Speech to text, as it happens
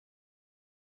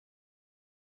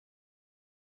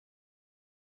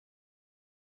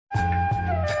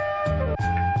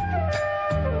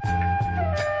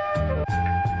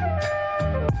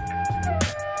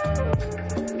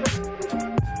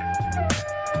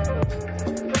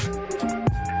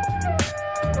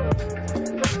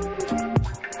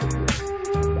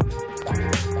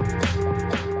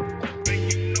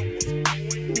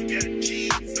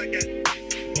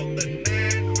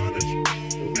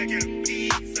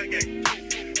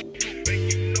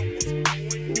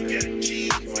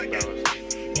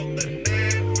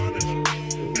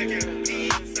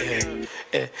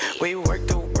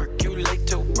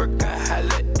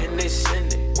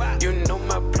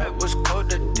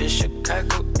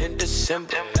motorcycle in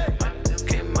December. My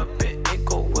came up in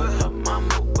Eagle with her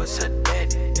mama was her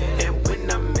daddy. And when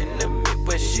I'm in the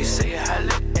Midwest, she say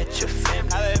holla at your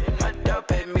family. My dog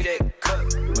paid me that cup,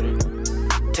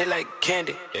 taste like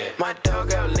candy. My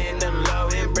dog out laying them low,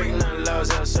 ain't breaking none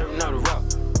laws, out serving all the rock.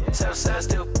 Southside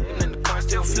still in the car,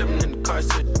 still flipping in the car,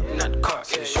 still not the car.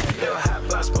 Little hot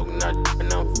box smoking, not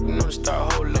and I'm on the star,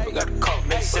 hold up, I got a call.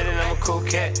 They said that I'm a cool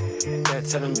cat. Yeah,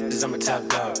 tell them bitches I'm a top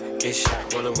dog. Get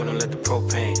shot, rollin' when I let the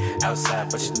propane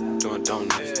outside, but you doing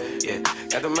donuts. Yeah,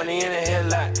 got the money in the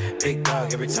headlight. Big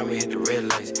dog every time we hit the red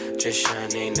lights. Just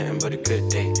shine, ain't nothing but a good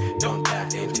day. Don't die,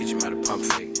 they ain't teach him how to pump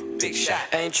fake. Big shot,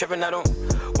 I ain't trippin', I don't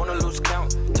wanna lose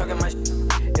count. Talking my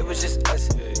it was just us.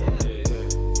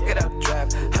 Get out,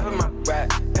 drive, hop in my ride,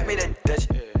 pat me that Dutch.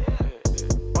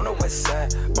 On the west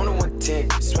side, on the 110,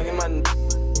 swinging my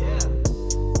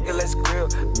nigga, let's grill,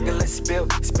 nigga, let's spill,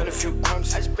 spin a few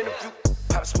crumbs. I spin a few,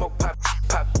 pop, smoke,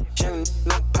 pop, young,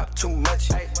 no pop too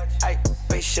much.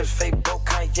 Spaceships, fake boat,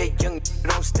 Kanye, young,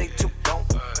 don't stay too long.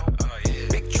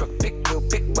 Big truck, big wheel,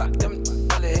 big rock, them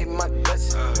probably hate my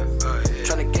guts.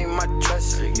 Tryna gain my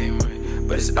trust,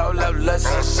 but it's all out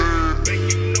lust.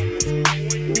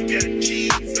 You got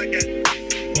cheese, I got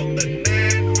on the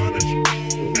 900.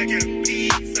 I got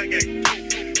peas, I got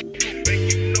coke. Make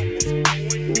you know what's going.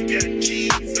 You got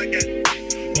cheese, I got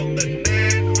on the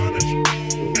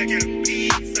 900. I got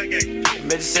peas, I got coke.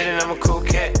 Bitch say that I'm a cool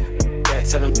cat. Yeah,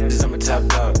 tell them bitches I'm a top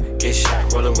dog. Get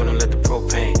shot, rollin' when I let the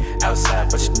propane outside,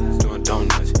 but you doing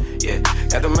donuts. Yeah,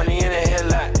 got the money in the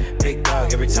headlight. Big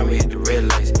dog every time we hit the red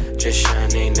lights. Just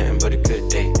shine, ain't nothing but a good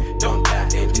day. Don't die,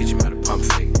 they ain't teach him how to pump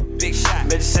fake. Big shot,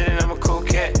 bitch say that I'm a cool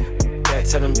cat. Yeah,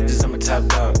 tell them bitches I'm a top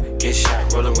dog. Get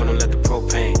shot, rollin' when I let the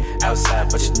propane outside,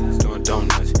 but you doing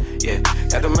donuts. Yeah,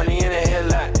 got the money in the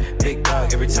headlight. Big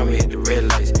dog every time we hit the red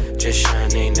lights. Just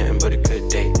shine, ain't nothing but a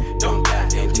good day. Don't die,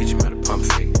 they ain't teach him how to pump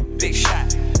fake. Big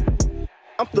shot.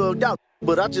 I'm thugged out,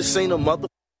 but I just seen a mother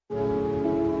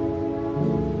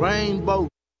rainbow.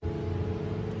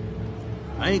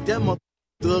 I ain't that mother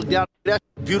thugged out. That's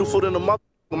beautiful than a mother.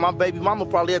 My baby mama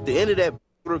probably at the end of that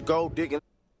gold digging.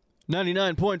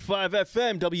 99.5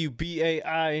 FM,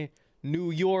 WBAI,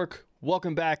 New York.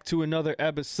 Welcome back to another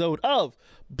episode of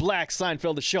Black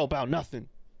Seinfeld, the show about nothing.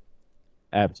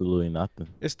 Absolutely nothing.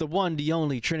 It's the one, the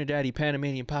only Trinidadian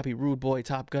Panamanian Poppy Rude Boy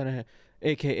Top Gunner,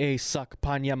 a.k.a. Suck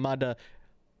Panyamada,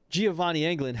 Giovanni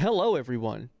Anglin. Hello,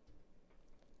 everyone.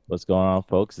 What's going on,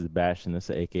 folks? It's Bastion, this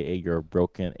a.k.a. your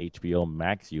broken HBO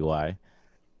Max UI.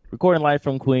 Recording live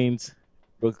from Queens.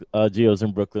 Geo's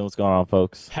in Brooklyn. What's going on,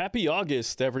 folks? Happy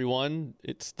August, everyone.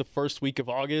 It's the first week of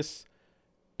August,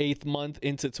 8th month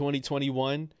into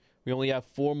 2021. We only have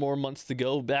 4 more months to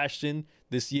go. Bastion,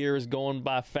 this year is going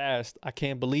by fast. I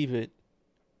can't believe it.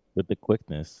 With the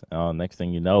quickness. Next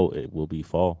thing you know, it will be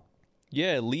fall.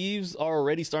 Yeah, leaves are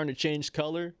already starting to change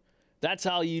color. That's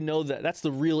how you know that. That's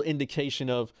the real indication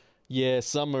of, yeah,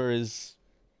 summer is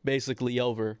basically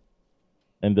over.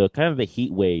 And the kind of the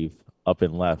heat wave up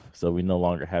and left, so we no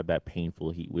longer have that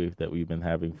painful heat wave that we've been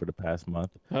having for the past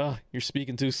month. You're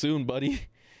speaking too soon, buddy,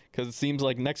 because it seems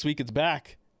like next week it's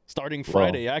back, starting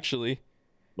Friday, actually.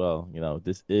 Well, you know,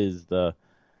 this is the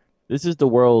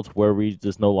world where we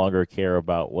just no longer care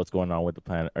about what's going on with the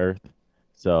planet Earth.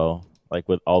 So, like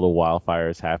with all the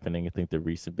wildfires happening, I think the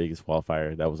recent biggest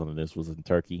wildfire that was on the news was in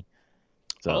Turkey.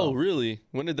 So, oh, really?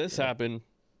 When did this happen?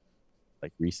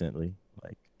 Like recently,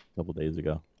 like a couple days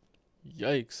ago.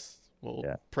 Yikes. Well,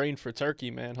 yeah. Praying for Turkey,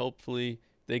 man. Hopefully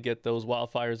they get those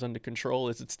wildfires under control.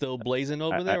 Is it still blazing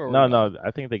over there? No.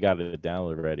 I think they got it down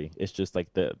already. It's just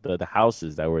like the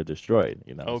houses that were destroyed,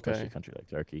 you know, especially a country like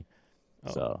Turkey.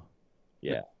 Oh. So,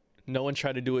 yeah. No one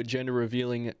tried to do it gender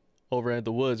revealing over at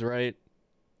the woods, right?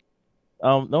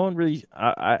 No one really.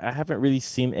 I haven't really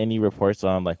seen any reports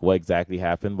on like what exactly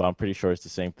happened, but I'm pretty sure it's the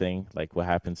same thing. Like what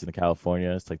happens in California,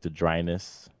 it's like the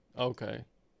dryness. Okay.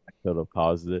 Could have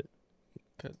caused it.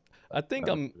 I think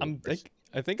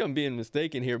I think I'm being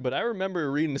mistaken here, but I remember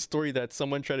reading a story that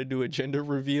someone tried to do a gender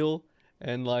reveal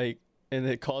and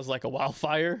it caused like a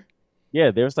wildfire.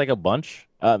 Yeah, there's like a bunch,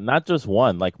 not just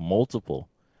one, like multiple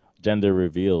gender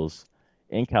reveals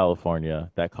in California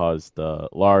that caused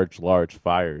large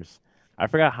fires. I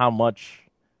forgot how much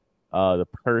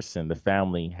the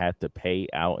family had to pay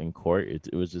out in court.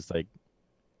 It was just like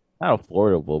not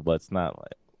affordable, but it's not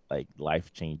like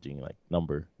life-changing like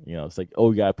number. You know, it's like,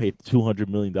 oh, you gotta pay $200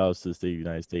 million to the state of the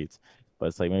United States, but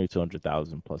it's like maybe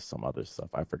 200,000 plus some other stuff.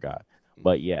 I forgot.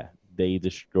 But yeah, they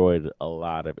destroyed a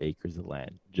lot of acres of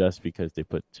land just because they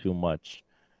put too much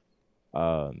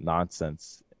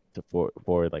nonsense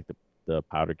for like the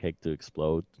powder keg to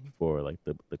explode for like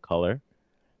the color.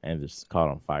 and just caught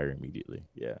on fire immediately.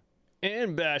 Yeah.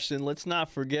 And Bastion, let's not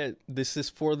forget this is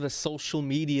for the social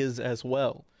medias as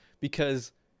well.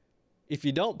 Because if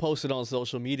you don't post it on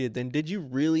social media, then did you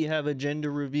really have a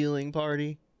gender revealing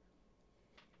party?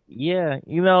 Yeah,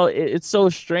 it's so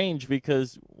strange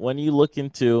because when you look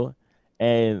into,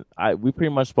 and we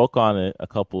pretty much spoke on it a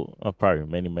couple, probably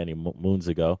many moons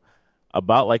ago,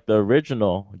 about like the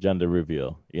original gender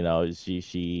reveal.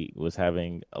 She was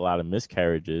having a lot of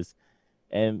miscarriages,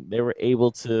 and they were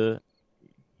able to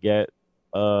get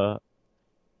uh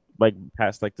like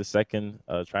past like the second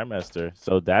trimester,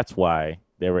 so that's why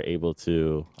they were able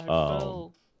to I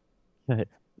felt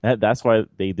that's why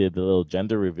they did the little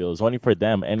gender reveal. It was only for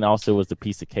them, and also it was the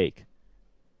piece of cake.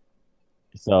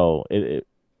 So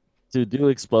to do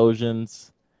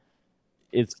explosions,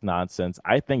 it's nonsense.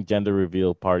 I think gender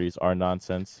reveal parties are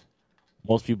nonsense.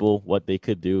 Most people, what they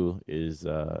could do is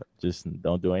just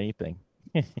don't do anything.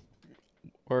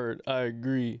 word, I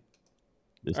agree.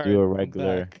 Just All do right, a I'm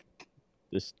regular. back.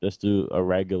 Just do a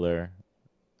regular,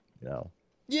 you know,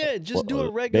 Yeah, just do a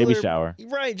baby regular shower.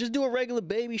 Right, just do a regular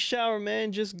baby shower,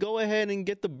 man. Just go ahead and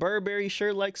get the Burberry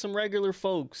shirt like some regular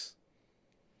folks.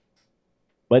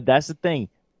 But that's the thing.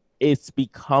 It's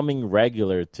becoming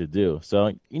regular to do.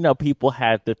 So, people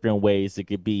have different ways. It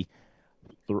could be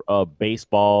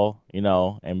baseball,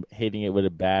 and hitting it with a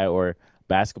bat, or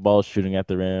basketball shooting at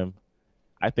the rim.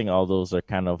 I think all those are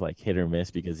kind of like hit or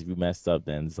miss because if you messed up,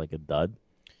 then it's like a dud.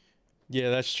 Yeah,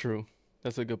 that's true.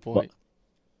 That's a good But point.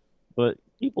 but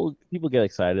people get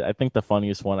excited. I think the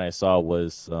funniest one I saw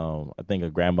was I think a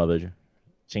grandmother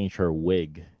changed her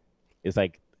wig. It's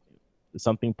like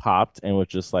something popped and was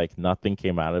just like nothing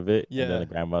came out of it, and then Yeah. the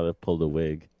grandmother pulled a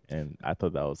wig, and I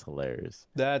thought that was hilarious.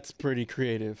 That's pretty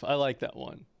creative. I like that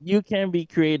one. You can be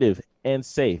creative and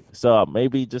safe, so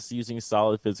maybe just using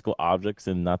solid physical objects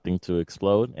and nothing to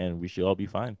explode, and we should all be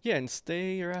fine. Yeah, and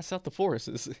stay your ass out the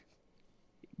forests.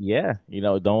 Yeah,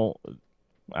 don't.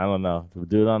 I don't know.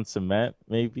 Do it on cement,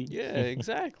 maybe. Yeah,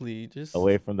 exactly. Just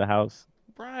Away from the house.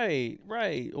 right,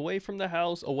 right. Away from the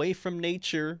house, away from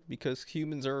nature, because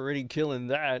humans are already killing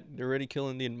that. They're already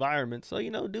killing the environment. So,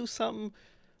 do something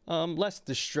less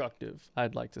destructive,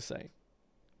 I'd like to say.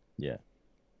 Yeah.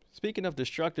 Speaking of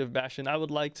destructive, Bastion, I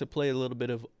would like to play a little bit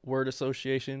of word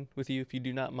association with you, if you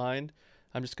do not mind.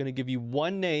 I'm just going to give you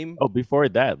one name. Oh, before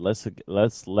that, let's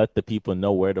let the people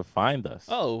know where to find us.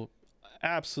 Oh,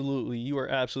 absolutely. You are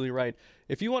absolutely right.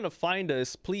 If you want to find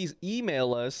us, please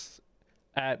email us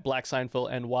at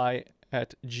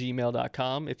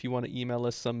blackseinfeldny@gmail.com. If you want to email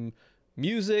us some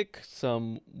music,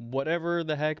 some whatever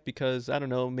the heck, because I don't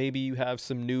know, maybe you have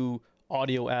some new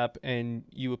audio app and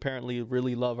you apparently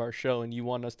really love our show and you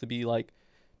want us to be like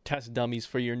test dummies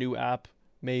for your new app,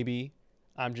 maybe.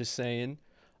 I'm just saying.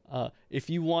 If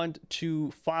you want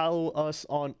to follow us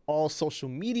on all social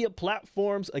media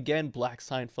platforms, again, Black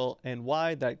Seinfeld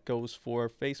NY, that goes for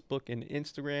Facebook and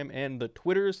Instagram and the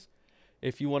Twitters.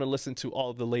 If you want to listen to all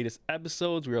of the latest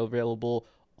episodes, we are available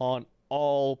on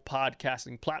all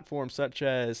podcasting platforms such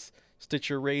as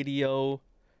Stitcher Radio,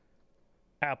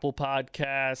 Apple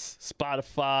Podcasts,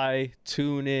 Spotify,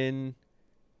 TuneIn,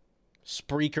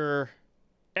 Spreaker,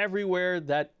 everywhere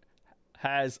that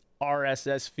has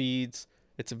RSS feeds.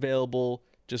 It's available.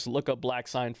 Just look up Black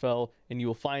Seinfeld and you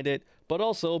will find it. But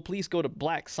also, please go to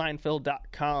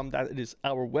blackseinfeld.com. That is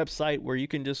our website where you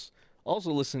can just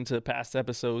also listen to past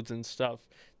episodes and stuff.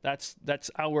 That's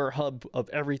our hub of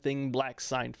everything Black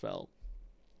Seinfeld.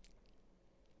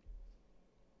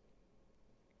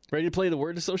 Ready to play the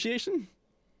word association?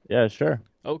 Yeah, sure.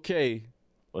 Okay.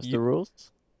 What's You- the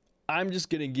rules? I'm just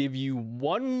going to give you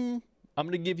I'm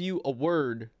going to give you a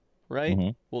word, right?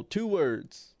 Mhm. Well, two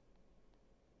words.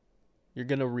 You're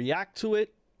going to react to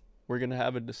it. We're going to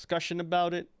have a discussion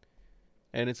about it.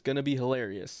 And it's going to be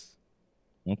hilarious.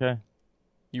 Okay,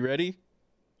 You ready?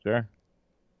 sure.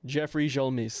 Jeffrey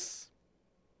Jolmis.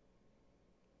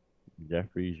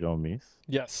 Jeffrey Jomis.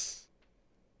 Yes.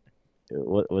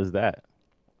 What was that?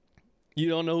 You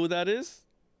don't know who that is?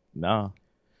 No.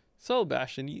 So,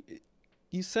 Bastion,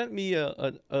 you sent me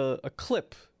a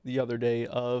clip the other day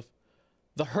of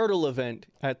the hurdle event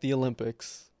at the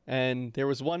Olympics. And there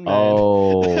was one man.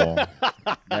 Oh,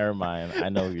 never mind. I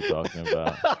know what you're talking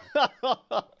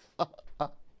about.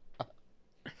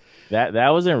 That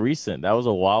wasn't recent. That was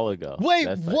a while ago. Wait,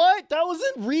 That's like- what? That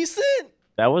wasn't recent?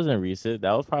 that wasn't recent.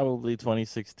 That was probably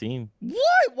 2016.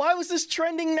 What? Why was this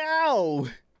trending now?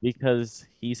 Because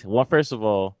first of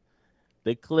all,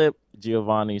 the clip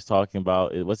Giovanni's talking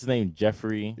about, what's his name?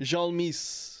 Jeffrey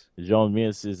Jolmis.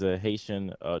 Jomis is a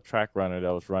Haitian track runner that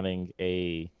was running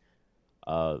a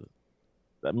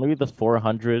maybe the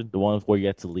 400, the one where you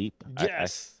had to leap.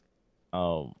 Yes.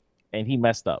 And he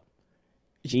messed up.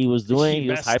 He He was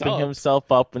messed hyping up.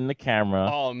 himself up in the camera.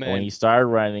 Oh, And man. when he started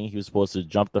running, he was supposed to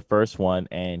jump the first one,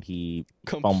 and he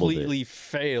fumbled it. Completely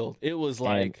failed. It was And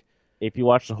like, if you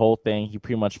watch the whole thing, he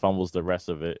pretty much fumbles the rest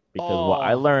of it. Because what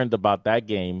I Oh. learned about that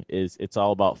game is it's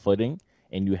all about footing,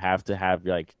 and you have to have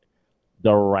like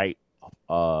the right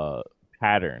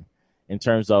pattern in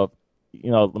terms of,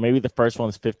 maybe the first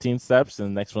one's 15 steps and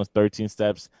the next one's 13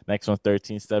 steps, next one's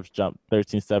 13 steps jump,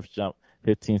 13 steps jump,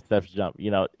 15 steps jump.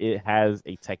 It has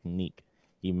a technique.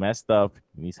 He messed up,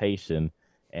 and he's Haitian,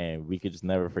 and we could just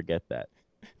never forget that.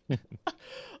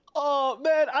 oh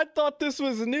man, I thought this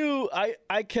was new.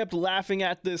 I kept laughing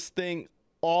at this thing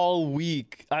all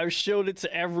week. I showed it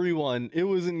to everyone. It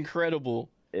was incredible.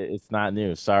 It's not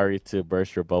new. Sorry to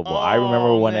burst your bubble. I remember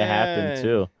Oh, when it happened man.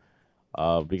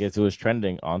 too, because it was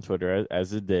trending on Twitter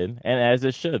as it did, and as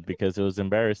it should, because it was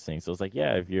embarrassing. So it's like,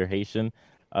 yeah, if you're Haitian,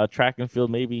 track and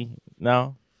field, maybe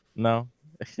no.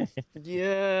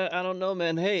 Yeah, I don't know,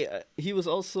 man. Hey, he was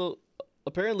also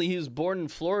apparently he was born in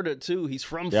Florida too. He's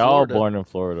from They're all Florida. born in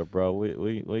Florida, bro. What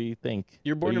do you think?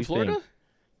 You're What born do in you Florida? think?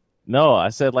 No, I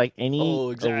said like any Oh,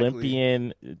 exactly.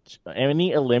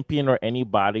 Olympian or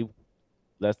anybody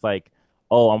that's like,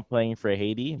 oh, I'm playing for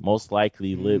Haiti, most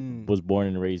likely was born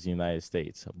and raised in the United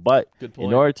States. But Good in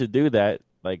point. order to do that,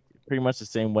 like pretty much the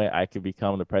same way I could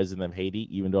become the president of Haiti,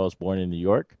 even though I was born in New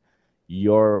York,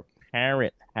 your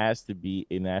parent has to be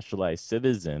a naturalized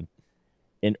citizen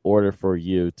in order for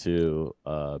you to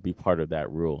be part of that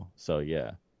rule. So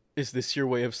yeah, Is this your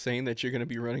way of saying that you're going to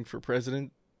be running for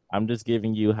president? I'm just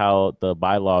giving you how the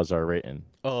bylaws are written.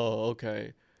 Oh,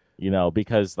 okay.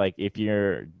 Because like if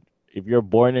you're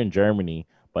born in Germany,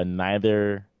 but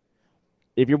neither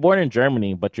if you're born in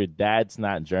Germany, but your dad's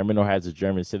not German or has a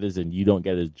German citizen, you don't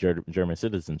get a German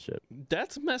citizenship.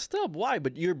 That's messed up. Why?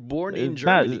 But you're born in It's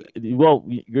not Germany. well.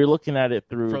 You're looking at it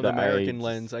through From the the American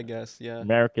lens, I guess. Yeah.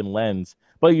 American lens,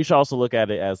 but you should also look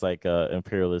at it as like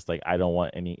imperialist. Like I don't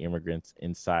want any immigrants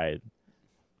inside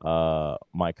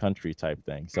my country type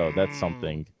thing. So that's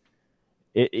something.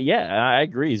 Yeah, I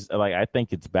agree. Like I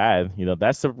think it's bad.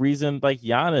 That's the reason. Like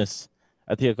Giannis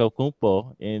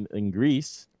Antetokounmpo in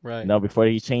Greece. Right. Before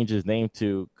he changed his name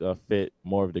to fit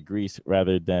more of the Greece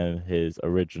rather than his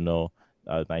original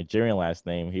Nigerian last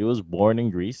name, he was born in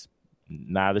Greece,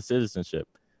 not a citizenship,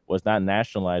 was not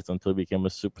nationalized until he became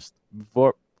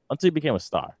until he became a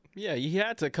star. Yeah, you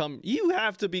had to come. You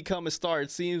have to become a star.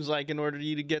 It seems like in order for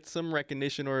you to get some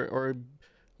recognition or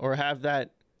have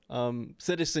that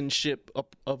citizenship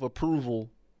of approval.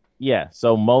 Yeah.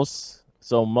 So most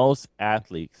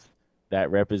athletes that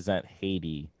represent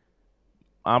Haiti,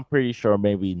 I'm pretty sure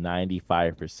maybe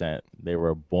 95% they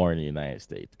were born in the United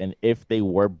States. And if they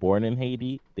were born in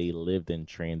Haiti, they lived and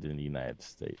trained in the United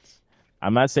States.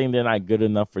 I'm not saying they're not good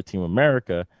enough for Team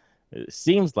America. It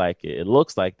seems like it. It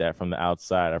looks like that from the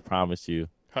outside. I promise you.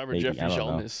 However, Maybe, Jeffrey I don't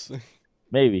know. Shalmis.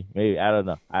 Maybe. I don't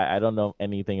know. I don't know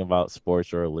anything about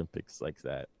sports or Olympics like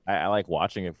that. I like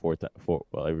watching it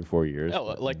every 4 years. Oh,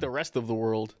 but, like the rest of the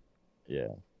world. yeah.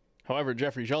 However,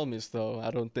 Jeffrey Shalmis, though,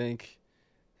 I don't think.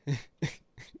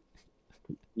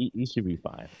 He should be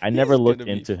fine. I never looked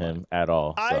gonna be into fine. him at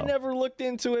all. I So. never looked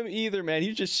into him either, man.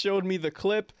 You just showed me the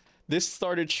clip. This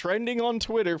started trending on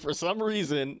Twitter for some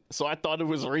reason, so I thought it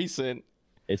was recent.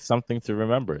 It's something to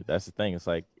remember. That's the thing. It's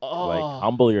like Oh.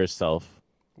 humble yourself.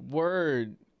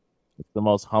 Word. It's the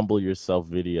most humble yourself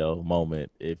video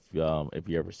moment if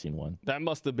you ever seen one. That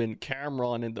must have been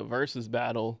Cameron in the versus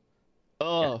battle.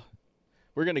 Oh,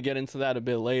 we're gonna get into that a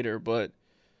bit later, but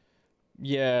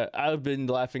yeah, I've been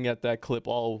laughing at that clip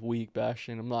all week,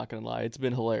 Bastion. I'm not gonna lie, it's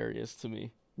been hilarious to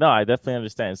me. No, I definitely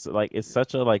understand. It's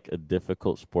such a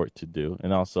difficult sport to do,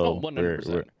 and also Oh,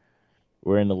 100%.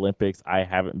 we're in the Olympics. I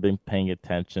haven't been paying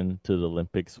attention to the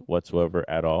Olympics whatsoever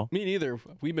at all. Me neither.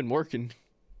 We've been working.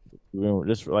 We're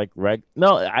just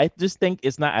No, I just think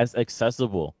it's not as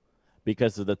accessible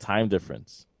because of the time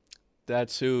difference. That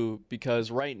too,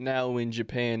 because right now in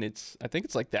Japan, I think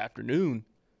it's like the afternoon.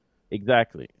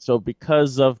 Exactly. So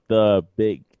because of the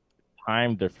big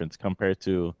time difference compared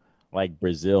to like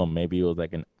Brazil, maybe it was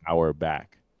like an hour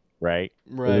back, right?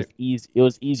 Right. It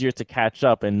was easier to catch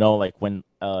up and know like when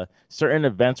certain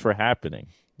events were happening.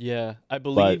 Yeah, I But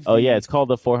believe. it's called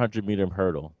the 400-meter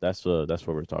hurdle. That's what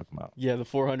we're talking about. Yeah, the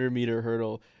 400-meter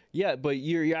hurdle. Yeah, but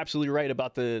you're absolutely right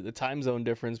about the time zone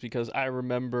difference because I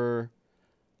remember,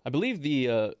 I believe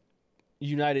the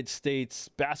United States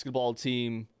basketball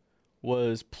team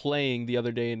was playing the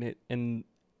other day, and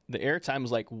the airtime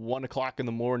was like 1 o'clock in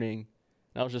the morning.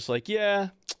 And I was just like, yeah,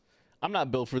 I'm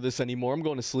not built for this anymore. I'm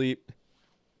going to sleep.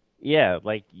 Yeah,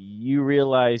 like you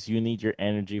realize you need your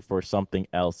energy for something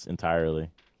else entirely.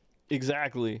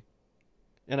 Exactly.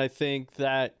 And I think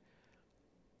the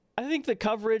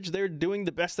coverage, they're doing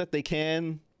the best that they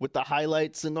can with the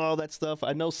highlights and all that stuff.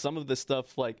 I know some of the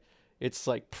stuff like it's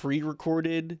like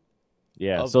pre-recorded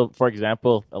Yeah. of So, for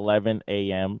example, 11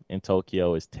 a.m. in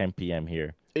Tokyo is 10 p.m.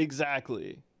 here.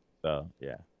 exactly. So,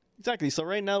 yeah, Exactly. So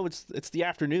right now it's the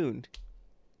afternoon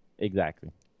exactly.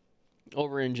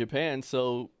 over in Japan,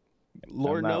 so I'm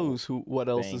Lord not knows what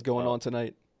else is staying going up. on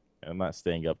tonight. I'm not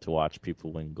staying up to watch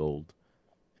people win gold.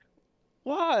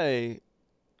 Why?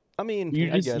 I mean, You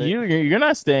I just get it. you're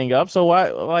not staying up, so why?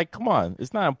 Like, come on,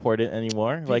 it's not important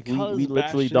anymore. Like, we Because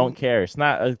literally don't Bastion, care. It's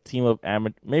not a team of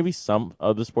amateur. Maybe some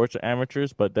other sports are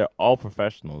amateurs, but they're all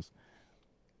professionals.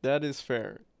 that is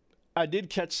fair. I did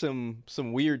catch some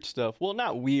weird stuff. Well,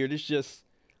 not weird, it's just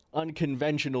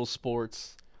unconventional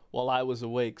sports while I was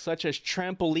awake, such as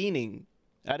trampolining.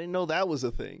 I didn't know that was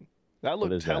a thing. That What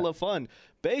looked is that? hella fun.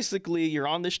 Basically, you're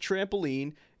on this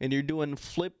trampoline and you're doing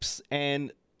flips,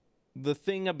 and the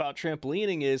thing about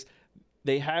trampolining is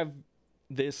they have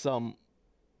this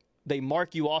they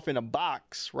mark you off in a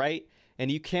box, right? And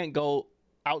you can't go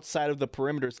outside of the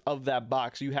perimeters of that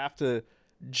box. You have to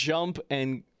jump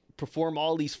and perform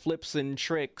all these flips and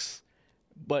tricks,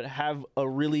 but have a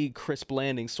really crisp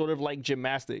landing, sort of like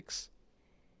gymnastics.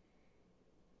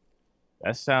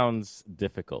 That sounds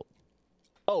difficult.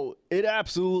 Oh, it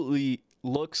absolutely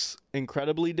looks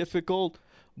incredibly difficult,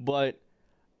 but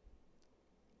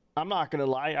I'm not gonna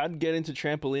lie, I'd get into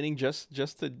trampolining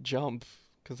just to jump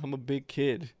because I'm a big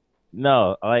kid.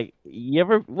 No, like you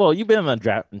ever? Well, you've been on a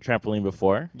trampoline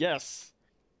before, Yes.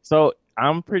 so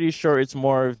I'm pretty sure it's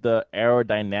more of the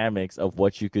aerodynamics of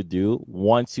what you could do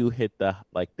once you hit the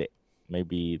like the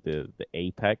maybe the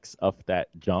apex of that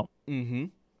jump. Mm-hmm.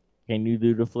 Can you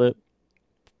do the flip?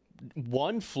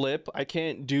 One flip, I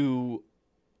can't do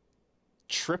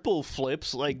triple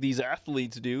flips like these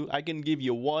athletes do. I can give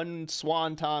you one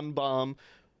swanton bomb,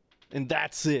 and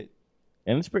that's it.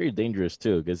 And it's pretty dangerous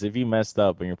too, because if you messed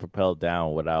up and you're propelled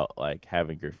down without like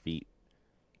having your feet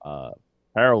uh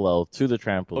parallel to the Oh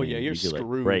yeah, trampoline, you're you could like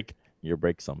screwed.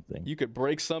 break something. You could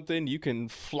break something. You can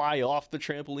fly off the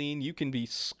trampoline. You can be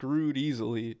screwed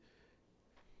easily.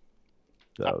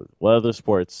 So, what other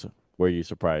sports were you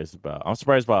surprised about? I'm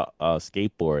surprised about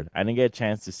skateboard. I didn't get a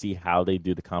chance to see how they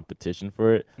do the competition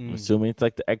for it. I'm Mm. assuming it's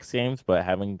like the X Games, but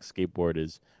having skateboard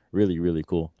is really, really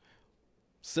cool.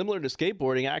 Similar to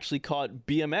skateboarding, I actually caught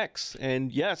BMX,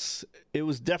 and yes, it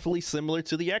was definitely similar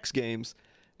to the X Games.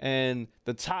 And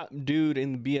the top dude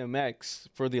in the BMX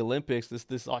for the Olympics,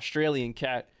 this Australian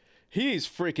cat, he's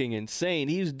freaking insane.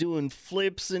 He's doing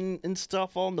flips and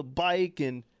stuff on the bike,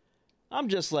 and I'm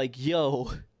just like,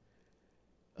 yo,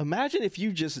 imagine if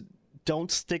you just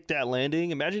don't stick that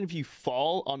landing. Imagine if you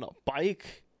fall on a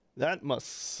bike. That must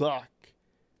suck.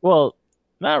 Well,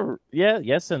 yeah,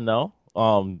 yes and no.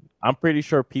 I'm pretty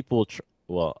sure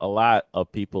well, a lot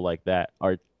of people like that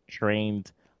are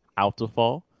trained how to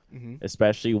fall, Hmm.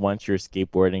 especially once you're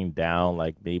skateboarding down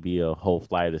like maybe a whole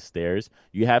flight of stairs.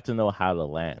 You have to know how to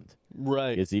land.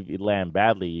 Right. Because if you land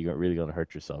badly, you're really going to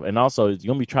hurt yourself. And also, it's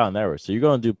going to be trial and error. So you're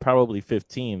going to do probably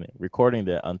 15 recording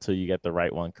that until you get the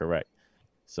right one correct.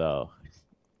 So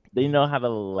they know how to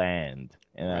land.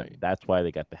 And Right. that's why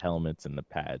they got the helmets and the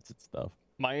pads and stuff.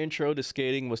 My intro to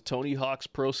skating was Tony Hawk's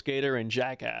Pro Skater and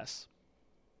Jackass.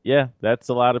 Yeah, that's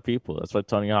a lot of people. That's why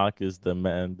Tony Hawk is the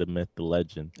man, the myth, the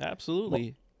legend.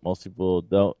 Absolutely. Most people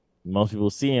don't. Most people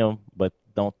see him, but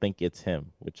don't think it's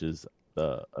him, which is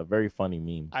a very funny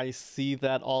meme. I see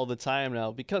that all the time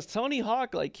now because Tony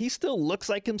Hawk, like, he still looks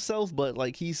like himself, but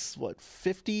like he's what,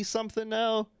 50 something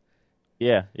now?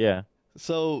 Yeah, yeah.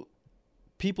 So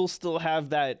people still have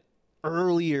that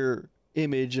earlier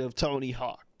image of Tony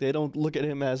Hawk. They don't look at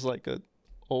him as like a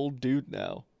old dude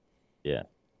now. Yeah.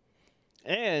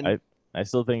 And I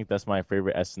still think that's my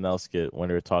favorite SNL skit when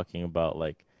they were talking about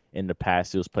like in the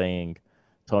past he was playing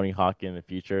Tony Hawk in the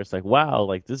future. It's like wow,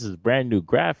 like this is brand new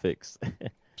graphics.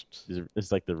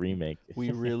 It's like the remake. we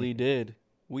really did.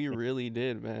 We really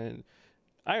did, man.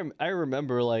 I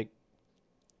remember like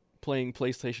playing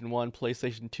PlayStation 1,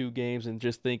 PlayStation 2 games and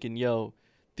just thinking, "Yo,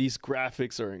 these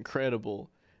graphics are incredible."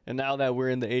 And now that we're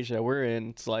in the age that we're in,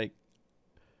 it's like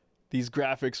these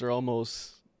graphics are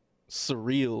almost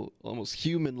surreal, almost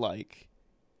human-like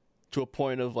to a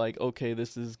point of like, okay,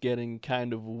 this is getting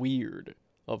kind of weird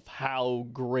of how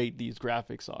great these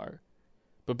graphics are.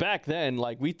 But back then,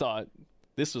 like we thought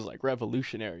this was like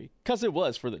revolutionary cuz it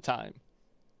was for the time.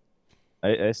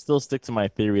 I still stick to my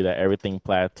theory that everything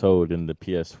plateaued in the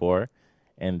PS4,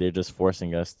 and they're just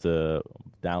forcing us to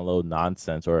download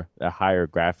nonsense or higher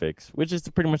graphics, which is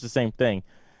pretty much the same thing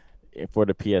for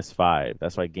the PS5.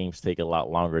 That's why games take a lot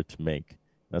longer to make.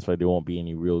 That's why there won't be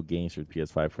any real games for the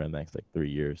PS5 for the next like 3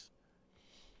 years.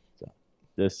 So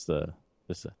just a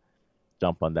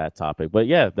jump on that topic. But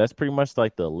yeah, that's pretty much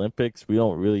like the Olympics. We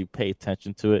don't really pay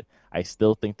attention to it. I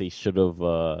still think they should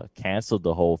have canceled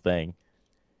the whole thing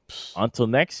until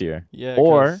next year. Yeah.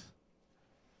 Or 'cause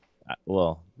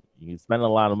well, you spend a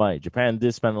lot of money. Japan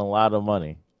did spend a lot of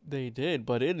money. they did,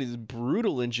 but it is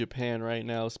brutal in Japan right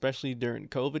now, especially during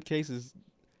COVID cases.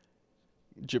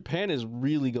 Japan is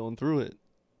really going through it.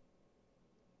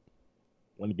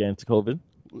 When you get into COVID.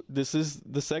 This is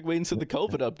the segue into the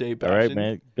COVID update. All right, Bastion.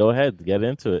 man. Go ahead. Get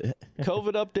into it.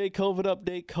 COVID update, COVID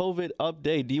update, COVID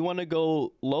update. Do you want to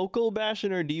go local,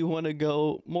 Bastion, or do you want to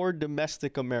go more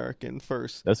domestic American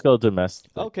first? Let's go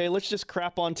domestic. Okay, let's just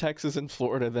crap on Texas and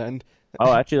Florida then.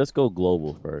 Oh, actually, let's go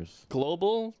global first.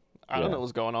 Global? I don't Yeah. know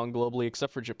what's going on globally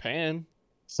except for Japan.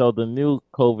 So the new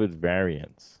COVID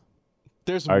variants.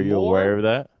 There's Are more? you aware of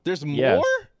that? There's Yes.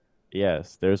 more?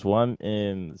 Yes, there's one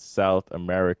in South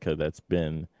America that's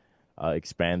been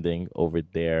expanding over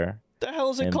there. The hell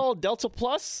is it And- called? Delta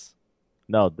Plus?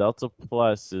 No, Delta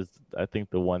Plus is, I think,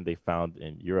 the one they found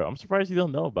in Europe. I'm surprised you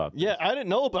don't know about this. Yeah, I didn't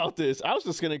know about this. I was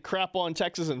just going to crap on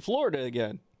Texas and Florida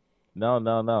again.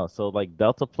 No. So, like,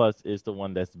 Delta Plus is the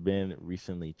one that's been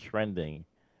recently trending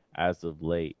as of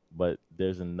late. But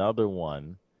there's another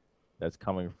one that's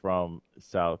coming from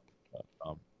South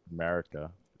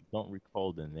America. Don't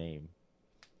recall the name.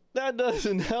 That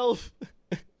doesn't help.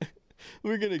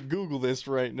 We're going to Google this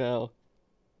right now.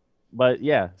 But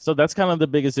yeah, so that's kind of the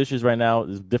biggest issues right now.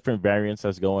 There's different variants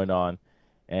that's going on,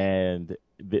 and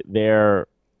they're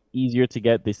easier to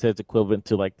get. They said it's equivalent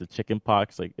to like the chicken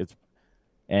pox,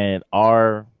 and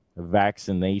our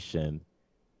vaccination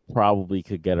probably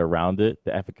could get around it.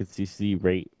 The efficacy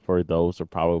rate for those are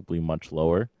probably much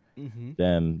lower Mm-hmm.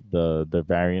 than the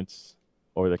variants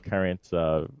or the current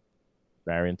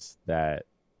variants that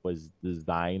was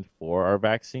designed for our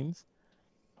vaccines.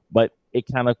 But it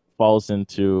kind of falls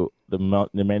into the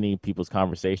many people's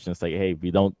conversations like, hey, if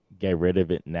we don't get rid of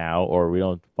it now or we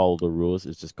don't follow the rules,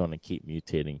 it's just going to keep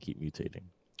mutating.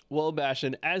 Well,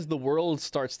 Bastion, as the world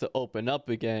starts to open up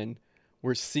again,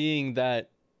 we're seeing that,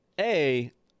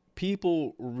 A,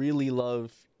 people really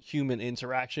love human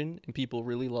interaction and people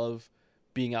really love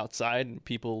being outside and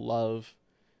people love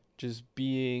just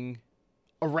being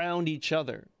around each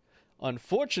other.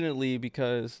 Unfortunately,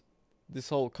 because this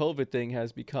whole COVID thing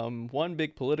has become one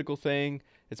big political thing,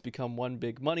 it's become one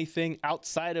big money thing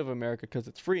outside of America because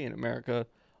it's free in America.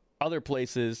 Other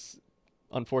places,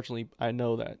 unfortunately, I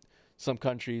know that some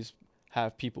countries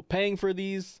have people paying for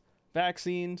these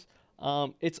vaccines.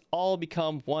 It's all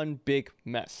become one big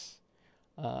mess.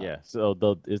 Yeah, so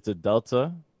it's the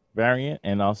Delta variant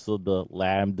and also the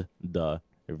Lambda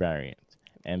variant.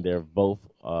 And they're both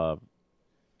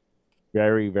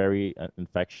very, very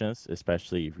infectious,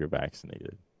 especially if you're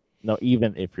vaccinated. No,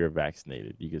 even if you're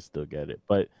vaccinated, you can still get it.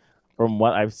 But from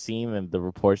what I've seen and the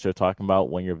reports they're talking about,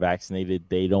 when you're vaccinated,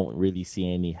 they don't really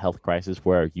see any health crisis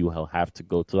where you will have to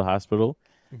go to the hospital.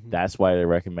 Mhm. That's why they're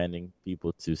recommending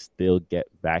people to still get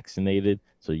vaccinated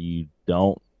so you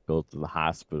don't go to the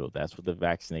hospital. That's what the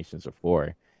vaccinations are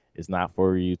for. It's not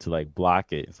for you to like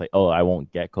block it. It's like, oh, I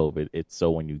won't get COVID. It's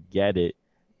so when you get it,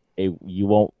 you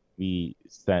won't be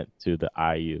sent to the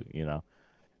IU, the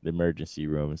emergency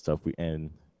room and stuff.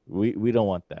 We don't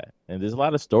want that. And there's a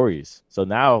lot of stories. So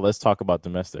now let's talk about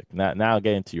domestic. Now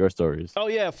get into your stories. Oh,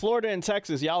 yeah, Florida and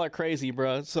Texas, y'all are crazy,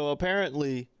 bro. So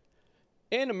apparently,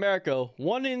 in America,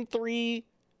 1 in 3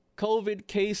 COVID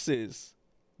cases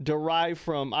derive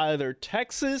from either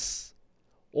Texas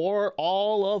or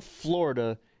all of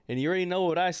Florida. And you already know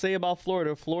what I say about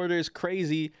Florida. Florida is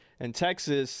crazy. And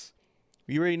Texas,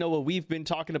 you already know what we've been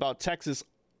talking about Texas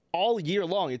all year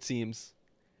long, it seems.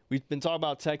 We've been talking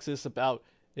about Texas, about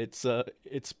its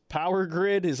power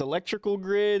grid, its electrical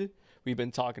grid. We've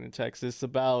been talking to Texas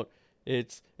about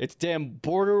its damn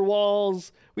border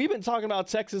walls. We've been talking about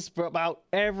Texas for about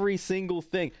every single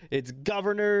thing. Its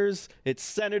governors, its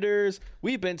senators.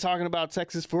 We've been talking about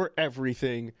Texas for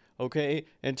everything, okay?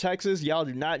 And Texas, y'all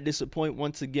do not disappoint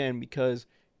once again because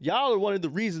y'all are one of the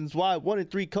reasons why 1 in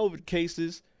 3 COVID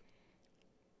cases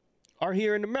are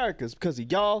here in America. It's because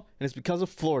of y'all, and it's because of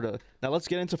Florida. Now let's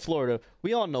get into Florida.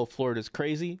 We all know Florida's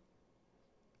crazy.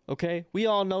 Okay? We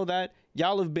all know that.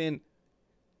 Y'all have been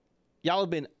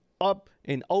up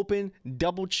and open,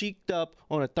 double cheeked up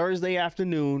on a Thursday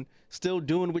afternoon, still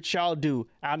doing what y'all do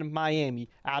out in Miami,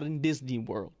 out in Disney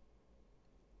World.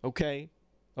 Okay?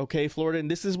 Okay, Florida, and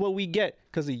this is what we get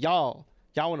because of y'all.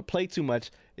 Y'all want to play too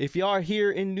much. If y'all are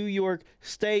here in New York,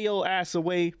 stay your ass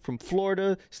away from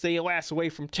Florida. Stay your ass away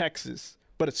from Texas,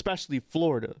 but especially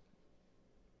Florida.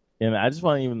 And I just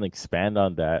want to even expand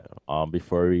on that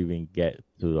before we even get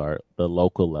to the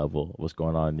local level, what's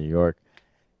going on in New York.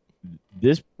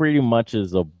 This pretty much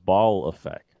is a ball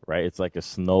effect, right? It's like a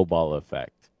snowball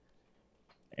effect.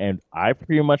 And I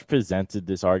pretty much presented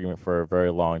this argument for a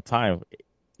very long time.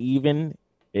 Even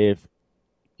if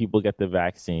people get the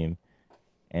vaccine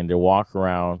and they walk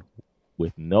around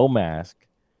with no mask,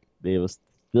 they will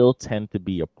still tend to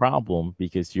be a problem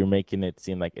because you're making it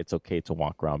seem like it's okay to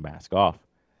walk around mask off.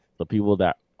 So people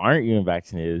that aren't even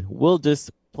vaccinated will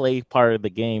just play part of the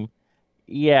game.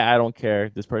 Yeah, I don't care.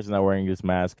 This person not wearing this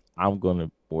mask, not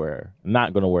gonna wear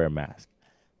a mask.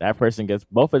 That person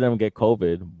both of them get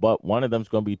COVID, but one of them's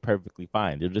gonna be perfectly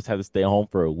fine. They'll just have to stay home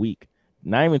for a week.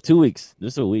 Not even 2 weeks,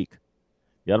 just a week.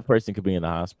 The other person could be in the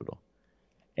hospital.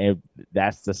 And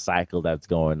that's the cycle that's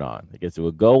going on. I guess it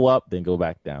will go up, then go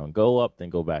back down, go up, then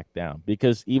go back down.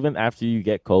 Because even after you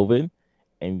get COVID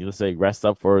and you'll say rest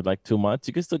up for like 2 months,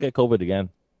 you can still get COVID again.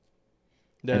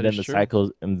 And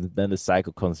then the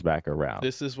cycle comes back around.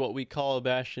 This is what we call,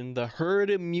 Bastion, the herd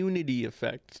immunity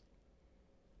effect.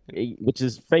 Which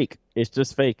is fake. It's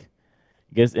just fake.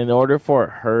 Because in order for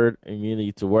herd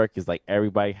immunity to work, is like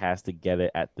everybody has to get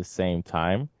it at the same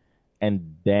time,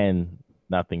 and then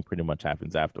nothing pretty much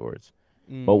happens afterwards.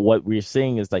 But what we're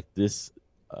seeing is like this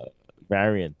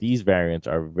variant. These variants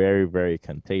are very, very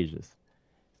contagious.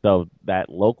 So that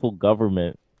local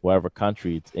government, whatever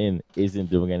country it's in, isn't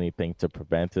doing anything to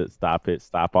prevent it,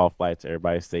 stop all flights,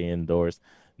 everybody stay indoors,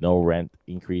 no rent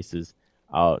increases,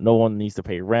 no one needs to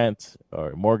pay rent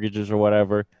or mortgages or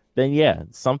whatever, then yeah,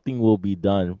 something will be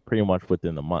done pretty much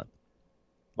within a month.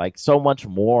 Like so much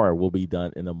more will be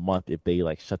done in a month if they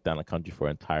like shut down the country for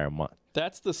an entire month.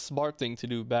 That's the smart thing to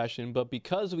do, Bastion. But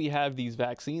because we have these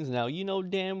vaccines now, you know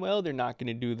damn well they're not going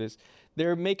to do this.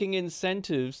 They're making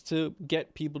incentives to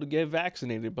get people to get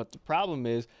vaccinated. But the problem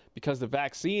is, because the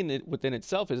vaccine within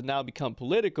itself has now become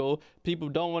political, people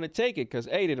don't want to take it because,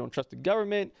 A, they don't trust the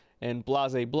government and blah,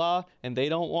 blah, blah. And they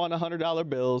don't want $100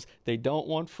 bills. They don't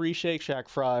want free Shake Shack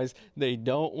fries. They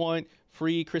don't want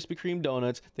free Krispy Kreme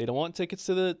donuts. They don't want tickets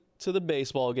to the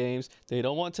baseball games. They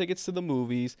don't want tickets to the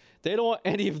movies. They don't want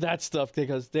any of that stuff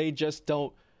because they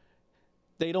don't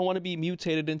want to be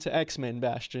mutated into X-Men,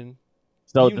 Bastion.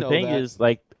 So the thing is,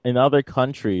 like in other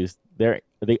countries, they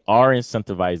are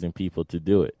incentivizing people to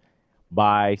do it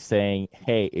by saying,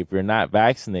 hey, if you're not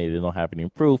vaccinated and don't have any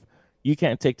proof, you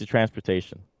can't take the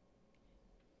transportation.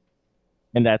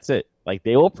 And that's it. Like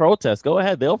they will protest. Go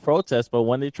ahead, they'll protest. But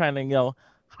when they're trying to,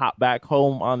 hop back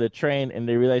home on the train and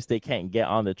they realize they can't get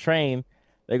on the train,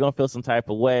 they're gonna feel some type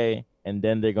of way, and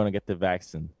then they're gonna get the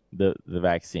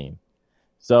vaccine.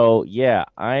 So yeah,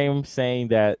 I'm saying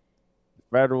that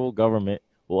the federal government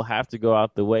will have to go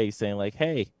out the way saying like,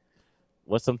 hey,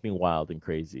 what's something wild and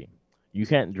crazy? You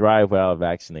can't drive without a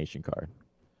vaccination card.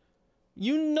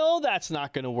 You know that's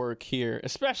not gonna work here,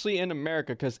 especially in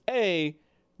America, because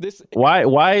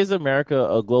why is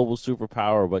America a global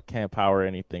superpower but can't power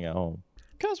anything at home?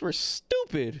 Because we're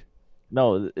stupid.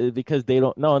 No, because they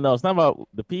don't. No, it's not about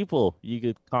the people. You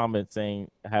could comment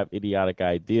saying have idiotic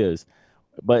ideas,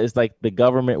 but it's like the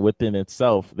government within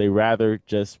itself. They rather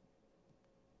just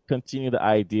continue the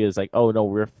ideas like, oh no,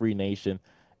 we're a free nation.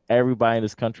 Everybody in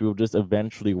this country will just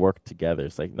eventually work together.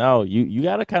 It's like, no, you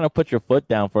got to kind of put your foot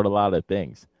down for a lot of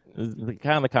things. It's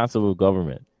kind of the concept of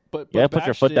government. But you got to put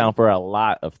your foot down for a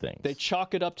lot of things. They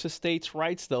chalk it up to states'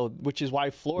 rights, though, which is why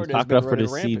Florida has been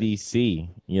running rampant. For the CDC.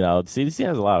 The CDC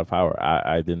has a lot of power.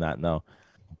 I did not know.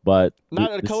 But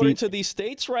not according to these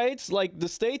states' rights. Like, the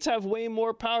states have way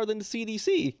more power than the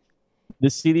CDC. The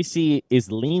CDC is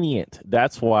lenient.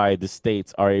 That's why the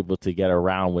states are able to get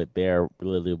around with their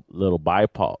little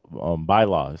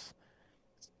bylaws.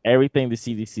 Everything the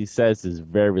CDC says is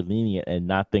very lenient and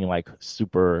nothing like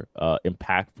super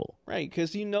impactful. Right,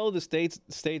 because the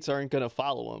states aren't going to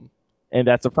follow them. And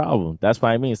that's a problem. That's what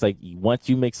I mean. It's like once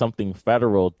you make something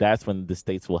federal, that's when the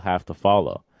states will have to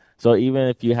follow. So even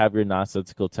if you have your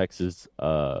nonsensical Texas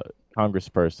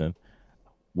congressperson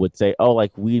would say,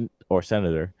 or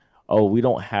senator, we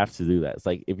don't have to do that. It's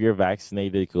like if you're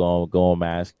vaccinated, go on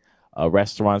mask.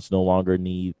 Restaurants no longer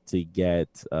need to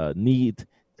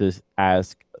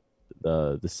ask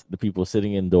the people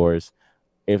sitting indoors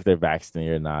if they're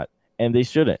vaccinated or not, and they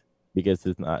shouldn't, because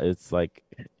it's like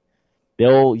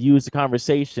they'll use the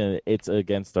conversation. It's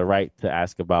against the right to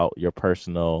ask about your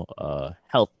personal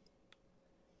health.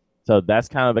 So that's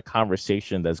kind of the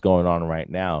conversation that's going on right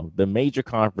now. The major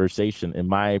conversation, in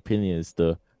my opinion, is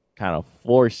to kind of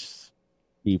force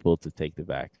people to take the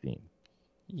vaccine.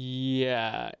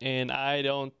 Yeah, and I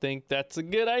don't think that's a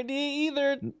good idea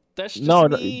either. That's just No,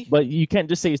 me. but you can't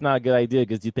just say it's not a good idea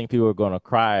because you think people are going to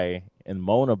cry and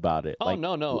moan about it. Oh Like,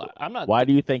 no, I'm not. why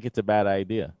do you think it's a bad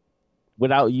idea?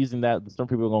 Without using that, some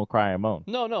people are going to cry and moan.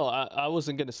 No, I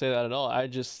wasn't gonna say that at all.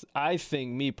 I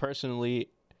think me personally,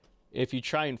 if you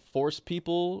try and force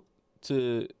people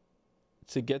to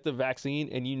get the vaccine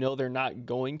and you know they're not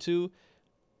going to,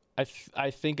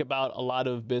 I think about a lot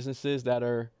of businesses that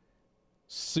are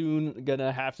soon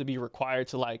gonna have to be required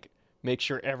to like make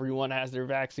sure everyone has their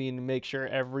vaccine and make sure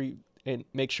everyone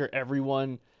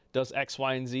does X,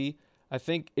 Y, and Z. I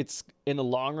think it's in the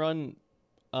long run,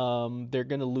 they're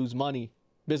gonna lose money.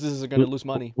 Businesses are gonna lose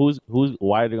money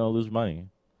Why are they going to lose money?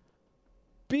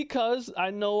 because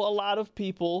I know a lot of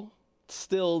people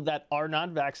still that are not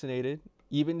vaccinated.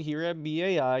 Even here at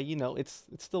BAI, it's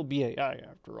still BAI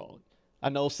after all. I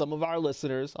know some of our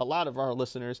listeners, a lot of our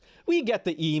listeners, we get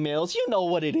the emails. You know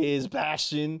what it is,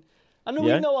 Bastion. I know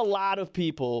Yeah. we know a lot of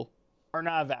people are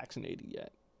not vaccinated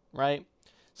yet, right?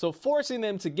 So forcing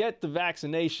them to get the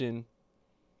vaccination,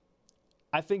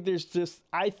 I think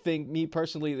me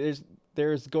personally,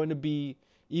 there's going to be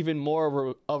even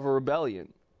more of a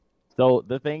rebellion. So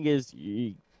the thing is,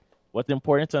 what's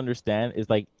important to understand is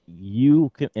like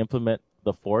you can implement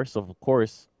the force. Of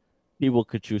course, people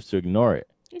could choose to ignore it.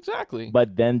 Exactly.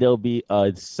 But then there'll be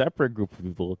a separate group of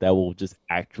people that will just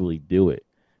actually do it.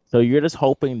 So you're just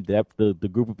hoping that the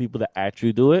group of people that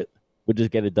actually do it will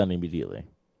just get it done immediately.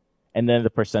 And then the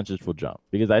percentage will jump.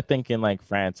 Because I think in like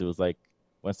France, it was like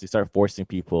once they start forcing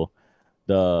people,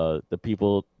 the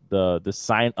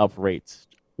sign up rates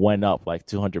went up like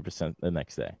 200% the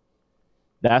next day.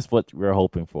 That's what we're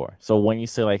hoping for. So when you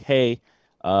say like, hey,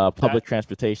 public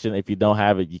transportation, if you don't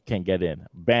have it, you can't get in.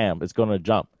 Bam, it's gonna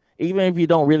jump. Even if you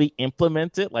don't really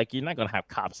implement it, like you're not gonna have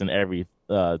cops in every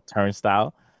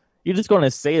turnstile. You're just gonna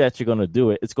say that you're gonna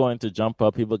do it. It's going to jump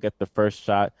up. People get the first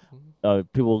shot.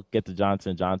 People get the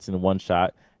Johnson & Johnson one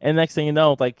shot, and next thing you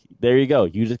know, like there you go.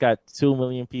 You just got 2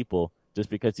 million people just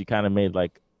because you kind of made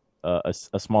like a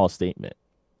small statement.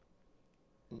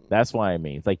 That's why I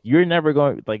mean, it's like you're never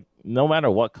going like no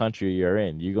matter what country you're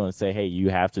in, you're going to say, "Hey, you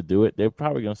have to do it." They're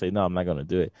probably going to say, "No, I'm not going to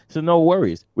do it." So no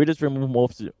worries. We just remove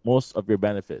most of your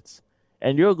benefits,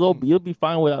 and you'll be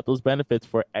fine without those benefits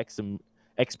for X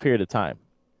period of time.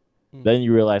 Then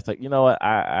you realize, like, you know what?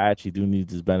 I actually do need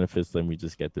these benefits. Let me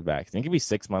just get the vaccine. It could be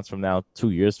 6 months from now,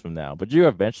 2 years from now, but you're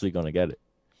eventually going to get it.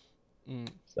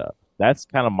 So that's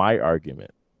kind of my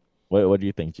argument. What do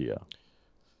you think, Gio?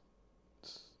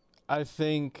 I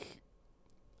think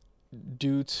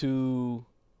due to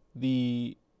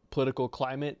the political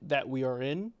climate that we are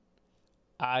in,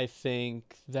 I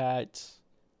think that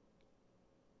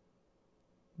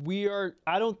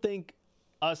I don't think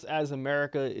us as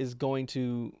America is going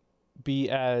to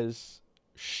be as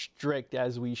strict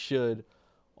as we should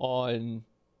on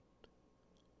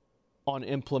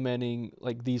implementing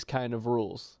like these kind of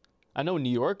rules. I know New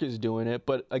York is doing it,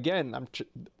 but again,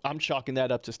 I'm chalking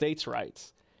that up to states'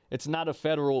 rights. It's not a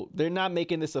federal. They're not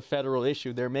making this a federal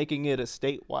issue. They're making it a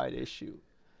statewide issue.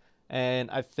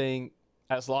 And I think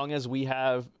as long as we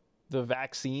have the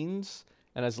vaccines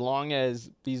and as long as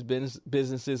these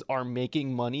businesses are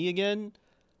making money again,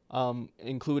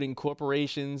 including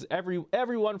corporations,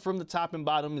 everyone from the top and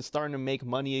bottom is starting to make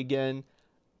money again.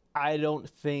 I don't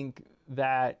think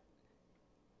that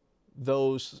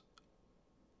that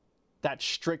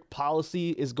strict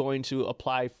policy is going to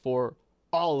apply for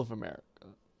all of America.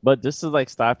 But just to like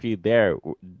stop you there,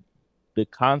 the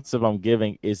concept I'm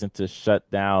giving isn't to shut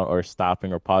down or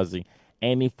stopping or pausing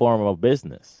any form of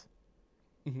business.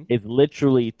 It's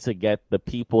literally to get the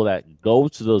people that go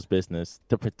to those business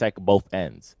to protect both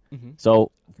ends.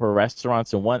 So for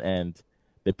restaurants on one end,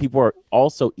 the people are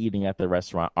also eating at the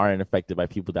restaurant aren't affected by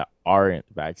people that aren't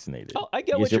vaccinated. Oh, I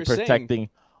get Because what you're saying. protecting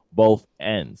both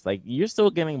ends. Like you're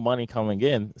still getting money coming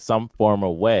in some form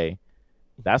of way.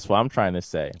 That's what I'm trying to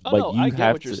say. Oh, but no, you I have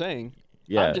get what to, you're saying.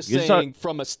 Yeah, I'm just you're saying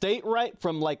from a state right,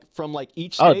 from like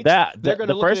each Oh, state. they're going to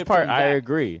the look at first it part from I that.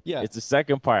 agree. Yeah. It's the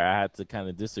second part I had to kind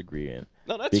of disagree in.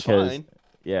 No, that's because, fine.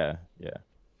 Yeah.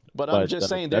 But I'm just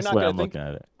saying they're that's not the way going I'm to think.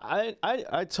 looking at it.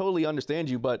 I totally understand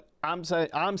you, but I'm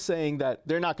saying that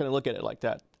they're not going to look at it like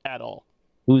that at all.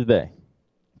 Who's they?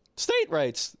 State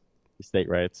rights. State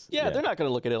rights. Yeah, they're not going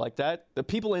to look at it like that. The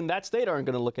people in that state aren't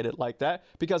going to look at it like that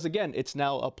because again, it's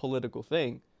now a political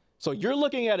thing. So you're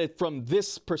looking at it from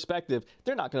this perspective.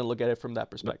 They're not going to look at it from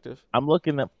that perspective. I'm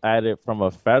looking at it from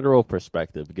a federal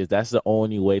perspective because that's the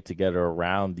only way to get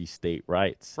around these state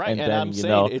rights. Right, and then, I'm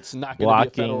saying it's not going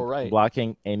to be a federal right.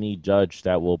 Blocking any judge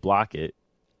that will block it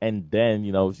and then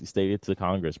state it to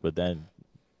Congress. But then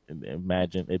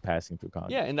imagine it passing through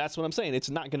Congress. Yeah, and that's what I'm saying. It's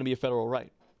not going to be a federal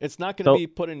right. It's not going to So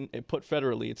be put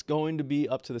federally. It's going to be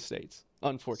up to the states,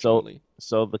 unfortunately.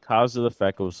 so the cause of the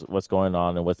effect of what's going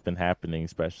on and what's been happening,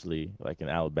 especially like in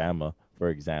Alabama, for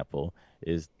example,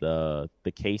 is the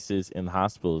cases in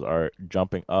hospitals are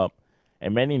jumping up,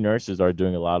 and many nurses are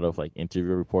doing a lot of like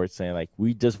interview reports saying like,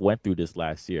 we just went through this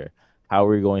last year. How are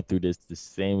we going through the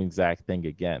same exact thing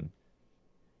again?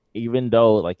 Even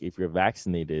though like if you're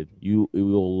vaccinated, it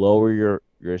will lower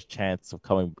your chance of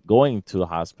going to the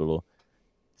hospital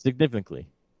significantly.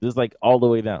 Just like all the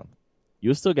way down.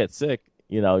 You'll still get sick,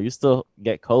 you still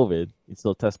get COVID, you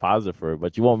still test positive for it,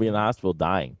 but you won't be in the hospital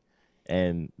dying.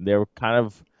 And they're kind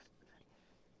of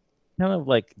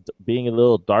like being a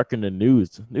little dark in the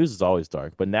news. News is always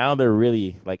dark, but now they're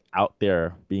really like out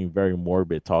there being very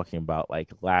morbid, talking about like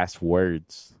last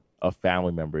words of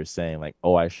family members saying like,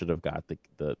 oh, I should have got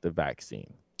the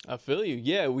vaccine. I feel you.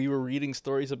 Yeah, we were reading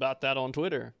stories about that on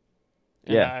Twitter.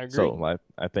 And Yeah. I agree. So like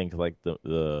I think like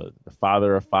the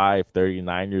father of 5,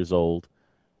 39 years old,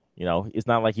 it's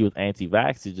not like he was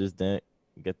anti-vax, he just didn't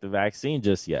get the vaccine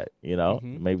just yet,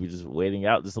 maybe just waiting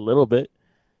out just a little bit,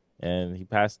 and he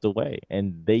passed away.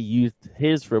 And they used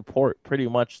his report pretty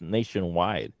much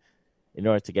nationwide in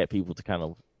order to get people to kind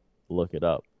of look it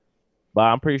up. But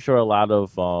I'm pretty sure a lot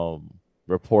of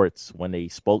reports, when they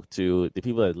spoke to the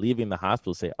people that are leaving the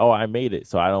hospital, say, "Oh, I made it,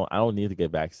 so I don't need to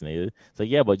get vaccinated." So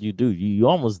yeah, but you do. You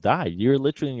almost died. You're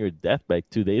literally in your deathbed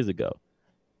 2 days ago.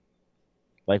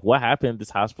 Like what happened? This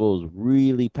hospital was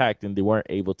really packed, and they weren't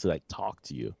able to like talk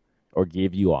to you or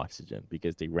give you oxygen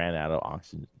because they ran out of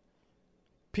oxygen.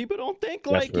 People don't think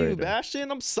That's like you, right.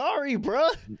 Bastion. I'm sorry,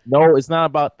 bruh. No, it's not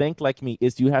about think like me.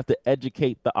 It's you have to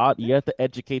educate you have to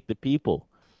educate the people.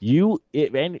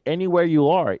 Anywhere you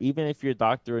are, even if you're a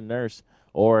doctor or nurse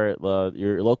or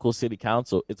your local city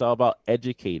council, it's all about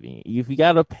educating. If you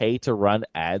gotta pay to run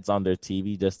ads on their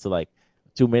TV just to like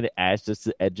 2-minute ads just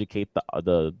to educate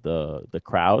the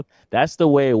crowd, that's the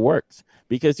way it works.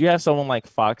 Because you have someone like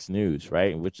Fox News,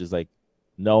 right, which is like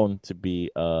known to be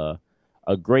a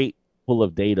great pool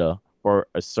of data for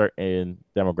a certain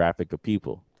demographic of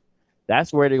people.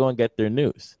 That's where they're going to get their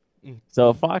news.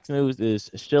 So Fox News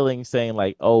is shilling, saying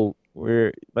like, "Oh,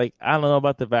 we're like, I don't know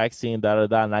about the vaccine,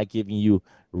 not giving you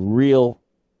real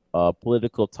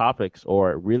political topics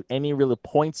or any real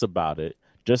points about it,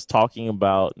 just talking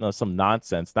about some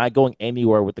nonsense, not going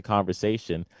anywhere with the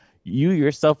conversation." You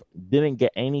yourself didn't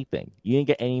get anything. You didn't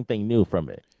get anything new from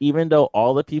it, even though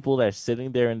all the people that are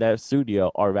sitting there in that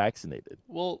studio are vaccinated.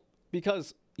 Well,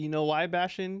 because you know why,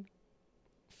 Bastion?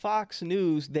 Fox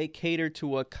News, they cater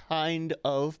to a kind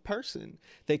of person.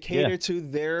 They cater to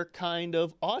their kind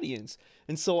of audience.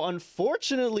 And so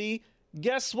unfortunately,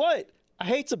 guess what? I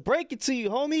hate to break it to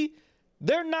you, homie.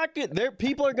 They're not good.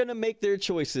 People are going to make their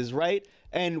choices, right?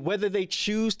 And whether they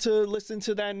choose to listen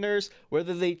to that nurse,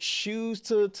 whether they choose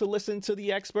to listen to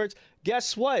the experts,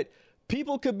 guess what?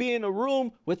 People could be in a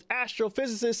room with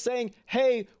astrophysicists saying,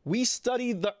 hey, we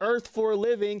study the earth for a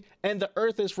living and the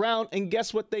earth is round. And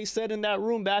guess what they said in that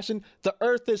room, Bastion? The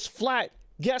earth is flat.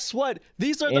 Guess what?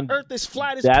 These are the earth is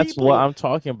flat as people. That's what I'm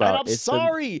talking about. And I'm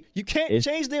sorry. You can't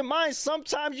change their minds.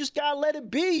 Sometimes you just got to let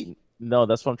it be. No,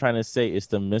 that's what I'm trying to say. It's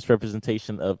the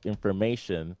misrepresentation of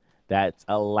information that's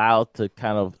allowed to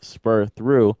kind of spur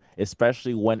through,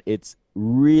 especially when it's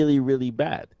really, really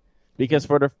bad. Because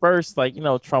for the first,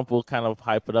 Trump will kind of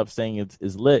hype it up saying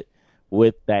it's lit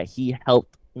with that he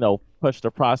helped, push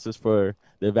the process for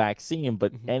the vaccine.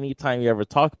 But anytime you ever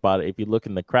talk about it, if you look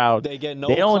in the crowd, they get no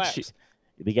claps.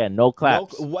 They get no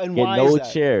claps. And get why no is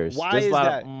that? chairs. Why is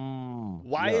that?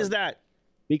 Why is that?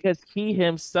 Because he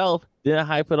himself didn't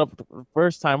hype it up the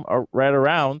first time right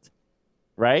around,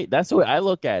 right? That's the way I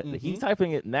look at it. He's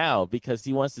hyping it now because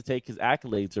he wants to take his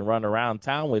accolades and run around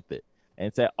town with it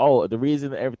and say, oh, the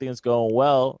reason everything's going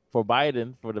well for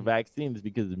Biden for the vaccine is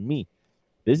because of me.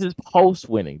 This is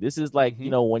post-winning. This is like,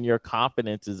 when your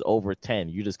confidence is over 10,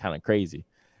 you're just kind of crazy.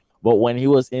 But when he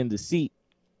was in the seat,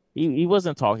 he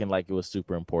wasn't talking like it was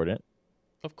super important.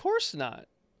 Of course not.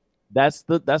 That's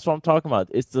what I'm talking about.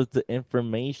 It's the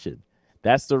information.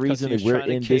 That's the reason that we're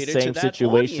in this same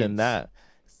situation now.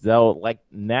 So like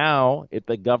now, if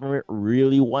the government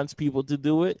really wants people to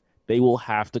do it, they will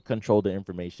have to control the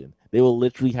information. They will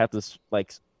literally have to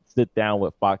sit down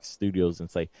with Fox Studios and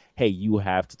say, hey, you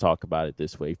have to talk about it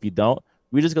this way. If you don't,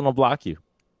 we're just going to block you.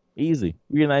 Easy.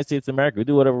 We're the United States of America. We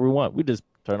do whatever we want. We just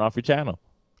turn off your channel.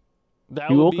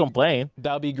 You will complain.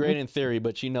 That would be great in theory,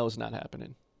 but you know it's not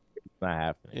happening. Not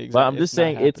happening. Exactly. But I'm just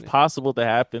saying it's possible to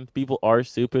happen. People are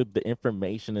stupid. The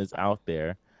information is out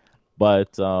there.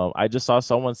 But I just saw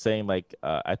someone saying like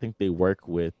I think they work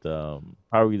with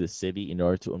probably the city in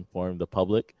order to inform the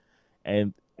public,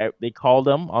 and they call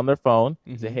them on their phone.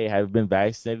 Say, Mhm. hey, have you been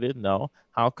vaccinated? No.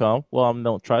 How come? Well, I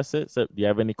don't trust it. So, do you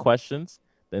have any questions?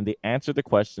 Then they answer the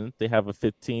questions. They have a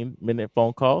 15-minute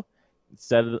phone call.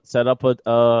 Set up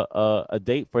a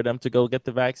date for them to go get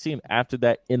the vaccine after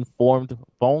that informed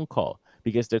phone call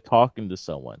because they're talking to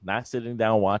someone, not sitting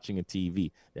down watching a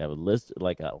TV. They have a list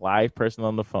like a live person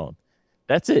on the phone.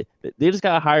 That's it. They just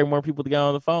gotta hire more people to get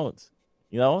on the phones.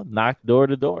 Knock door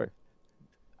to door.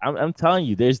 I'm telling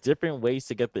you, there's different ways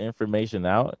to get the information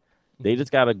out. They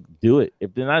just gotta do it.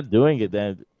 If they're not doing it,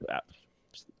 then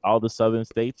all the southern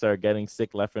states are getting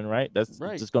sick left and right. That's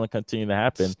Right. just going to continue to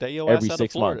happen Stay your every ass out of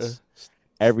 6 Florida. months.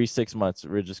 Every 6 months,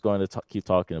 we're just going to keep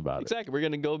talking about it. Exactly. We're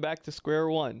gonna go back to square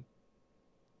one.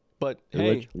 But Real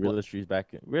hey, industry's back.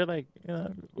 We're like,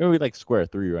 we're like square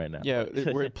three right now. yeah,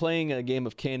 we're playing a game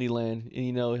of Candyland, and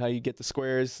you know how you get the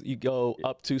squares. You go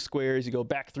up 2 squares, you go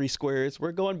back 3 squares.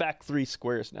 We're going back 3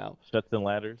 squares now. Shuts and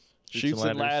ladders. Shoots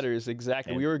and ladders,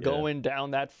 exactly. And- We were yeah. going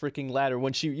down that freaking ladder.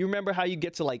 Once you remember how you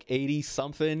get to like 80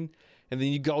 something, and then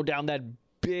you go down that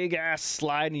big ass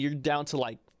slide, and you're down to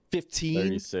like 15.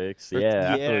 36. Or-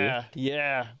 Yeah. I feel you.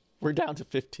 yeah. We're down to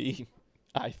 15,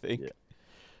 I think. Yeah.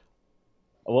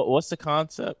 What's the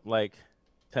concept? Like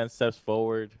 10 steps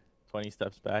forward, 20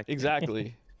 steps back.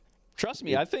 Exactly. Trust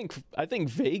me, I think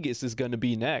Vegas is going to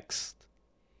be next,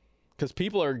 because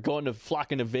people are going to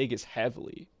flock into Vegas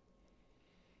heavily.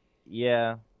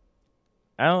 Yeah.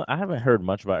 I haven't heard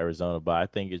much about Arizona, but I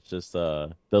think it's just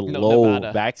low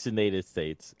Nevada. vaccinated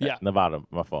states. Yeah. Nevada,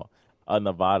 my fault.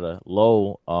 Nevada,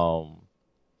 low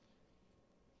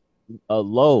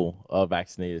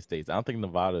vaccinated states. I don't think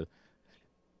Nevada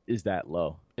is that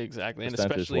low. Exactly, and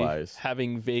especially Percentage-wise.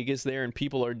 having Vegas there, and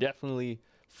people are definitely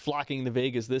flocking to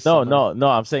Vegas this No, summer. no,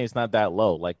 I'm saying it's not that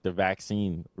low. Like the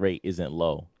vaccine rate isn't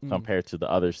low Mm. compared to the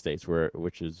other states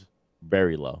which is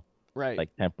very low, Right.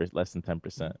 like 10%, less than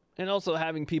 10%. And also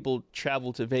having people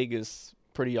travel to Vegas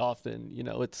pretty often,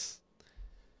 it's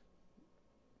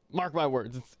mark my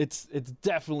words, it's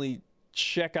definitely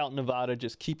check out Nevada,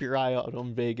 just keep your eye out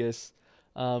on Vegas.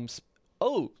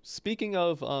 Speaking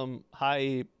of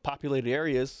high populated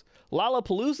areas,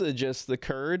 Lollapalooza just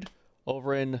occurred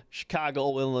over in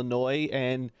Chicago, Illinois,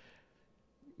 and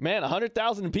man,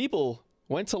 100,000 people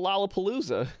went to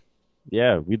Lollapalooza.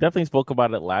 Yeah, we definitely spoke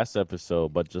about it last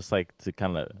episode, but just like to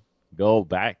kind of go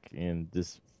back and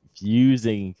just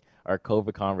fusing our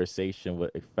COVID conversation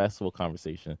with a festival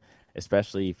conversation,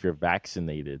 especially if you're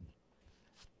vaccinated.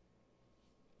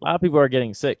 A lot of people are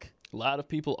getting sick. A lot of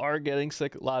people are getting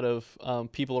sick. A lot of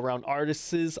people around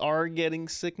artists are getting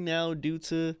sick now due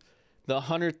to the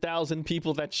 100,000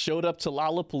 people that showed up to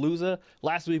Lollapalooza.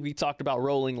 Last week we talked about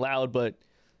Rolling Loud, but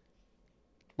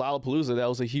Lollapalooza, that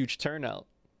was a huge turnout.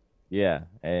 Yeah,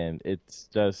 and it's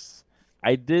just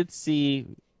I did see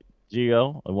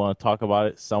Gio. I want to talk about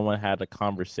it. Someone had a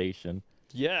conversation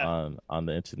Yeah. on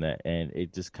the internet, and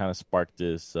it just kind of sparked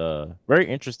this very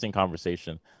interesting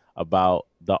conversation about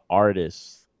the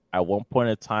artists. At one point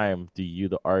in time, do you,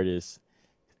 the artist,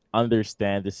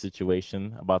 understand the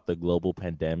situation about the global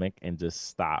pandemic and just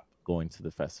stop going to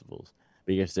the festivals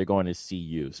because they're going to see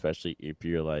you, especially if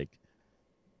you're like,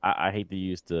 I hate to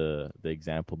use the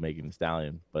example Megan Thee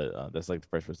Stallion, but that's like the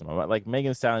first person. Like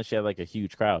Megan Thee Stallion, she had like a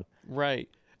huge crowd. Right.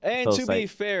 And So to it's be like-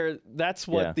 fair, that's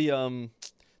what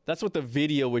that's what the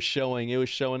video was showing. It was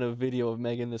showing a video of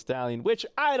Megan Thee Stallion, which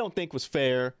I don't think was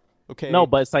fair. Okay. No,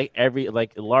 but it's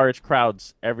like large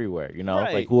crowds everywhere,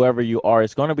 Right. like whoever you are,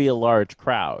 it's going to be a large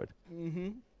crowd. Mm-hmm.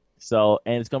 So,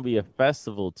 and it's going to be a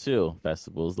festival too.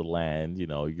 Festivals, the land,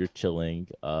 you're chilling,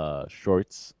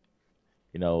 shorts,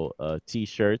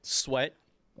 t-shirts, Sweat.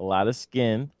 a lot of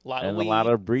skin, A lot of and weed. a lot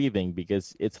of breathing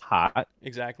because it's hot.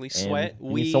 Exactly. and Sweat. you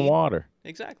Weed. need some water.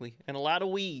 Exactly. And a lot of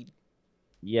weed.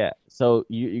 Yeah. So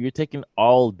you're taking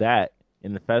all that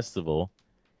in the festival,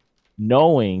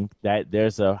 knowing that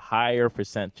there's a higher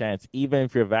percent chance, even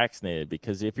if you're vaccinated,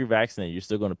 because if you're vaccinated, you're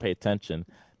still going to pay attention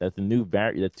that the new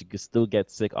variant, that you could still get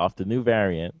sick off the new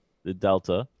variant, the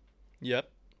Delta, Yep.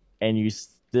 and you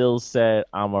still said,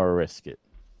 I'm going to risk it.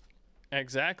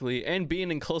 Exactly. And being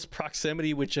in close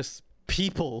proximity with just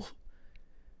people,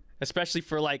 especially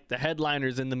for like the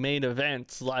headliners and the main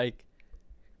events, like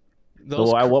those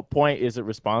So at what point is it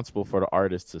responsible for the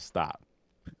artist to stop?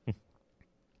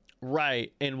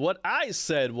 right. And what I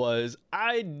said was,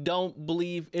 I don't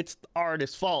believe it's the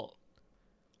artist's fault,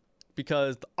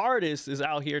 because the artist is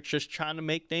out here just trying to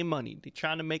make their money. They're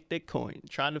trying to make their coin,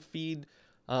 trying to feed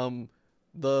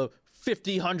the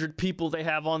 50, 100 people they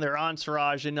have on their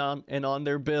entourage and on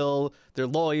their bill, their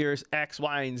lawyers, X,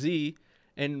 Y, and Z.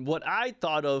 And what I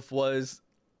thought of was,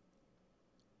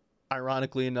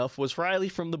 ironically enough, was Riley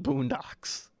from the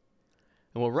Boondocks.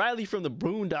 And what Riley from the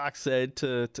Boondocks said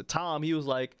to Tom, he was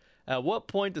like, at what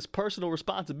point does personal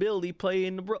responsibility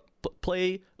play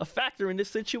a factor in this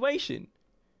situation?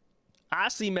 I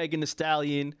see Megan Thee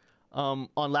Stallion on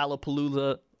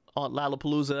Lollapalooza.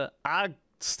 I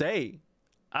stay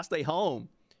home.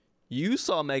 You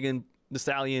saw Megan Thee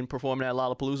Stallion performing at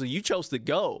Lollapalooza. You chose to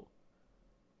go.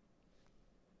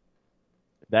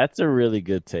 That's a really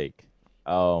good take.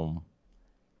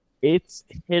 It's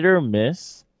hit or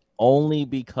miss only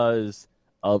because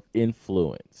of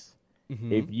influence.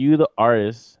 Mm-hmm. If you, the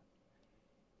artist,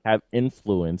 have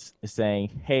influence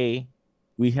saying, hey,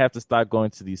 we have to stop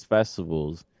going to these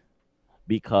festivals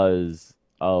because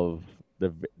of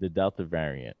the Delta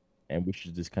variant, and we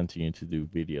should just continue to do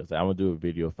videos. I'm gonna do a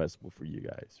video festival for you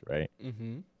guys, right?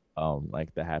 Mm-hmm.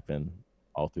 Like that happened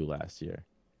all through last year.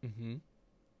 Mm-hmm.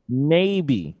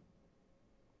 Maybe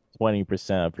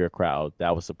 20% of your crowd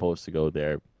that was supposed to go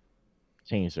there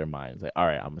change their minds. Like, all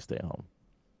right, I'm gonna stay home.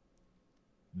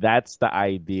 That's the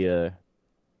idea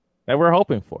that we're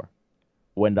hoping for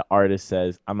when the artist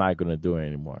says, I'm not gonna do it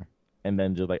anymore. And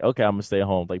then just like, okay, I'm gonna stay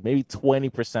home. Like maybe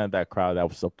 20% of that crowd that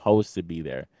was supposed to be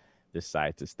there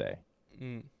decide to stay.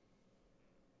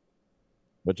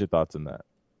 What's your thoughts on that?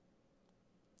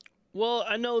 Well,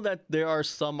 I know that there are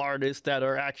some artists that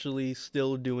are actually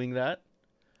still doing that.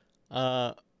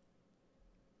 And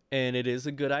it is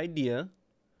a good idea.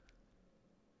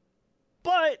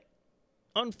 But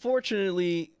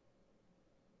unfortunately,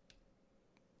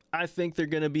 I think they're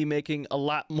going to be making a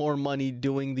lot more money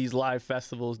doing these live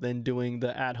festivals than doing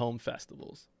the at-home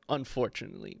festivals,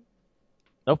 unfortunately.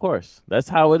 Of course. That's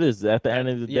how it is. At the end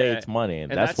of the day, it's money.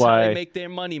 And that's why how they make their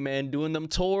money, man. Doing them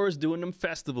tours, doing them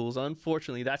festivals.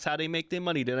 Unfortunately, that's how they make their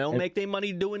money. They don't make their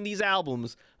money doing these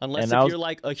albums unless you're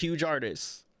like a huge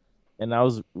artist. And I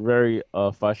was very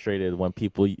frustrated when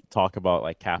people talk about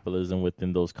like capitalism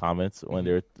within those comments when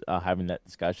they're having that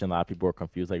discussion. A lot of people are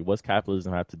confused. Like, what's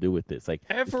capitalism have to do with this? Like,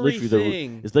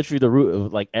 everything. It's literally the root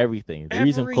of like everything.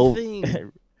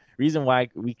 The reason why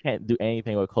we can't do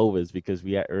anything with COVID is because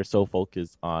we are so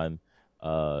focused on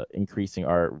increasing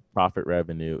our profit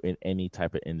revenue in any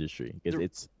type of industry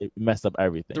because it messed up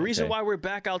everything. The reason why we're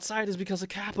back outside is because of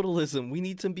capitalism. We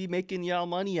need to be making y'all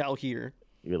money out here.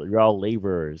 You're all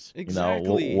laborers.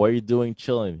 Exactly. You know, what are you doing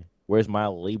chilling? Where's my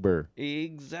labor?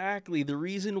 Exactly. The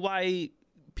reason why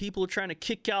people are trying to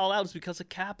kick y'all out is because of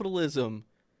capitalism.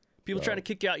 People trying to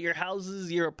kick out your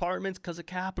houses, your apartments because of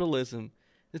capitalism.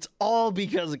 It's all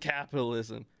because of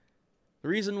capitalism. The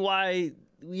reason why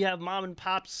we have mom and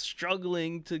pops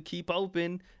struggling to keep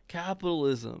open,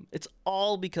 capitalism. It's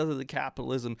all because of the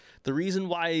capitalism. The reason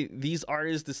why these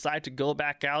artists decide to go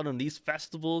back out on these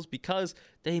festivals, because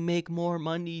they make more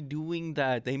money doing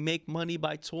that. They make money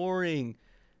by touring.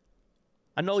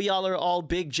 I know y'all are all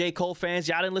big J. Cole fans.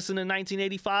 Y'all didn't listen to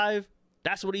 1985?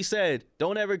 That's what he said.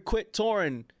 Don't ever quit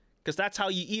touring, because that's how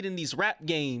you eat in these rap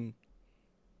games.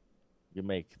 You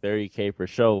make $30K per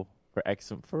show for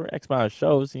X amount of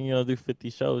shows, and do 50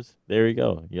 shows. There you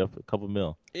go. You have a couple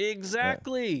mil.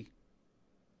 Exactly.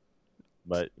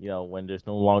 But when there's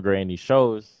no longer any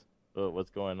shows, what's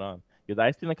going on? Because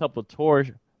I've seen a couple tour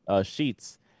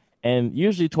sheets, and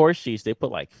usually tour sheets they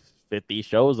put like 50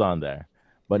 shows on there.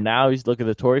 But now you look at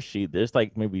the tour sheet, there's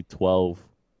like maybe 12,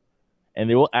 and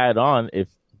they will add on if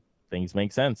things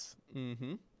make sense.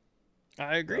 Mm-hmm.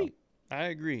 I agree.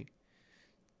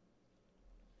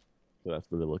 So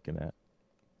that's what they're looking at.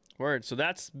 Word. So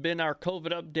that's been our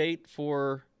COVID update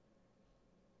for.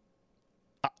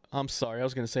 I'm sorry, I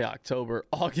was going to say October,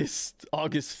 August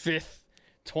 5th,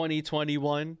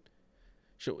 2021.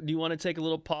 Do you want to take a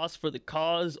little pause for the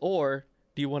cause, or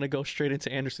do you want to go straight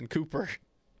into Anderson Cooper?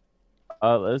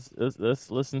 Let's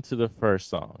listen to the first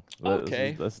song.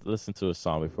 Okay. Let's listen to a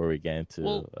song before we get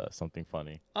into something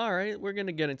funny. All right, we're going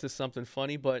to get into something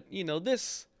funny, but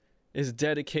this is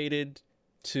dedicated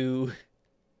to,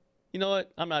 you know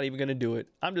what? I'm not even going to do it.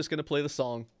 I'm just going to play the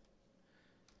song.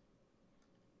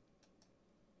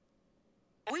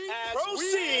 We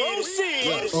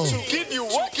proceed to give you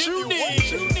what you need.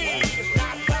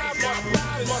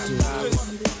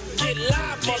 Get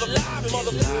live, mother.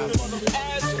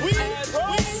 As we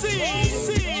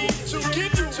proceed to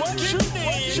give you what you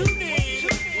need.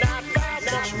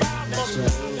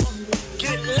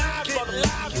 Get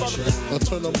live, mother. Now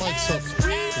turn the mics up.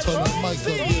 Turn that mic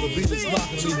up. Yeah, the beat is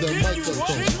locked. Need that mic up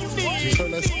though.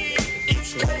 Turn that.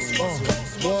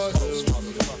 Boy,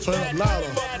 turn up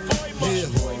louder. Yeah.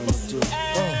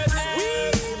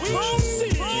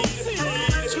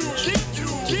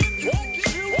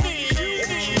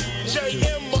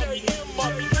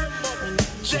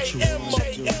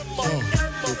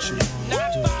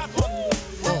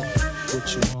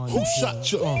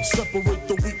 shot ya. Separate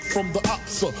the weak from the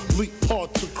opsa. Leap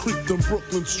hard to creep them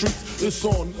Brooklyn streets. It's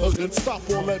on again. Stop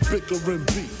all that bickering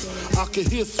beef. I can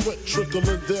hear sweat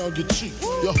trickling down your cheek.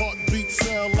 Your heartbeat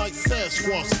sound like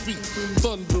Sasquatch feet.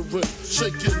 Thundering,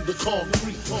 shaking the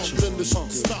concrete. Then the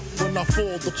shit stop when I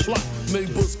fall the plot.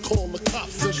 Neighbors call the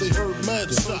cops and they heard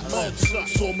mad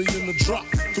shots. Saw me in the drop,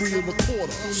 3 1/4.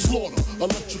 Slaughter,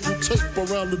 electrical tape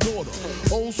around the daughter.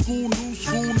 Old school, new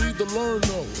school, need to learn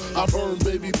though. I burn,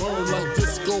 baby, burn like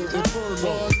disco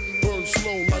inferno. Burn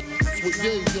slow like with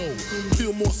yayo.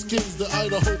 Feel more skins than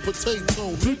Idaho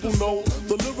potato. People know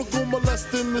the lyrical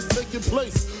molesting is taking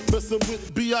place. Messing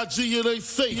with B.I.G. it ain't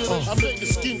safe. I make a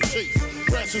skin chase.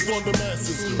 Rashes on the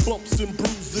masses, bumps and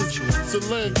bruises, and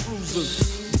land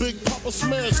cruisers. Big Papa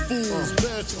smash fools,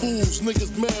 bash fools.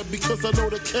 Niggas mad because I know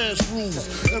the cash rules.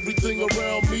 Everything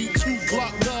around me, 2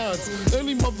 Glock 9s.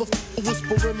 Any motherfucker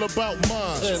whispering about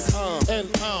mine. And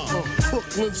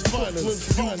Brooklyn's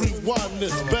finest. You rewind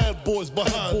this, bad boys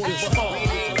behind this.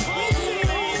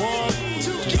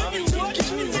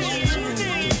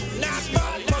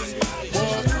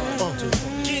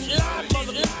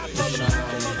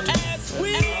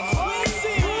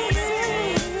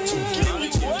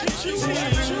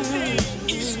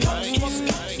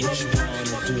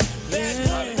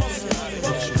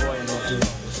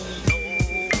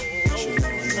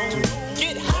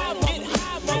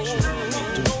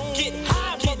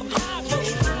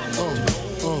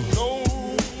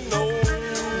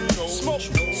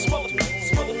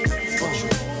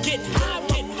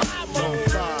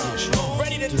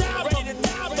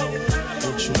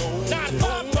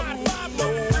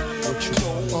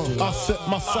 I set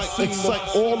my sight,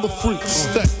 excite all the freaks.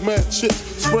 Stack mad chips,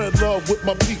 spread love with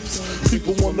my peeps.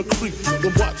 People wanna creep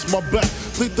and watch my back.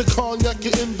 Think the cognac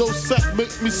and endo sack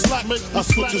make me slack. I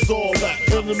switches all that.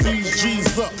 Enemies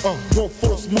G's up. One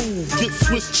false move, get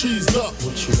Swiss cheese up.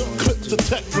 Clip the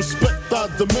tech, respect I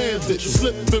demand it.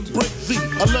 Slip and break the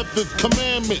 11th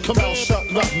commandment. Thou shalt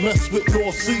not mess with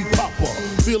North Sea Papa.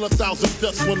 Feel 1,000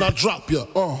 deaths when I drop ya.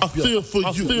 I feel for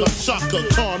you, like Shaka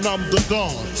Khan, I'm the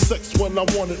gone. Sex when I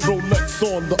want it, Rolex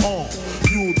on the arm.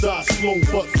 You'll die slow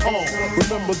but calm.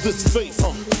 Remember this face,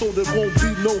 so there won't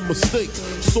be no mistake.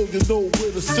 So you know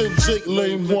where to send Jake.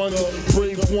 Lane 1,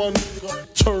 brave 1,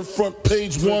 turn front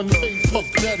page 1. Puff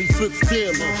Daddy flips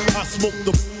daily. I smoke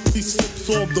the he sips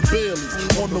on the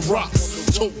Baileys, on the rocks.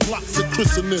 Choke blocks and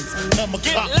christenings. Hammer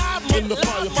cops in the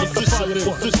fire position.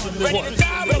 What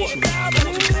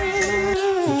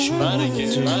you wanna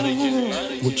do?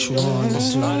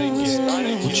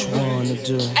 What you wanna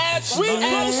do? As we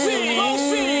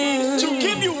proceed to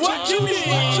give you what you need.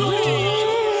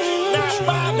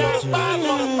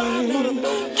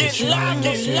 Get live.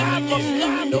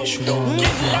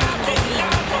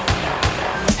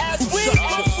 As we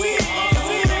proceed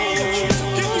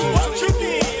to give you what you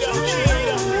need.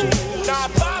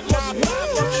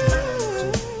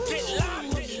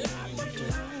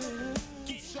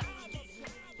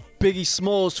 Biggie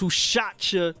Smalls, who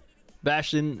shot you,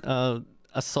 Bastion.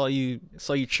 I saw you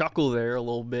chuckle there a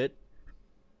little bit.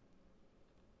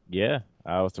 Yeah,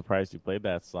 I was surprised you played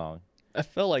that song. I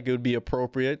felt like it would be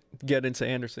appropriate. Get into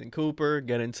Anderson Cooper.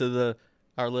 Get into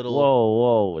our little.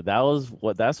 Whoa!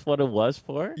 That's what it was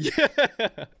for. Yeah.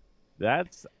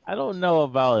 I don't know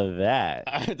about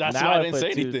that. That's Now why I didn't say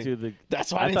put anything.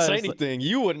 That's why I didn't say anything.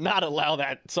 You would not allow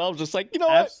that. So I was just like, you know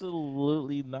what?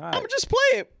 Absolutely not. I'm gonna just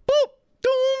play it. Boop.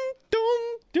 Doom.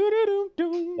 Doom. Doo doo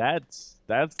doo doo. That's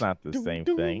not the Doom, same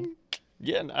doom. thing.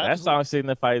 Yeah. No, That song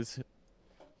signifies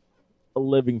a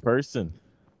living person,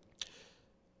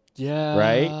 Yeah.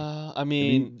 right? I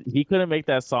mean, he couldn't make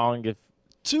that song if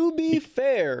to be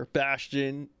fair,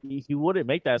 Bastion. he wouldn't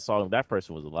make that song if that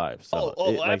person was alive. So Oh,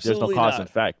 there's no absolutely cause not. and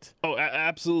effect. Oh,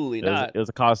 absolutely It was, not. it was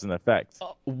a cause and effect.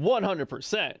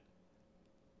 100%.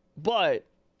 But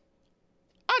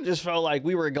I just felt like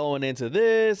we were going into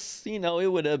this. You know, it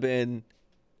would have been.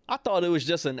 I thought it was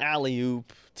just an alley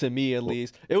oop to me, at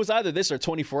least. It was either this or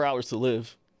 24 Hours to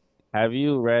Live. Have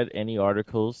you read any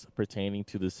articles pertaining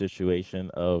to the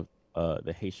situation of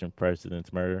the Haitian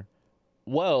president's murder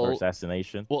or Well,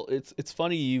 assassination? well, it's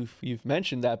funny you've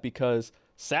mentioned that because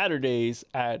Saturdays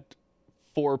at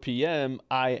 4 p.m.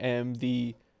 I am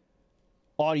the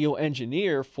audio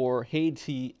engineer for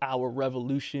Haiti. Our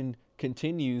Revolution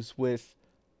Continues with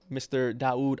Mr.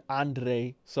 Daoud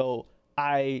Andre. So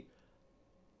I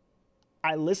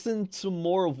listen to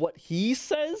more of what he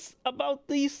says about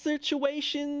these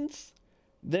situations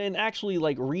than actually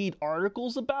like read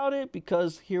articles about it,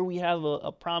 because here we have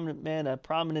a prominent man, a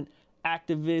prominent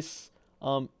activist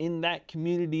in that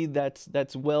community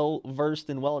that's well versed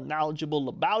and well knowledgeable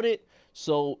about it.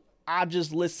 So I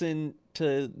just listen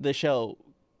to the show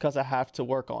because I have to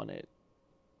work on it.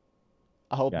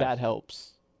 I hope Gotcha. that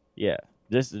helps. Yeah,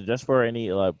 just for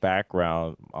any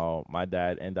background, my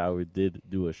dad and I we did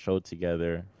do a show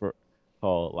together for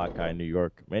called Lakai New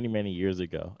York many years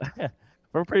ago.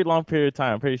 For a pretty long period of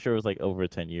time. I'm pretty sure it was like over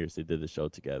 10 years they did the show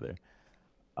together.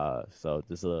 So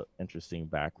just a interesting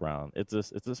background. It's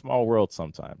a small world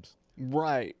sometimes.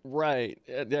 Right.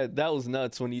 Yeah, that was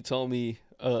nuts when you told me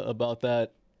about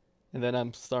that, and then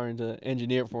I'm starting to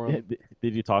engineer for him.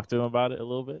 Did you talk to him about it a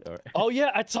little bit? Or Oh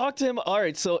yeah, I talked to him. All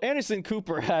right, so Anderson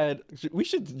Cooper had. We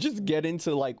should just get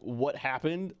into like what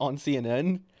happened on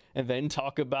CNN and then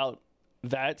talk about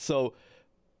that. So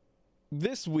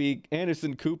this week,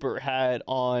 Anderson Cooper had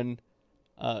on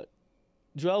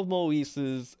Joel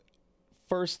Moise's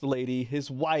first lady, his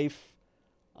wife,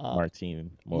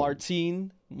 Martine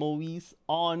Moise,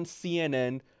 on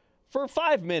CNN for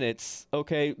 5 minutes.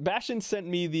 Okay, Bashan sent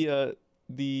me the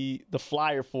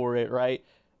flyer for it, right?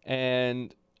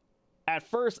 And at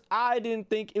first, I didn't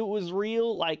think it was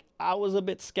real. Like, I was a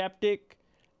bit skeptic,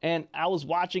 and I was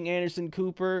watching Anderson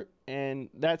Cooper, and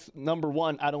that's number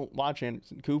one. I don't watch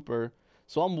Anderson Cooper,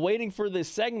 so I'm waiting for this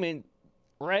segment,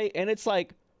 right? And it's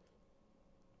like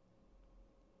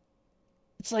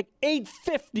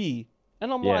 8:50,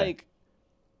 and I'm Yeah. like,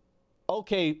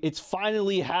 okay, it's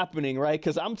finally happening, right?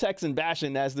 Because I'm texting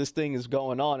Bashan as this thing is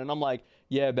going on, and I'm like,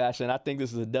 yeah, Bashan, I think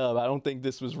this is a dub. I don't think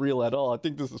this was real at all. I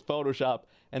think this is Photoshop.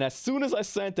 And as soon as I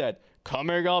sent that,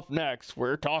 coming up next,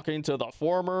 we're talking to the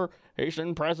former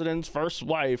Haitian president's first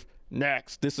wife.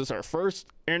 Next, this is her first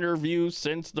interview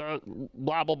since the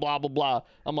blah, blah, blah, blah, blah.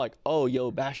 I'm like, oh,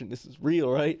 yo, Bashan, this is real,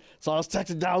 right? So I was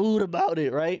texting Daoud about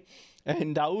it, right?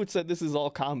 And Daoud said, this is all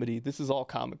comedy. This is all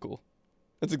comical.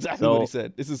 That's exactly what he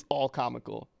said. This is all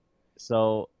comical.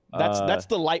 So That's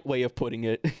the light way of putting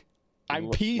it. I'm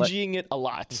Let- PGing it a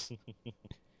lot.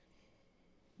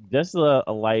 just a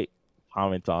light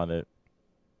comment on it.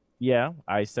 Yeah,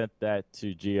 I sent that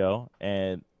to Gio,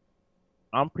 and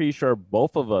I'm pretty sure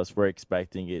both of us were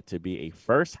expecting it to be a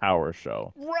first hour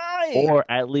show, Right. or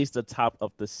at least the top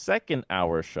of the second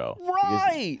hour show. Because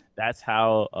Right. that's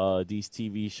how these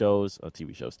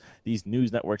these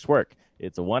news networks work.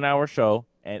 It's a 1 hour show,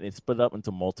 and it's split up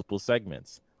into multiple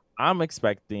segments. I'm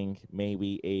expecting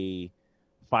maybe a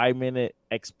 5-minute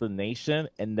explanation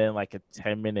and then like a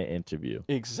 10-minute interview.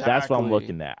 Exactly. That's what I'm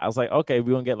looking at. I was like, okay,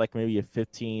 we're gonna get like maybe a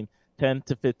 10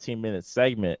 to 15-minute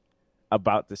segment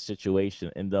about the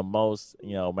situation in the most,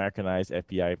 Americanized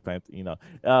FBI plant,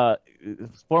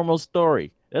 formal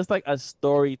story. It's like a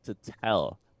story to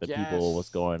tell the people what's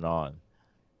Yes. going on.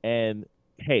 And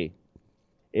hey,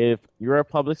 if you're a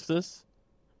publicist,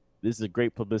 this is a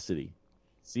great publicity.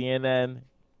 CNN,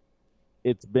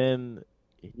 it's been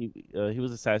he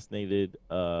was assassinated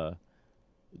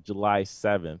July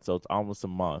 7th, so it's almost a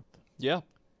month. Yeah.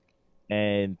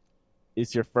 And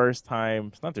it's your first time.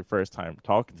 It's not your first time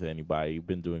talking to anybody. You've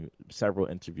been doing several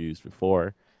interviews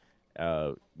before,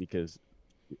 because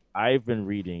I've been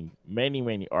reading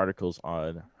many articles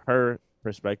on her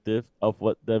perspective of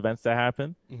what the events that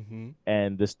happened, Mm-hmm.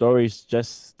 and the stories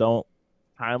just don't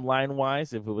timeline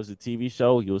wise. If it was a TV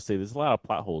show, you'll say there's a lot of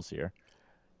plot holes here.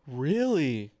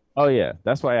 Really? Oh yeah,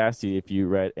 that's why I asked you if you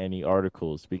read any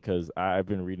articles, because I've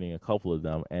been reading a couple of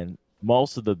them, and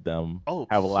most of them Oh,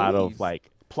 have a lot of please.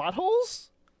 like, Plot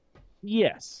holes?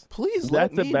 yes, Please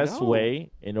let that's the me best know.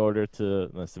 way in order to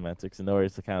semantics, in order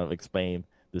to kind of explain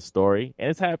the story.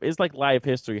 And it's like live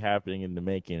history happening in the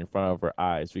making in front of our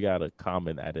eyes. We gotta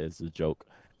comment at it as a joke.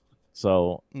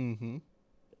 So Mm-hmm.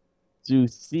 to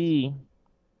see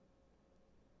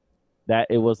that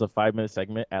it was a 5-minute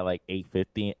segment at like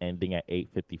 8:50 ending at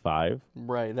 8:55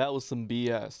 Right. That was some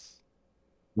BS.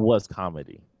 was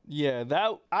comedy. Yeah,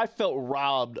 that I felt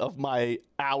robbed of my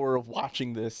hour of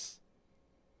watching this.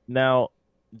 Now,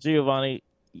 Giovanni,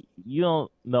 you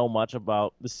don't know much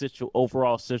about the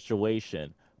overall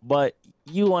situation, but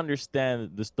you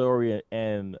understand the story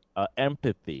and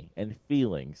empathy and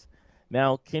feelings.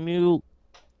 Now, can you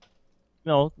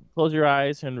close your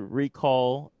eyes and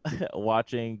recall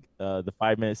watching the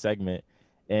 5-minute segment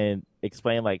and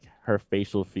explain like her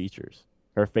facial features,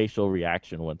 her facial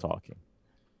reaction when talking?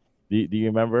 Do you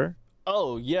remember?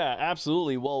 Oh yeah,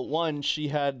 absolutely. Well, one, she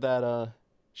had that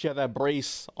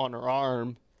brace on her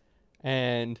arm,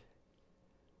 and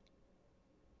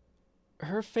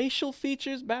her facial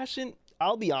features, Bastion,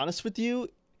 I'll be honest with you,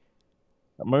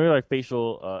 Maybe like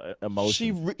facial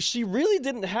emotion. she really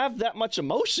didn't have that much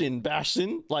emotion,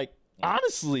 Bastion. Like,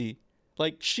 honestly.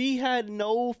 Like, she had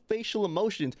no facial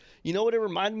emotions. You know what it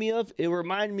reminded me of? It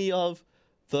reminded me of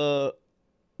the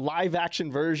live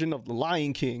action version of The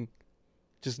Lion King.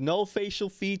 just no facial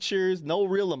features, no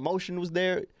real emotion was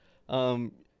there.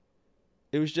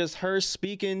 It was just her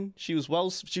speaking. She was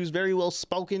very well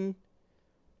spoken.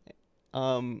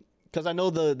 Because I know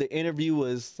the interview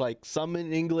was like some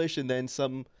in English and then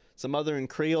some other in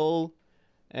Creole.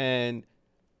 And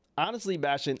honestly,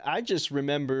 Bastion, I just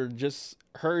remember just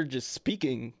her just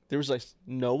speaking. There was like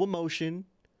no emotion.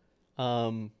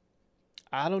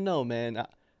 I don't know, man.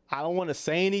 I don't want to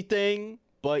say anything,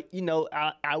 but you know,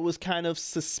 I was kind of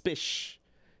suspicious.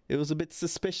 It was a bit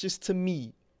suspicious to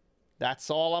me. That's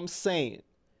all I'm saying.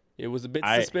 It was a bit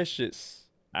suspicious.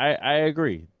 I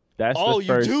agree. That's Oh, the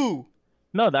first... you do?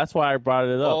 No, that's why I brought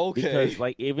it up. Oh, okay. Because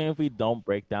like even if we don't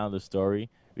break down the story,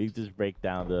 we just break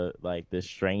down the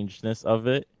strangeness of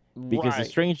it. Because the Right.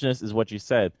 strangeness is what you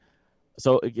said.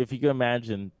 So if you can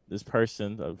imagine this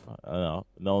person of I don't know,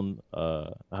 known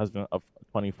a husband of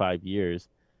 25 years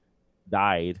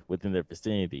died within their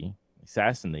vicinity,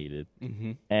 assassinated,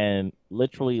 Mm-hmm. and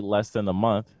literally less than a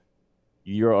month,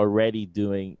 you're already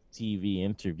doing TV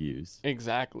interviews.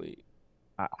 Exactly.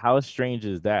 How strange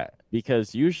is that?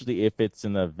 Because usually if it's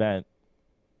an event,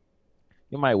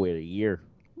 you might wait a year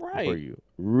before Right. you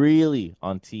really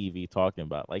on TV talking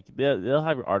about. Like they'll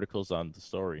have articles on the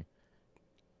story.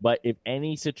 But if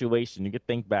any situation, you could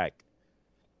think back,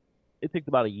 it takes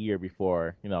about a year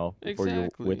before, before you're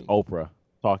with Exactly. Oprah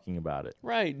talking about it.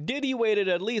 Right. Diddy waited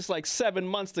at least like 7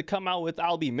 months to come out with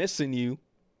 "I'll Be Missing You."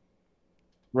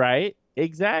 Right?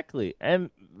 Exactly. And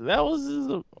that was,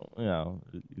 you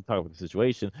talk about the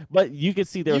situation, but you could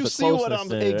see there was You a see what closeness I'm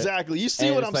to it. exactly. You see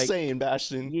And what it's I'm like- saying,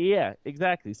 Bastion. Yeah,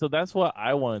 exactly. So that's what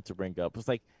I wanted to bring up. It's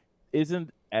like,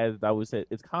 isn't, as I would say,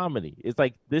 it's comedy. It's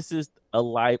like this is a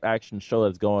live action show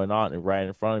that's going on and right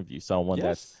in front of you. Someone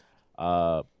that's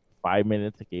Yes. 5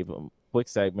 minutes, I gave them a quick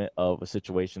segment of a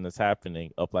situation that's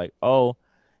happening of like, oh,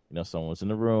 someone's in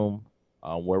the room.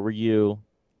 Where were you?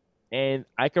 And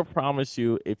I can promise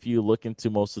you, if you look into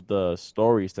most of the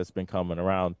stories that's been coming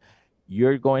around,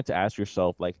 you're going to ask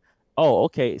yourself, like, oh,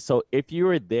 okay, so if you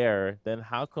were there, then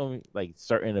how come like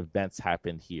certain events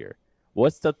happened here?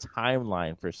 What's the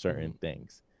timeline for certain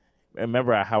things?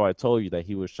 Remember how I told you that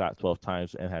he was shot 12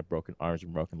 times and had broken arms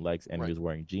and broken legs, and Right. he was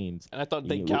wearing jeans, And I thought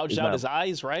they You- gouged it's out not- his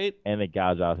eyes, right? and they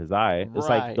gouged out his eye. It's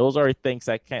Right. like those are things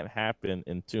that can't happen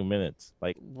in 2 minutes.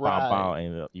 Like, Right. bow,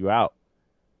 and you out.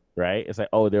 Right? It's like,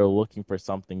 oh, they're looking for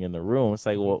something in the room. It's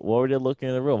like, well, what were they looking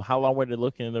in the room? How long were they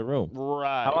looking in the room?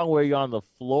 Right. How long were you on the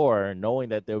floor knowing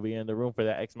that they'll be in the room for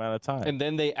that X amount of time? And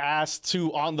then they asked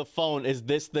on the phone, "Is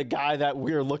this the guy that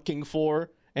we're looking for?"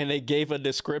 And they gave a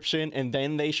description, and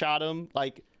then they shot him,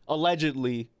 like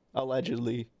allegedly.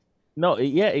 No,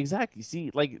 yeah, exactly.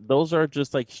 See, like those are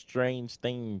just like strange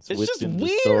things It's just within the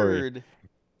story. weird.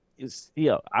 It's,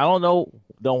 I don't know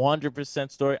the 100%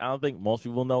 story. I don't think most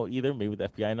people know either. Maybe the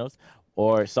FBI knows,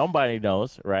 or somebody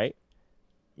knows, right?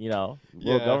 World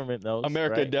Yeah. government knows.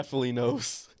 America right? definitely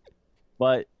knows.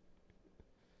 But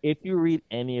if you read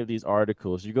any of these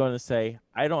articles, you're going to say,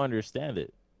 I don't understand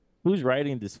it. Who's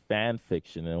writing this fan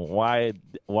fiction, and why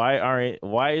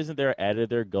isn't there an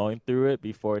editor going through it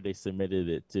before they submitted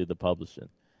it to the publishing?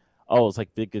 Oh, it's like,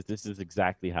 because this is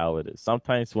exactly how it is.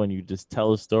 Sometimes when you just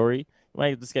tell a story, you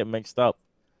might just get mixed up.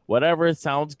 Whatever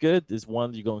sounds good is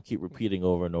one you're going to keep repeating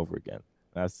over and over again.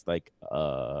 That's like,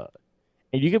 and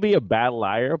you can be a bad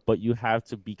liar, but you have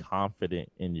to be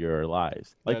confident in your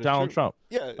lies. That Like is Donald true. Trump.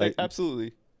 Yeah, Like-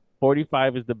 absolutely.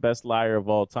 45 is the best liar of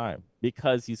all time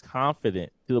because he's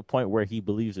confident to the point where he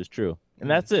believes it's true. And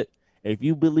that's it. If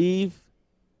you believe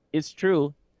it's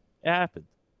true, it happens.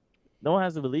 No one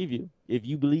has to believe you if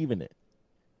you believe in it.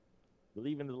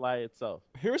 Believe in the lie itself.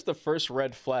 Here's the first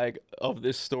red flag of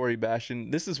this story,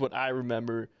 Bastion. This is what I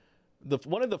remember.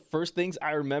 One of the first things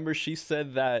I remember she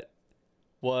said that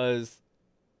was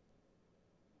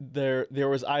there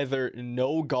was either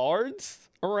no guards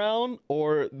around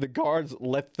or the guards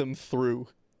let them through.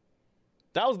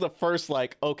 That was the first,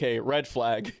 like, okay, red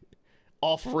flag.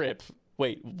 Off rip.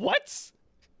 Wait, what?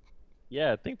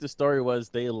 Yeah, I think the story was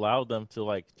they allowed them to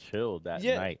like chill that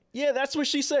night. Yeah, that's what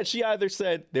she said. She either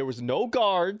said there was no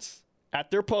guards at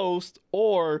their post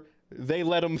or they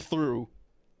let them through.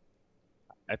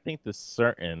 I think the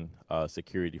certain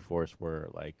security force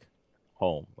were like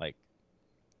home, like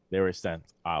they were sent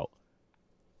out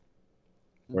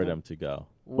for them to go.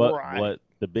 But Right. what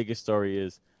the biggest story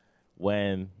is,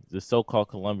 when the so-called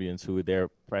Colombians who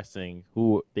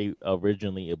they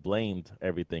originally blamed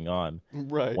everything on,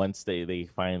 Right. once they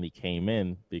finally came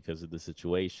in because of the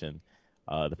situation,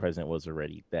 the president was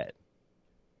already dead.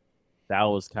 That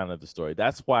was kind of the story.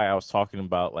 That's why I was talking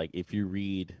about, like, if you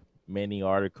read many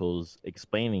articles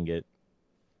explaining it,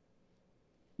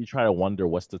 you try to wonder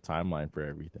what's the timeline for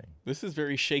everything. This is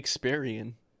very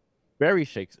Shakespearean. Very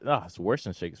Shakespeare. Oh, it's worse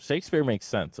than Shakespeare. Shakespeare makes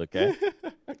sense, okay?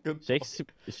 Good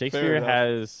Shakespeare enough.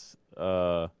 has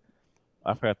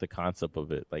I forgot the concept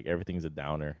of it. Like everything's a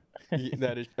downer.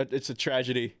 That is, it's a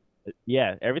tragedy.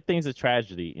 Yeah, everything's a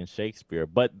tragedy in Shakespeare,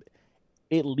 but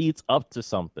it leads up to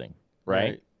something,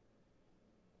 right?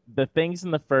 The things in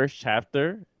the first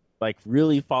chapter like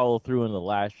really follow through in the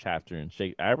last chapter in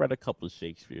Shakespeare. I read a couple of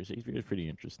Shakespeare. Shakespeare is pretty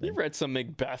interesting. You've read some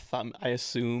Macbeth, I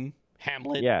assume.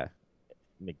 Hamlet. Yeah,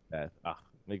 Macbeth.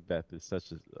 Macbeth is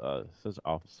such an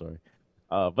awful story.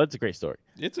 But it's a great story.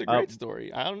 It's a great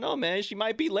story. I don't know, man. She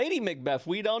might be Lady Macbeth.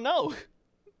 We don't know.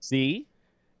 See?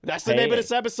 That's the name of Hey.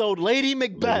 this episode, Lady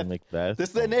Macbeth. Lady Macbeth.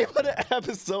 That's the name of the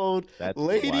episode, That's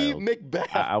Lady wild.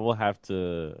 Macbeth. I will have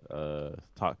to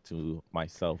talk to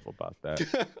myself about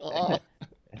that. Oh,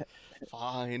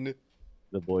 fine.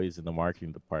 The boys in the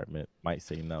marketing department might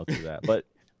say no to that. But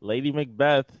Lady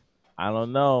Macbeth, I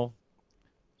don't know.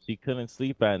 She couldn't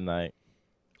sleep at night.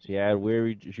 She had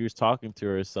weird. She was talking to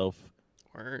herself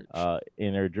Word.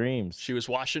 in her dreams. She was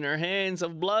washing her hands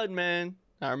of blood, man.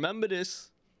 I remember this.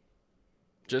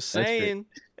 Just That's great. saying.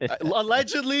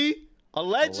 Allegedly.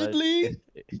 Allegedly.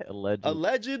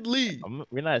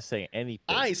 We're not saying anything.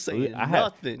 I ain't saying I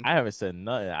nothing. haven't said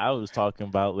nothing. I was talking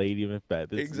about Lady Macbeth.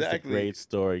 This is a Exactly. great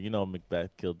story. You know,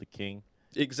 Macbeth killed the king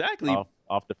Exactly.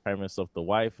 off the premise of the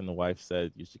wife, and the wife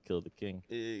said you should kill the king.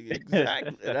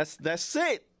 Exactly. That's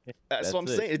it. That's what I'm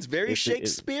That's it. saying. It's very It-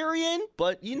 Shakespearean,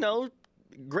 but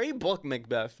great book,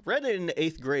 Macbeth. Read it in the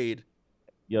 8th grade.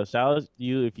 Yo, shout out to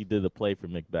you if you did the play for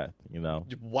Macbeth.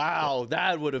 Wow,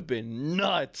 that would have been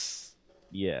nuts.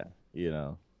 Yeah,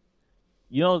 the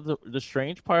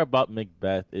strange part about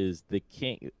Macbeth is the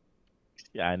king.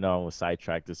 Yeah, I know I'm gonna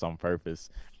sidetrack this on purpose.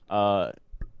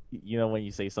 When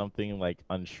you say something like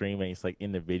on stream and it's like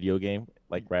in the video game,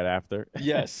 like right after.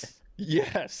 Yes.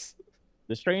 Yes.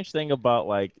 The strange thing about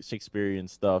like Shakespearean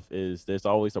stuff is there's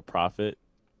always a prophet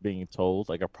being told,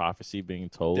 like a prophecy being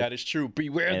told. That is true.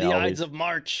 Beware And the Ides always- of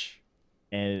March.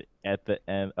 And at the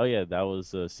end, oh yeah, that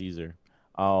was Caesar.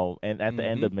 And at the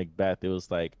end of Macbeth, it was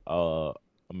like a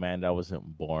man that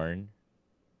wasn't born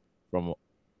from,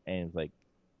 and it's like,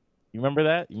 you remember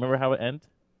that? You remember how it ended?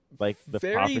 Like the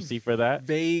Very prophecy for that,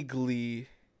 Vaguely.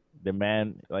 the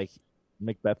man, like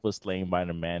Macbeth was slain by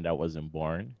the man that wasn't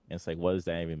born. And it's like, what does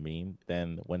that even mean?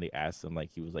 Then when they asked him, like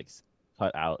he was like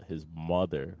cut out his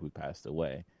mother who passed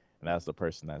away, and that's the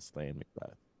person that slain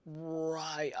Macbeth.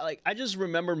 Right. Like I just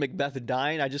remember Macbeth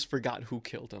dying. I just forgot who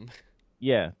killed him.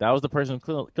 Yeah, that was the person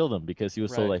who killed him because he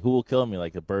was so Right. like, who will kill me?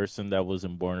 Like the person that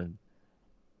wasn't born.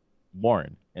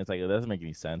 And it's like, it doesn't make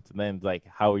any sense. And then like,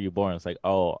 how were you born? It's like,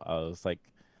 oh,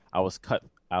 I was cut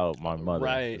out of my mother.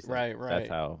 Right, It's like, right. That's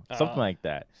how, something Uh, like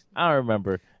that. I don't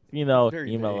remember.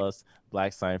 Very Email vague. us,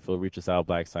 Black Seinfeld, reach us out,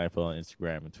 Black Seinfeld on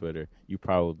Instagram and Twitter. You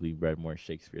probably read more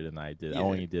Shakespeare than I did. I Yeah.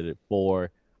 only did it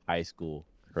for high school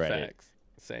credit. Facts.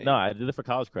 Same. No, I did it for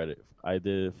college credit. I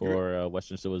did it for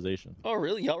Western Civilization. Oh,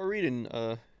 really? Y'all were reading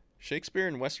Shakespeare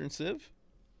and Western Civ?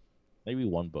 Maybe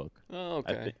one book. Oh,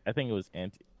 okay. I think it was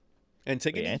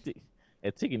Antigone?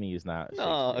 Antigone is not.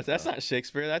 No, Shakespeare, that's though. not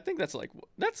Shakespeare. I think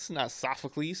that's not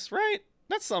Sophocles, right?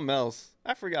 That's something else.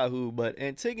 I forgot who, but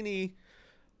Antigone.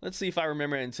 Let's see if I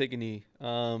remember Antigone.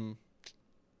 Something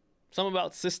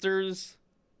about sisters.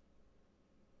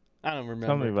 I don't remember.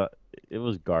 Something about it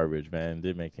was garbage, man. It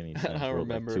didn't make any sense. I I wrote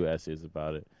remember. like 2 essays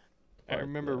about it. I But,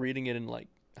 remember reading it in like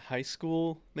high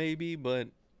school, maybe, but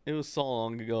it was so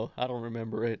long ago. I don't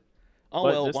remember it. Oh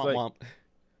But well, just womp like- womp.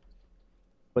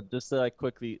 But just to like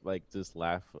quickly like just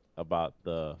laugh about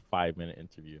the 5-minute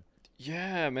interview.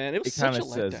 Yeah, man, it was It such kind a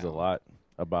of says a letdown. lot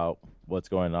about what's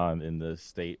going on in the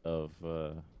state of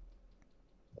The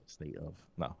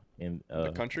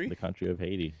country? the country of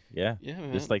Haiti. Yeah. Yeah,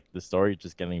 man. Just like the story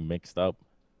just getting mixed up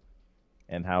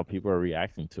and how people are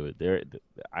reacting to it.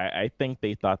 I think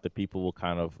they thought that people will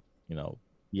kind of,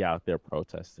 be out there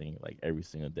protesting like every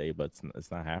single day, but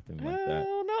it's not happening like that.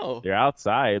 Hell no. They're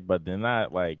outside, but they're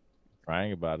not like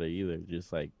crying about it either.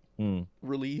 Just like,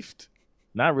 Relieved.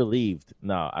 not relieved.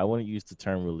 No, I wouldn't use the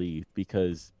term relieved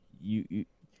because you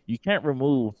can't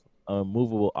remove a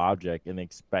movable object and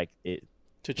expect it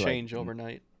To like, change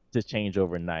overnight. to change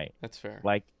overnight. That's fair.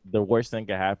 Like the worst thing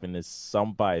could happen is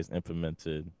somebody's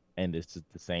implemented and it's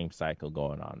just the same cycle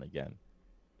going on again.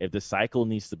 If the cycle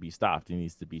needs to be stopped, it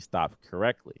needs to be stopped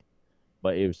correctly.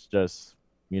 But it was just,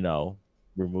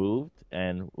 removed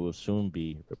and will soon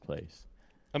be replaced.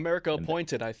 America and-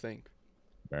 appointed, I think.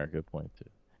 America pointed.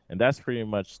 And that's pretty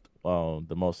much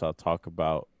the most I'll talk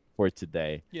about for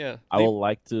today. Yeah. I would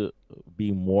like to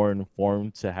be more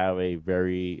informed to have a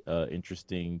very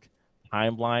interesting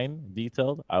timeline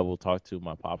detailed. I will talk to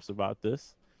my pops about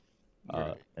this,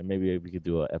 Right. and maybe we could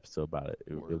do an episode about it.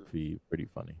 It Word. would be pretty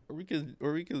funny. Or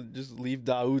we could just leave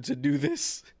Daoud to do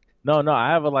this. No, I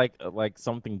have like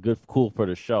something good, cool for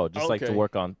the show. Just like to Okay.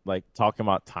 work on like talking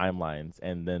about timelines,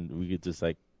 and then we could just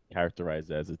like characterize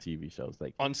it as a TV show. It's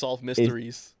like Unsolved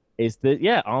mysteries. is this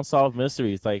unsolved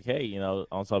mysteries? Like, hey, you know,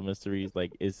 unsolved mysteries.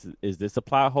 Like, is this a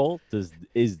plot hole?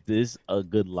 Is this a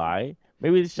good lie?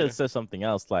 Maybe they should have said something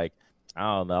else. Like, I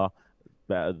don't know.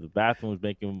 The bathroom was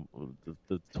making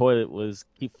the toilet was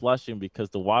keep flushing because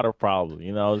the water problem.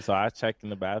 You know, so I checked in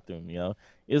the bathroom. You know,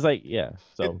 it's like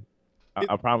So.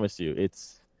 I promise you,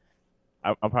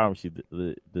 I promise you,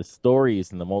 the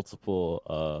stories and the multiple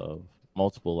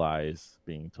lies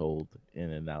being told in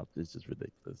and out is just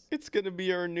ridiculous. It's gonna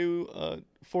be our new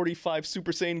 45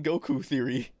 Super Saiyan Goku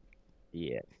theory.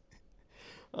 Yeah.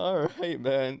 All right,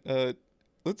 man.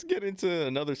 Let's get into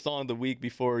another song of the week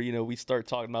before we start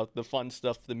talking about the fun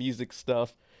stuff, the music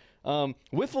stuff.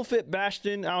 Wiffle Fit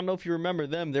Bastion. I don't know if you remember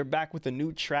them. They're back with a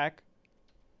new track.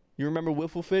 You remember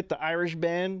Wiffle Fit, the Irish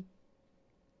band?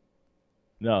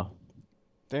 No.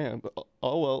 Damn.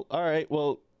 Oh well. All right.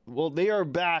 Well, they are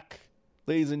back,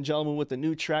 ladies and gentlemen, with a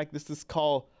new track. This is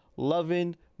called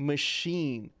 "Lovin'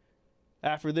 Machine."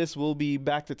 After this, we'll be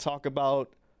back to talk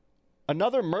about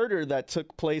another murder that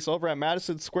took place over at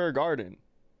Madison Square Garden.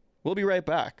 We'll be right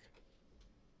back.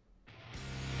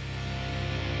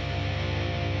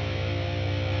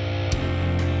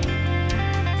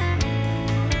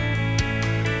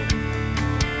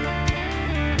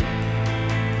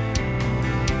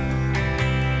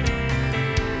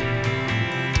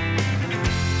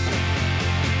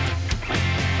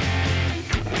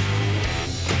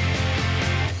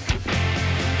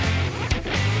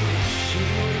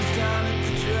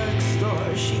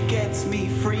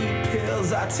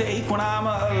 I take when I'm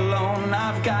alone.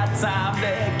 I've got time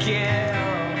to kill.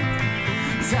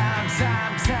 Time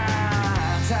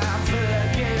for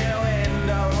looking at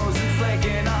windows and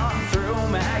flicking on through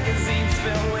magazines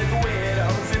filled with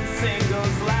widows and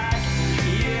singles like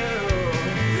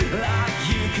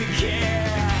you could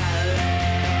care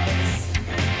less.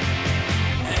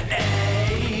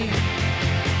 Hey.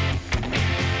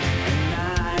 And I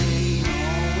ain't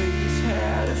always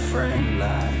had a friend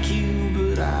like you,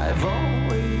 but I've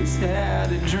always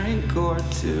had a drink or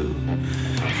two.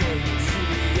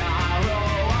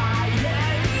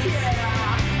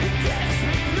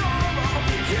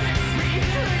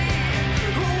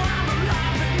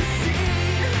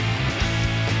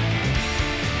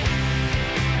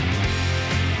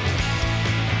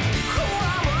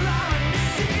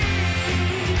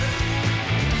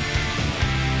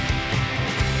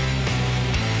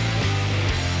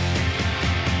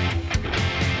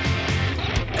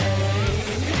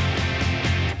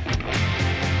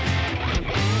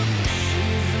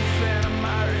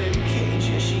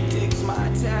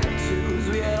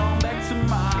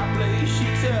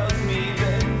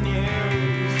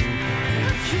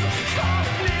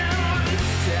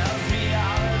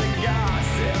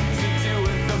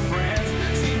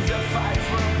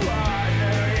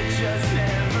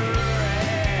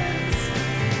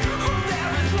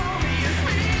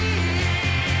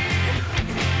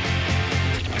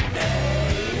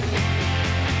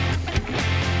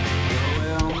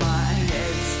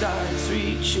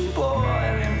 Reaching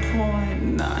boiling point,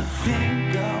 and I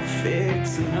think I'll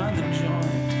fix another joint.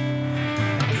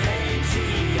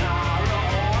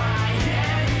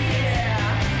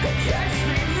 It gets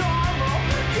me normal,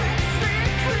 gets me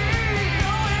clean.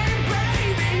 Oh, hey,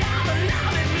 baby, I'm a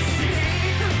loving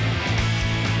machine.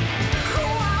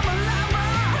 Oh, I'm a lover.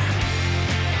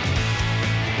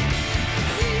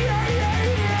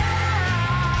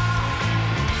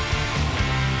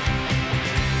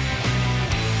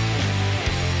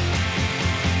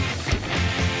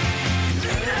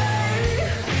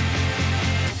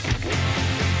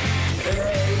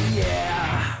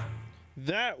 Yeah.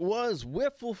 That was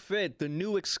Wiffle Fit, the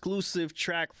new exclusive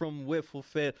track from Wiffle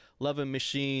Fit, Lovin'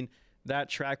 Machine. That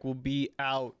track will be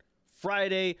out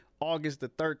Friday, August the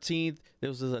 13th.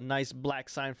 This is a nice Black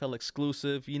Seinfeld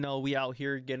exclusive. You know, we out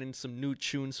here getting some new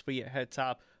tunes for your head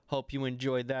top. Hope you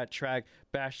enjoyed that track.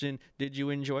 Bastion, did you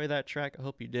enjoy that track? I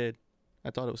hope you did.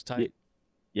 I thought it was tight.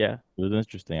 Yeah, it was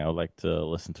interesting. I would like to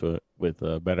listen to it with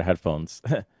better headphones.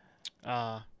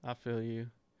 I feel you.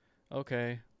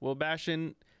 Okay. Well,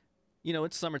 Bastion, you know,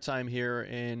 it's summertime here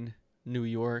in New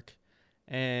York,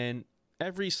 and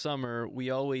every summer we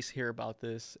always hear about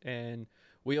this, and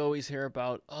we always hear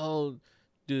about, oh,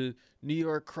 the New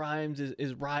York crimes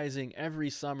is rising every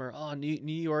summer. Oh, New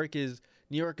York is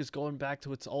going back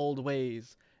to its old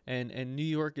ways, and New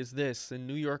York is this and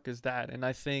New York is that. And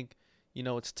I think,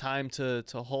 it's time to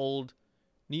hold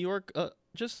New York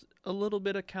just a little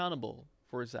bit accountable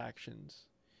for its actions.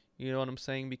 You know what I'm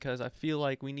saying? Because I feel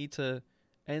like we need to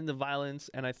end the violence,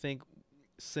 and I think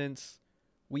since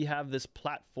we have this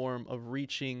platform of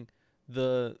reaching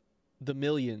the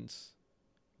millions,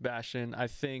 Bastion, I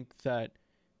think that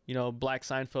Black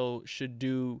Seinfeld should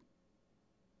do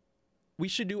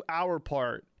our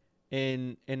part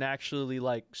in actually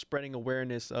like spreading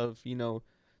awareness of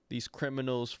these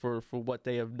criminals for what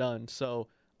they have done. So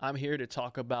I'm here to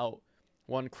talk about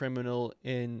one criminal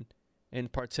in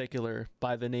particular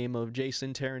by the name of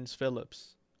Jason Terrence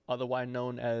Phillips, otherwise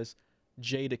known as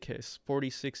Jadakiss,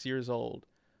 46 years old.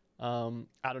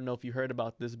 I don't know if you heard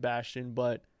about this, Bastion,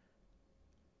 but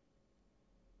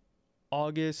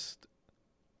August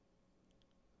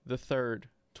the 3rd,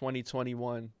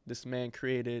 2021, this man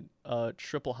created a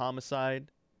triple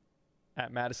homicide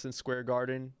at Madison Square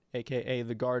Garden, aka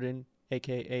the Garden,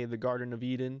 aka the Garden of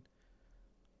Eden,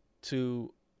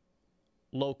 to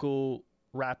local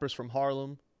rappers from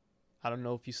Harlem. I don't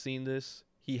know if you've seen this.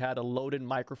 He had a loaded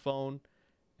microphone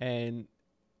and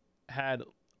had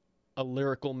a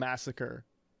lyrical massacre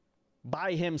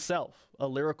by himself, a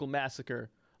lyrical massacre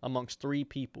amongst 3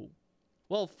 people.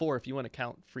 Well, 4 if you want to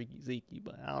count Freaky Zeke,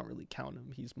 but I don't really count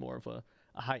him. He's more of a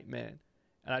hype man.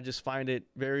 And I just find it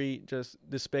very just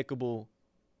despicable.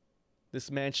 This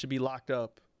man should be locked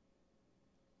up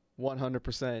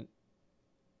 100%.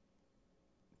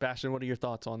 Bastion, what are your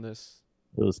thoughts on this?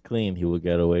 It was clean. He would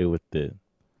get away with it.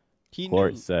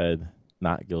 Court knew. said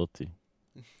not guilty.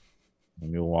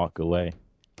 And he'll walk away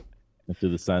into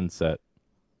the sunset.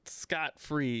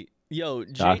 Scot-free. Yo,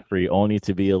 Scot free, only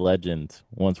to be a legend.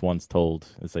 Once told.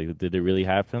 It's like, did it really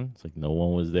happen? It's like no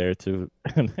one was there to.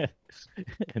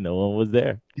 No one was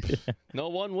there. No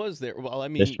one was there. Well, I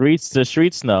mean, The streets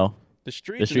know. the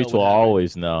streets The streets know will what happened.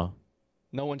 always know.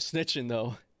 No one's snitching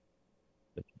though.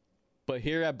 But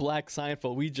here at Black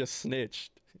Seinfeld, we just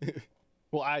snitched.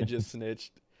 Well, I just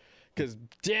snitched. Because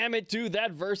damn it, dude,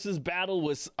 that versus battle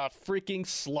was a freaking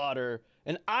slaughter.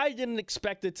 And I didn't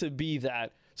expect it to be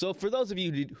that. So for those of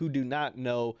you who do not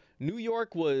know, New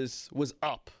York was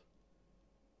up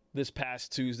this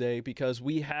past Tuesday because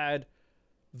we had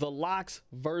the Lox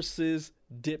versus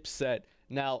Dipset.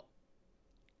 Now,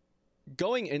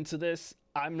 going into this,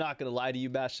 I'm not going to lie to you,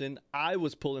 Bastion. I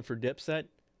was pulling for Dipset.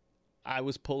 I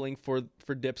was pulling for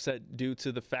Dipset due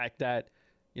to the fact that,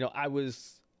 I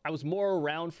was more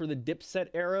around for the Dipset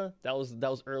era. That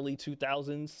was early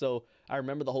 2000s. So I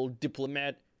remember the whole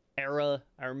Diplomat era.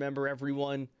 I remember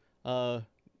everyone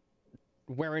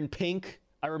wearing pink.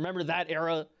 I remember that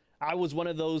era. I was one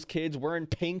of those kids wearing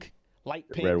pink, light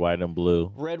pink. Red, white, and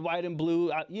blue. Red, white, and blue.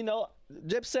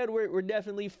 Dipset were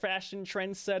definitely fashion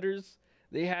trendsetters.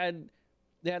 They had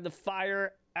the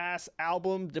fire ass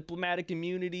album, Diplomatic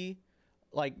Immunity.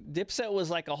 Like, Dipset was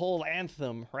like a whole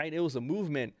anthem, right? It was a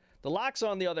movement. The Lox,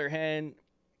 on the other hand,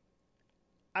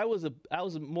 I was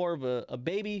more of a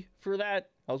baby for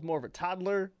that. I was more of a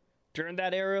toddler during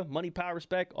that era. Money, Power,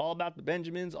 Respect, all about the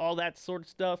Benjamins, all that sort of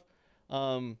stuff.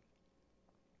 I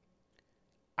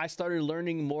started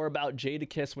learning more about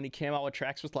Jadakiss when he came out with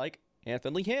tracks with like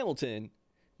Anthony Hamilton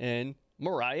and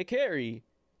Mariah Carey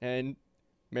and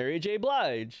Mary J.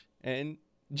 Blige and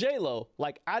J-Lo.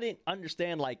 Like, I didn't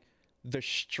understand like the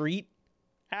street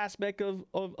aspect of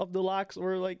the Lox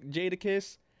or like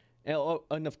Jadakiss.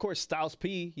 And of course Styles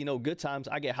P, Good Times,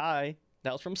 I Get High.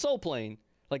 That was from Soul Plane.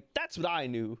 Like, that's what I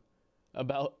knew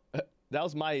about. That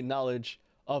was my knowledge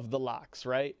of the Lox,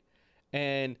 right?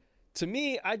 And to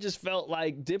me, I just felt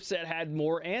like Dipset had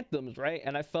more anthems, right?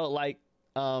 And I felt like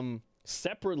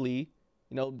separately,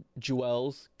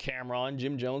 Juelz, Cameron,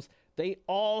 Jim Jones, they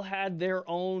all had their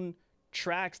own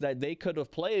tracks that they could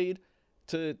have played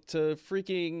to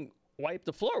freaking wipe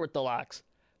the floor with the Lox.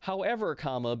 However,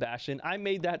 Bastion, I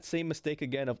made that same mistake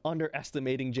again of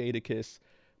underestimating Jadakiss,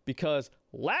 because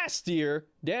last year,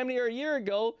 damn near a year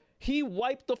ago, he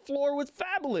wiped the floor with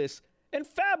Fabulous, and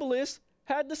Fabulous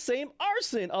had the same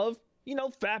arson of,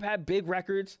 Fab had big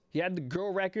records, he had the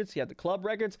girl records, he had the club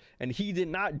records, and he did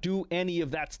not do any of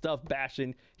that stuff,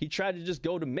 Bastion. He tried to just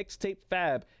go to mixtape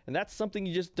Fab, and that's something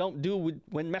you just don't do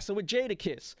when messing with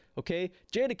Jadakiss, okay?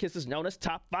 Jadakiss is known as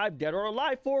top 5 dead or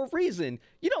alive for a reason.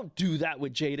 You don't do that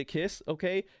with Jadakiss,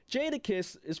 okay?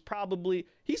 Jadakiss is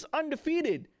he's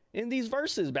undefeated in these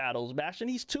versus battles, Bastion.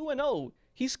 He's 2-0.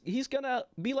 He's gonna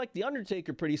be like The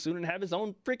Undertaker pretty soon and have his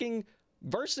own freaking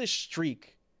versus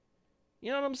streak. You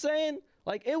know what I'm saying?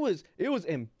 Like, it was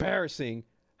embarrassing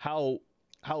how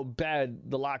bad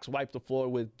the Locks wiped the floor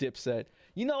with Dipset.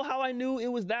 You know how I knew it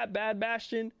was that bad,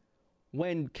 Bastion?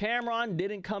 When Cameron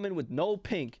didn't come in with no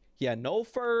pink. He had no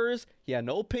furs. He had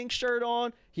no pink shirt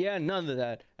on. He had none of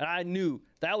that. And I knew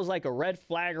that was like a red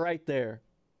flag right there.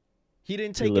 He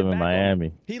didn't take it back. He lives in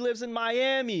Miami. He lives in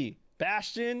Miami,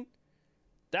 Bastion.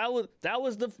 That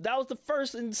was the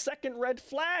first and second red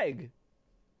flag.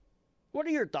 What are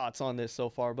your thoughts on this so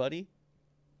far, buddy?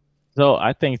 So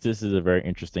I think this is a very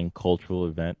interesting cultural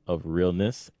event of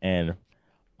realness, and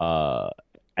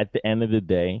at the end of the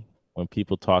day, when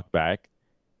people talk back,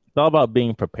 it's all about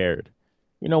being prepared.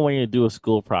 You know, when you do a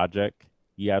school project,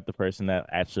 you have the person that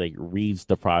actually like, reads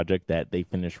the project that they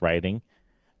finish writing,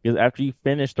 because after you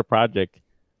finish the project,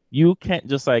 you can't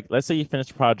just like, let's say you finish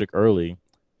the project early,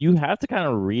 you have to kind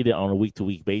of read it on a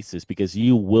week-to-week basis because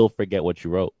you will forget what you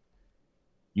wrote.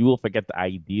 You will forget the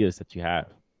ideas that you have.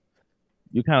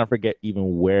 You kind of forget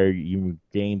even where you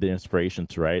gained the inspiration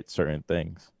to write certain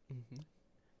things. Mm-hmm.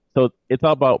 So it's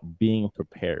all about being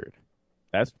prepared.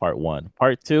 That's part one.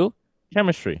 Part two,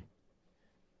 chemistry.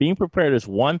 Being prepared is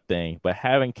one thing, but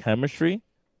having chemistry,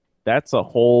 that's a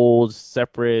whole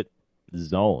separate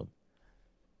zone.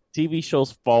 TV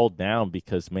shows fall down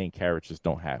because main characters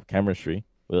don't have chemistry.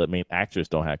 Well, main actors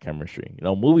don't have chemistry. You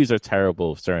know, movies are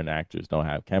terrible if certain actors don't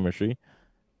have chemistry.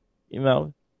 You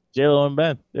know, J-Lo and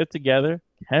Ben, they're together.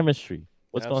 Chemistry.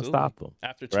 What's going to stop them?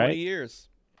 After 20 right? years.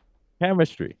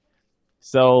 Chemistry.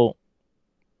 So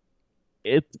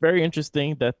it's very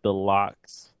interesting that the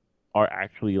Locks are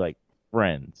actually like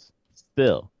friends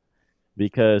still,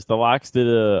 because the Locks did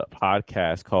a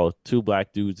podcast called Two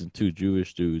Black Dudes and Two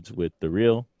Jewish Dudes with The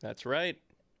Real. That's right.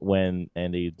 And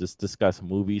they just discuss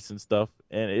movies and stuff,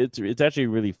 and it's actually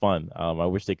really fun. I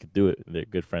wish they could do it. They're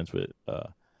good friends with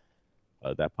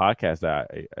that podcast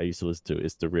that I used to listen to.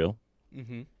 It's The Real.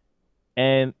 Mm-hmm.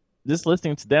 And just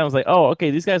listening to them, I was like, oh, okay,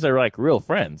 these guys are like real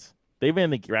friends. They've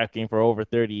been in the rap game for over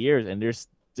 30 years, and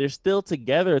they're still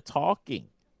together talking.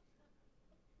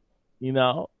 You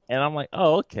know? And I'm like,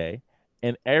 oh, okay.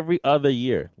 And every other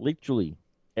year, literally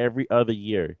every other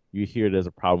year, you hear there's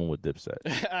a problem with Dipset.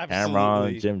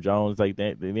 Cameron, Jim Jones, like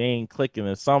they ain't clicking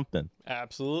or something.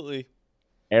 Absolutely.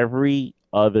 Every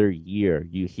other year,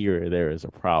 you hear there is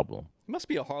a problem. It must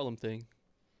be a Harlem thing.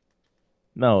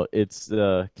 No, it's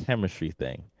a chemistry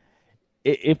thing.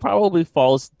 It probably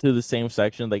falls to the same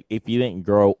section. Like if you didn't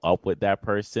grow up with that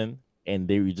person and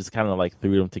they just kind of like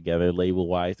threw them together label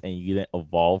wise, and you didn't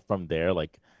evolve from there,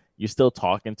 like you're still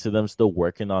talking to them, still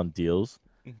working on deals,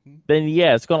 then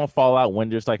yeah, it's gonna fall out when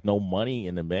there's like no money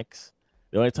in the mix.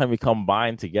 The only time you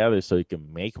combine together so you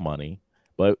can make money.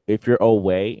 But if you're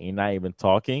away and you're not even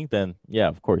talking, then yeah,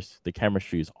 of course the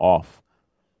chemistry is off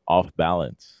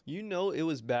balance. You know it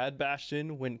was bad,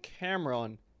 Bastion, when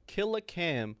Cameron, Killer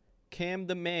Cam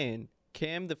the man,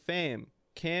 Cam the fam,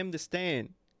 Cam the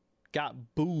stan, got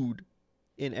booed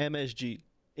in MSG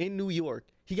in New York.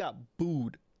 He got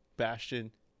booed,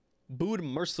 Bastion. Booed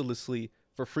mercilessly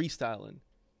for freestyling.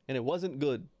 And it wasn't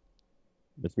good.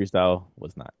 The freestyle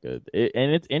was not good.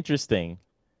 And it's interesting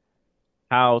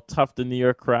how tough the New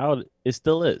York crowd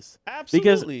still is.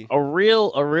 Absolutely. Because a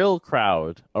real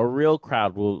crowd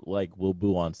will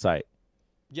boo on sight.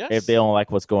 Yes. If they don't like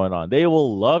what's going on. They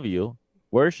will love you,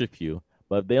 worship you,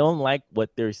 but if they don't like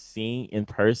what they're seeing in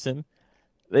person,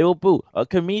 they will boo. A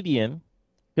comedian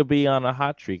could be on a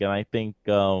hot streak, and I think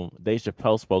Dave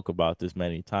Chappelle spoke about this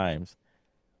many times.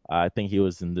 I think he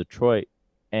was in Detroit,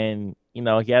 and you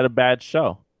know he had a bad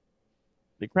show.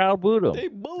 The crowd booed him. They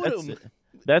booed him.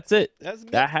 That's it. That's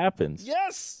good. That happens.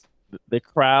 Yes. The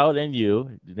crowd and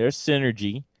you, there's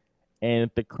synergy, and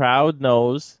if the crowd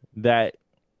knows that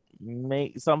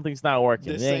something's not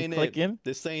working, This they ain't clicking. it.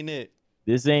 This ain't it.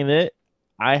 This ain't it.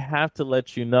 I have to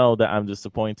let you know that I'm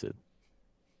disappointed.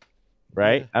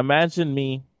 Right? Yeah. Imagine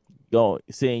me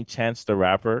seeing Chance the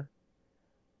Rapper,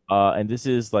 and this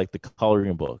is like the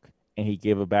coloring book, and he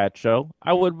gave a bad show.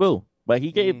 I would boo, but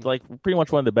he gave like pretty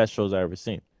much one of the best shows I ever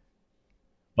seen.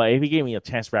 But if he gave me a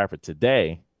Chance the Rapper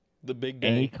today, the big day,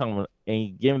 and he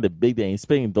gave him the big day, and he's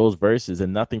spitting those verses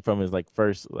and nothing from his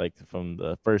from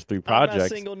the first three projects. I'm not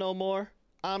single no more.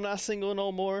 I'm not single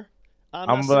no more.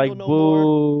 I'm like,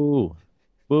 boo,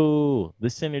 boo. The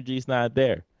synergy's not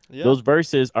there. Yeah. Those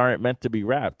verses aren't meant to be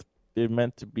rapped. They're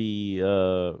meant to be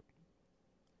a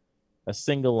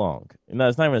sing-along. No,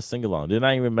 it's not even a sing-along. They're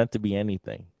not even meant to be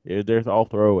anything. They're all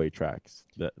throwaway tracks,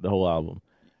 the whole album.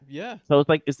 Yeah. So it's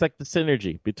like the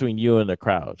synergy between you and the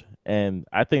crowd. And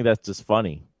I think that's just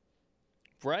funny.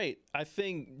 Right. I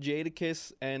think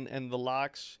Jadakiss and the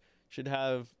Locks should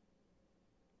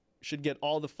get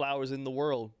all the flowers in the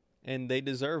world, and they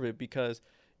deserve it because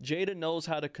Jada knows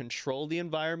how to control the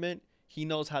environment. He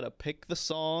knows how to pick the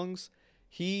songs.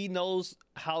 He knows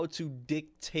how to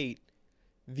dictate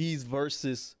these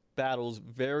versus battles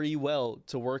very well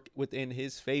to work within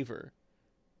his favor.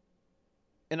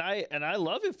 And I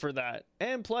love it for that.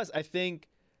 And plus, I think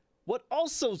what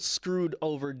also screwed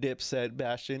over Dipset,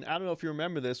 Bastion, I don't know if you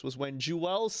remember this, was when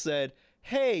Jewel said,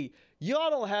 hey, y'all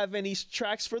don't have any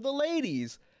tracks for the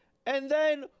ladies. And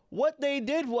then what they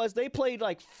did was they played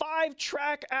like 5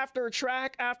 track after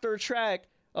track after track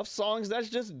of songs that's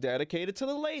just dedicated to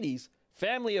the ladies.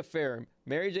 Family Affair,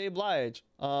 Mary J. Blige,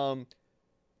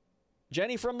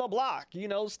 Jenny from the Block, you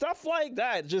know, stuff like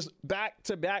that, just back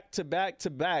to back to back to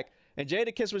back. And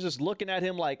Jadakiss was just looking at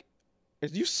him like,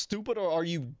 is you stupid or are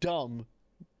you dumb?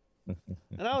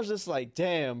 And I was just like,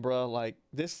 damn, bro, like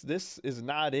this is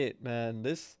not it, man.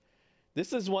 This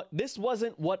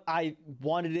wasn't what I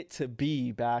wanted it to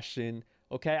be, Bastion.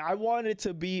 Okay, I wanted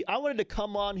to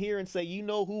come on here and say, you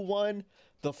know who won?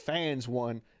 The fans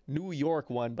won. New York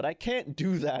won, but I can't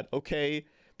do that, okay?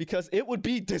 Because it would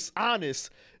be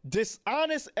dishonest,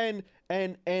 and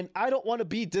I don't want to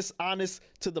be dishonest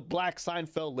to the Black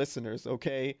Seinfeld listeners,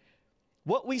 okay?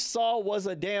 What we saw was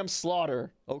a damn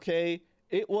slaughter, okay?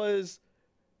 It was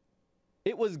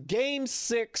game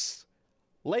 6,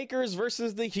 Lakers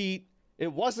versus the Heat.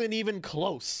 It wasn't even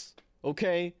close,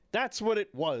 okay? That's what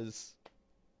it was.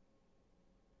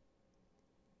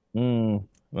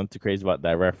 Not too crazy about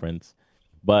that reference,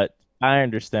 but I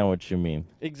understand what you mean.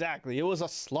 Exactly. It was a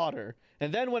slaughter.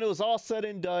 And then when it was all said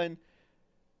and done,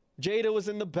 Jada was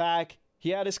in the back. He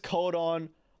had his coat on,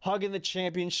 hugging the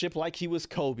championship like he was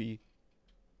Kobe.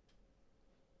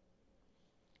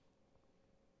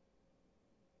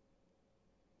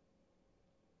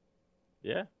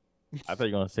 Yeah. I thought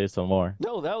you were going to say some more.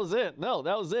 No, that was it.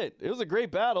 It was a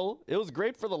great battle. It was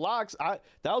great for the locks. That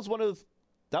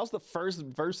was the first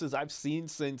verses I've seen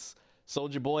since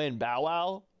Soulja Boy and Bow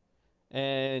Wow.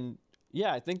 And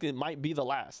yeah, I think it might be the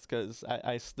last because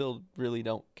I still really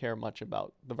don't care much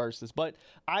about the verses. But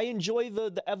I enjoy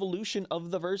the evolution of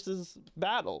the versus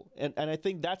battle. And I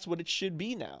think that's what it should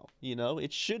be now. You know,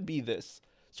 it should be this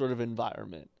sort of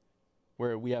environment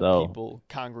where we have people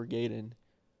congregating.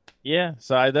 Yeah,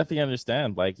 so I definitely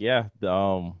understand. Like, yeah,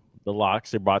 the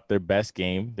Locks, they brought their best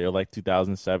game. They're like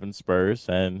 2007 Spurs,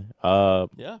 and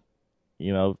yeah,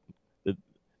 you know,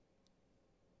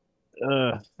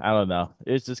 I don't know.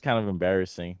 It's just kind of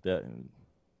embarrassing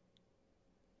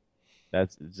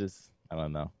that's just, I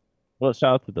don't know. Well,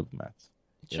 shout out to the Diplomats.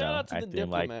 Shout out to the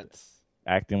Diplomats.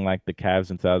 Acting like the Cavs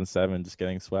in 2007, just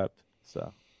getting swept.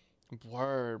 So,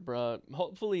 word, bro.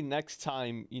 Hopefully next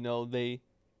time, you know, they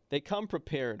come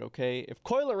prepared, okay? If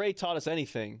Coil Ray taught us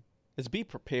anything, is be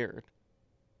prepared.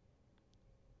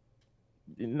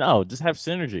 No, just have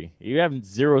synergy. You have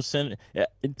zero synergy.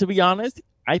 To be honest,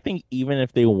 I think even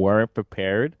if they weren't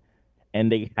prepared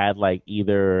and they had like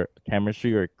either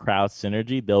chemistry or crowd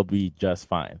synergy, they'll be just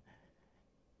fine.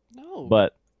 No.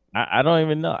 But I don't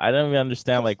even know. I don't even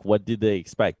understand, like, what did they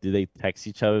expect? Did they text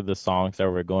each other the songs that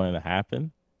were going to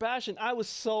happen? Bastion, I was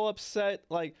so upset.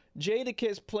 Like,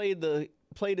 Jadakiss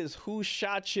played his Who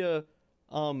Shot Ya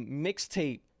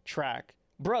mixtape track.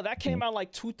 Bro, that came out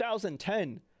like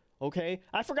 2010, okay?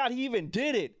 I forgot he even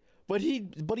did it, but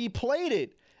he played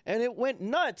it, and it went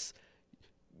nuts.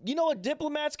 You know what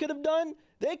Diplomats could have done?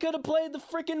 They could have played the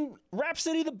freaking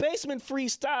Rhapsody the Basement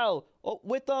freestyle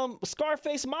with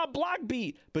Scarface My Block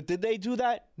beat. But did they do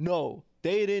that? No,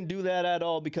 they didn't do that at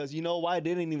all, because you know why?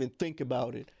 They didn't even think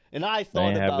about it. And I thought about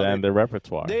it. They didn't have that in their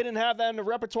repertoire. They didn't have that in the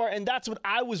repertoire, and that's what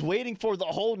I was waiting for the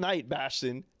whole night,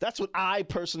 Bastion. That's what I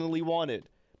personally wanted.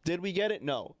 Did we get it?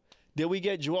 No. Did we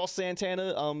get Joel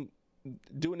Santana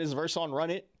doing his verse on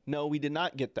Run It? No, we did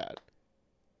not get that,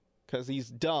 because he's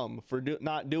dumb for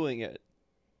not doing it.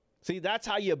 See, that's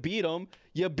how you beat him.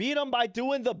 You beat him by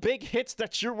doing the big hits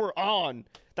that you were on.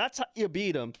 That's how you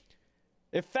beat him.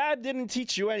 If Fab didn't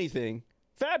teach you anything,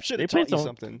 Fab should have taught you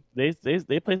something. They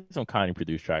played some Kanye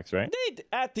produced tracks, right? They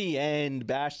at the end,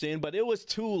 Bastion, but it was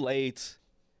too late.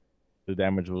 The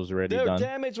damage was already done. The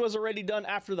damage was already done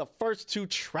after the first 2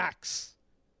 tracks.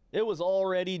 It was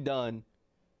already done.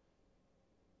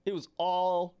 It was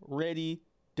already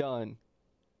done.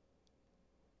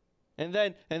 And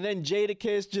then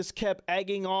Jadakiss just kept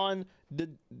egging on the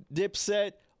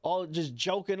Dipset, all just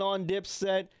joking on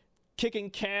Dipset, kicking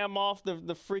Cam off the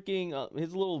freaking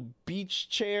his little beach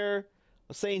chair,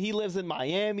 saying he lives in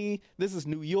Miami. This is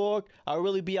New York. I'll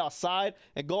really be outside,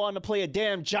 and go on to play a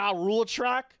damn Ja Rule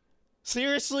track.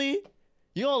 Seriously?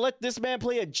 You gonna let this man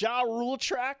play a Ja Rule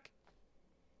track?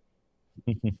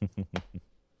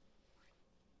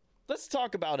 Let's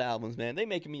talk about albums, man. They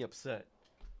making me upset.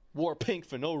 Wore pink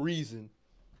for no reason.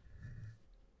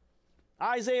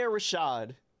 Isaiah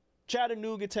Rashad,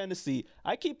 Chattanooga, Tennessee.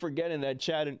 I keep forgetting that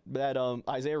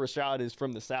Isaiah Rashad is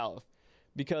from the South,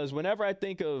 because whenever I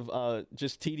think of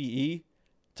just TDE,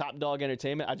 Top Dog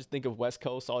Entertainment, I just think of West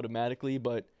Coast automatically.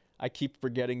 But I keep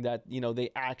forgetting that they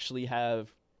actually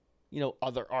have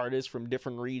other artists from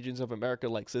different regions of America.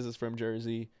 Like SZA is from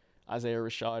Jersey, Isaiah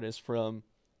Rashad is from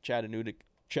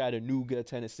Chattanooga,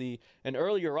 Tennessee. And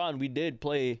earlier on, we did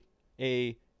play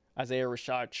a Isaiah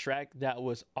Rashad track that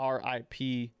was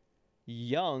R.I.P.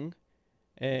 Young.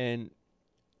 And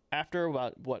after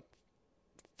about,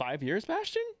 5 years,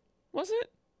 Bastion? Was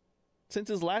it? Since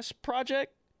his last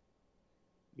project?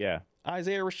 Yeah.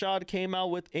 Isaiah Rashad came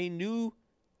out with a new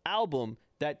album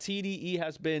that TDE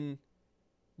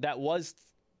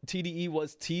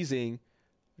was teasing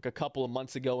like a couple of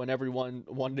months ago, and everyone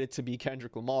wanted it to be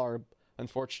Kendrick Lamar.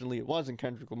 Unfortunately, it wasn't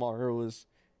Kendrick Lamar. It was,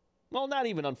 well, not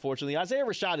even unfortunately. Isaiah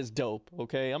Rashad is dope,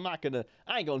 okay? I ain't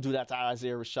gonna do that to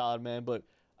Isaiah Rashad, man, but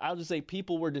I'll just say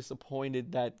people were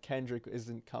disappointed that Kendrick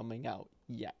isn't coming out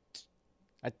yet.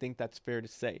 I think that's fair to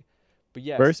say. But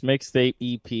yes. First mixtape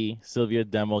EP, Sylvia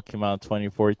Demo, came out in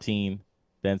 2014.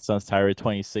 Then Sun's Tirade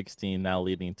 2016, now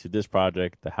leading to this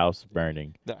project, The House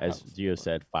Burning, as Gio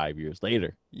said, 5 years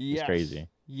later. Yes. It's crazy.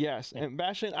 Yes. And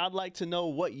Bastion, I'd like to know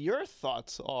what your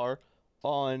thoughts are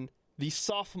on the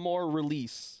sophomore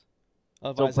release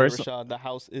of Isaiah Rashad, The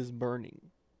House is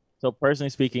Burning. So personally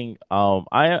speaking,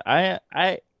 I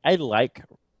like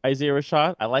Isaiah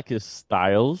Rashad. I like his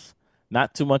styles.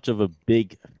 Not too much of a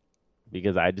big,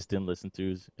 because I just didn't listen to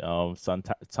his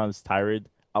Sun's Tirade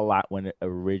a lot when it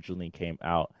originally came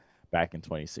out back in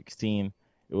 2016.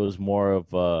 It was more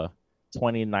of a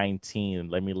 2019.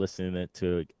 Let me listen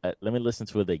to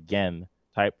it again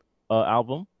type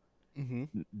album.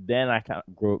 Mm-hmm. Then I kind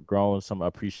of grown some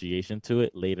appreciation to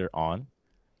it later on.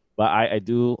 But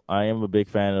I am a big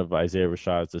fan of Isaiah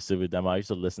Rashad's The Sylvia Demo. I used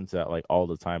to listen to that like all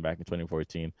the time back in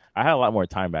 2014. I had a lot more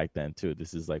time back then too.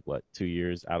 This is like 2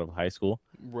 years out of high school.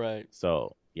 Right.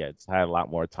 So yeah, it's had a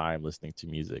lot more time listening to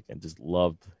music and just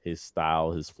loved his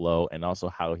style, his flow, and also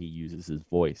how he uses his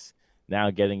voice.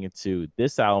 Now getting into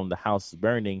this album, The House is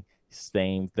Burning,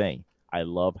 same thing. I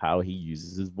love how he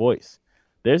uses his voice.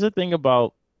 There's a thing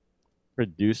about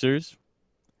producers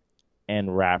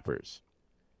and rappers.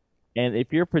 And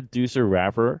if you're a producer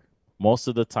rapper, most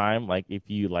of the time, like if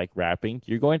you like rapping,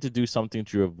 you're going to do something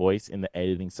to your voice in the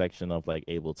editing section of like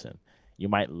Ableton. You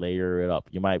might layer it up.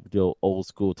 You might do old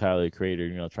school Tyler the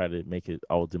Creator, try to make it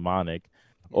all demonic.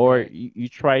 Or Right. you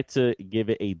try to give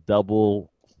it a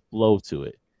double flow to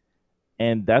it.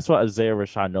 And that's what Isaiah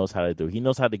Rashad knows how to do. He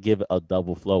knows how to give it a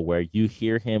double flow where you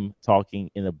hear him talking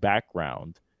in the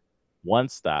background, one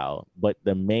style, but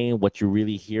what you're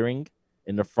really hearing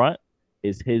in the front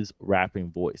is his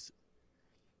rapping voice.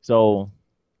 So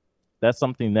that's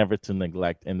something never to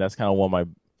neglect. And that's kind of one of my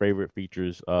favorite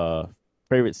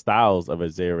favorite styles of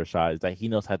Isaiah Rashad, is that he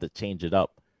knows how to change it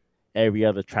up. Every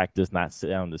other track does not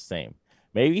sound the same.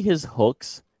 Maybe his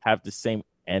hooks have the same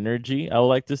energy, I would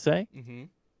like to say, Mm-hmm.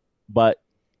 but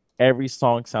every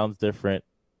song sounds different.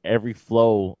 Every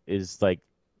flow is like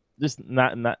just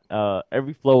not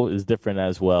every flow is different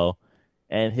as well.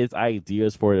 And his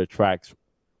ideas for the tracks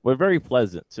were very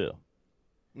pleasant too.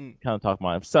 Kind of talking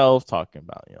about himself, talking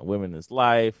about women in his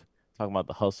life, talking about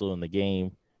the hustle in the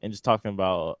game, and just talking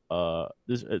about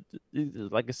this,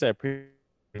 like I said,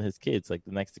 his kids, like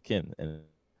the next of kin. And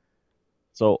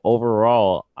so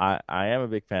overall, I am a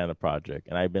big fan of the project,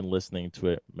 and I've been listening to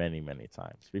it many, many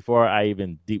times. Before I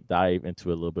even deep dive into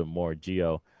it a little bit more,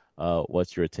 Gio,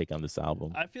 what's your take on this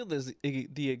album? I feel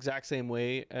the exact same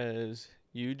way as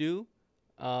you do.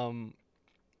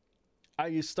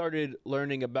 I started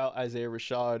learning about Isaiah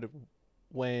Rashad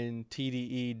when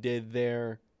TDE did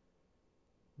their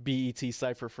BET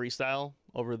Cypher freestyle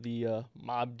over the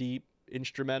Mobb Deep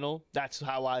instrumental. That's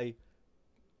how I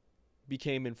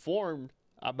became informed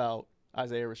about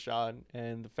Isaiah Rashad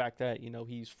and the fact that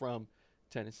he's from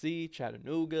Tennessee,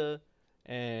 Chattanooga,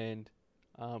 and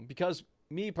because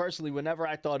me personally, whenever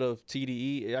I thought of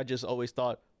TDE, I just always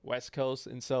thought West Coast.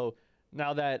 And so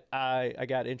now that I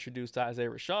got introduced to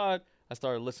Isaiah Rashad, I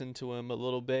started listening to him a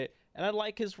little bit, and I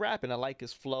like his rap, and I like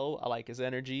his flow, I like his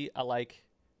energy, I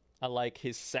like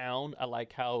his sound, I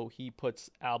like how he puts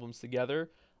albums together,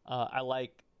 I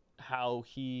like how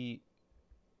he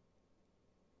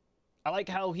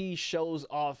shows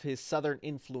off his Southern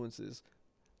influences.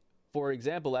 For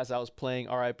example, as I was playing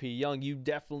R.I.P. Young, you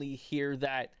definitely hear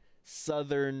that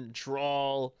Southern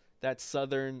drawl, that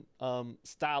Southern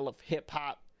style of hip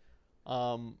hop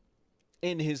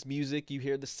in his music. You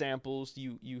hear the samples,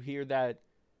 you hear that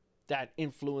that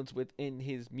influence within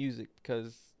his music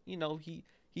because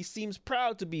he seems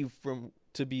proud to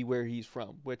be where he's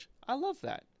from, which I love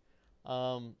that.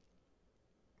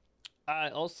 I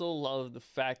also love the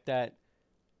fact that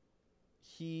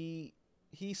he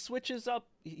switches up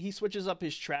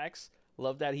his tracks.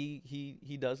 Love that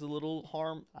he does a little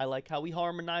harm. I like how he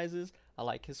harmonizes. I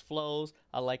like his flows.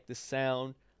 I like the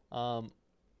sound. I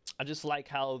just like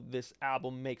how this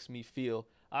album makes me feel.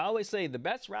 I always say the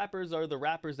best rappers are the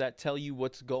rappers that tell you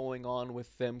what's going on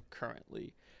with them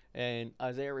currently. And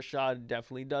Isaiah Rashad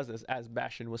definitely does this, as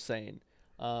Bashan was saying.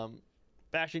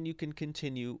 Bashan, you can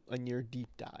continue on your deep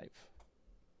dive.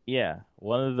 Yeah,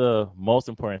 one of the most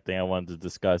important thing I wanted to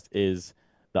discuss is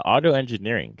the audio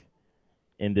engineering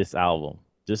in this album,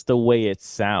 just the way it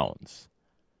sounds.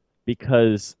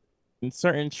 Because in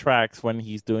certain tracks, when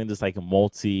he's doing this like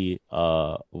multi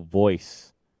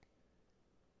voice,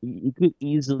 it could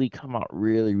easily come out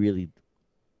really, really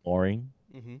boring,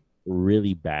 Mm-hmm.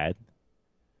 really bad.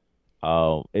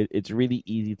 It's really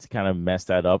easy to kind of mess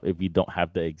that up if you don't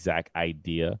have the exact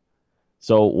idea.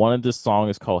 So one of the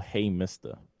songs is called "Hey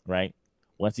Mister," right?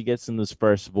 Once he gets in this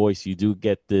first voice, you do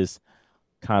get this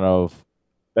kind of,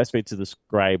 best way to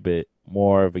describe it,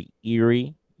 more of an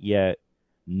eerie yet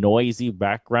noisy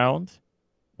background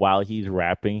while he's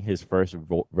rapping his first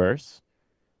verse.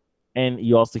 And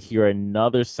you also hear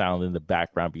another sound in the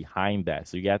background behind that.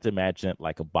 So you have to imagine it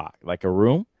like a box, like a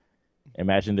room.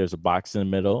 Imagine there's a box in the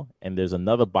middle, and there's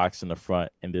another box in the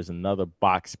front, and there's another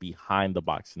box behind the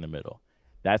box in the middle.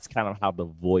 That's kind of how the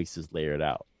voice is layered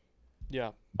out.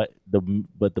 Yeah. But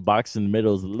the box in the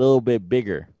middle is a little bit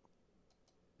bigger.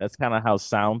 That's kind of how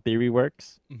sound theory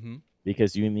works, Mm-hmm.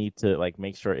 because you need to like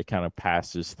make sure it kind of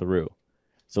passes through.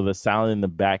 So the sound in the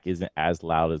back isn't as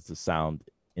loud as the sound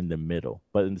in the middle,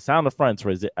 but in the sound in the front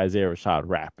is Isaiah Rashad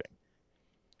rapping.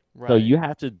 Right. So you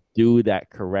have to do that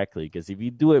correctly, because if you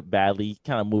do it badly, you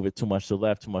kind of move it too much to the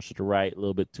left, too much to the right, a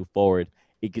little bit too forward,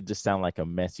 it could just sound like a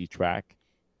messy track,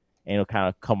 and it'll kind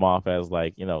of come off as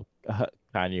like,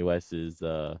 Kanye West's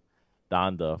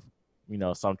Donda.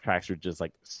 Some tracks are just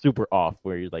like super off,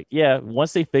 where you're like, yeah,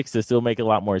 once they fix this, it'll make a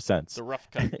lot more sense. The rough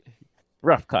cut.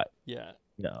 Rough cut. Yeah.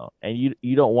 And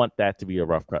you don't want that to be a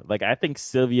rough cut. Like, I think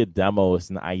Sylvia Demo is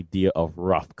an idea of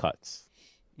rough cuts.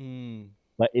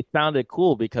 But it sounded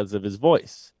cool because of his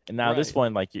voice. And now this Right.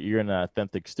 one, like, you're in an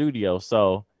authentic studio,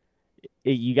 so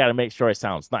you got to make sure it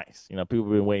sounds nice. People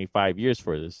have been waiting 5 years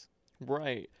for this.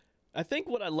 Right. I think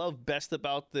what I love best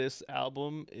about this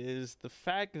album is the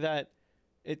fact that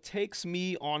it takes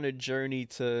me on a journey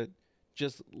to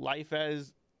just life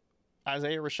as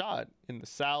Isaiah Rashad in the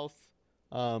South,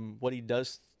 what he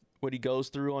goes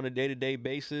through on a day-to-day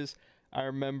basis. I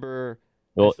remember.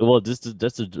 Well, just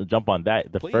to jump on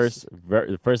that, the Please.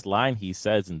 first line he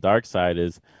says in Dark Side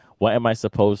is, "What am I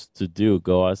supposed to do?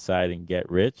 Go outside and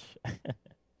get rich?"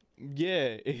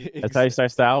 Yeah. That's how he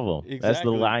starts the album. That's the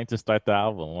Exactly. line to start the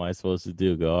album. What am I supposed to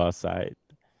do? Go outside.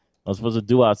 I'm supposed to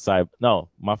do outside. No,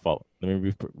 my fault. Let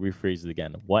me rephrase it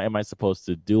again. What am I supposed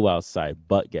to do outside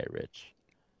but get rich?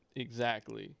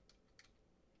 Exactly.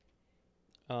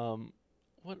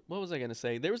 What was I gonna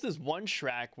say? There was this one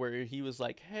track where he was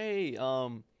like, "Hey,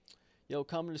 yo,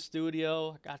 come to the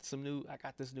studio. I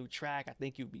got this new track. I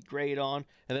think you'd be great on."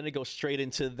 And then it goes straight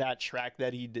into that track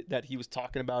that he was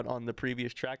talking about on the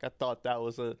previous track. I thought that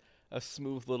was a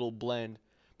smooth little blend.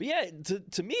 But yeah,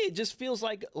 to me, it just feels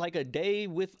like a day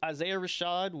with Isaiah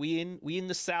Rashad. We in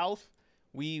the South.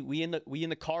 We in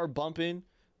the car bumping.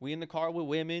 We in the car with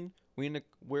women.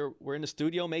 We're in the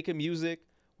studio making music.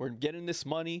 We're getting this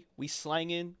money. We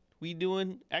slanging. We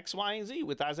doing X, Y, and Z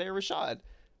with Isaiah Rashad.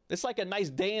 It's like a nice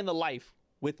day in the life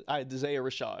with Isaiah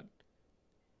Rashad.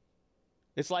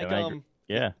 It's like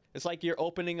Yeah. it's like you're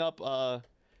opening up.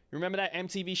 Remember that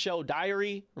MTV show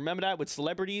Diary? Remember that with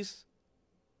celebrities?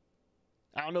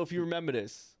 I don't know if you remember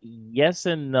this. Yes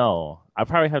and no. I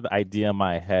probably have the idea in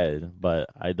my head, but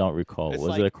I don't recall. It's Was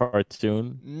like- it a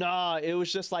cartoon? Nah, it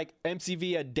was just like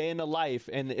MTV A Day in the Life,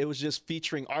 and it was just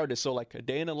featuring artists. So like A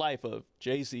Day in the Life of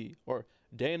Jay-Z, or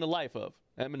Day in the Life of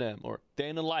Eminem, or Day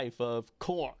in the Life of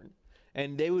Korn.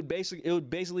 And it would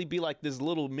basically be like this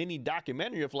little mini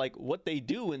documentary of like what they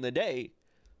do in the day.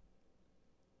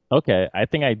 Okay, I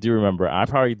think I do remember. I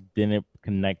probably didn't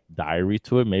connect Diary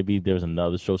to it. Maybe there's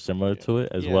another show similar to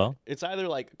it as Yeah. well. It's either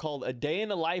like called A Day in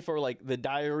the Life or like The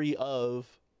Diary of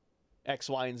X,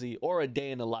 Y, and Z, or A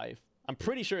Day in the Life. I'm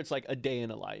pretty sure it's like A Day in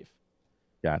the Life.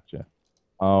 Gotcha.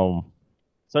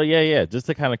 So yeah. Just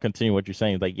to kind of continue what you're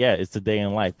saying, like, yeah, it's a day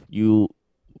in life.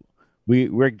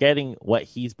 We're getting what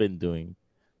he's been doing,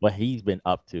 what he's been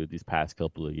up to these past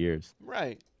couple of years.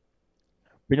 Right.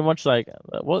 Pretty much like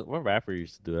what rapper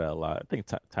used to do that a lot? I think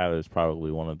Tyler's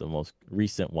probably one of the most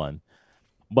recent one.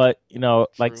 But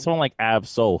like True. someone like Ab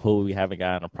Soul, who we haven't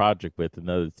gotten a project with,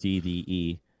 another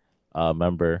TDE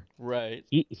member, Right.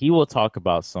 he will talk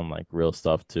about some like real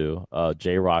stuff too.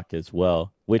 J Rock as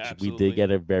well, which we did Absolutely.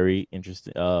 get a very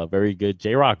interesting, very good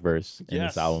J Rock verse in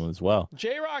Yes. this album as well.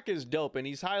 J Rock is dope, and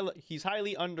he's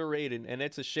highly underrated, and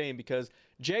it's a shame because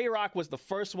J Rock was the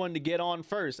first one to get on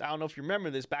first. I don't know if you remember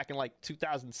this back in like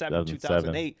 2007,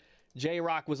 2008. J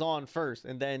Rock was on first,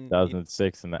 and then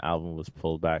 2006, and the album was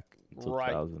pulled back until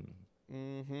Right.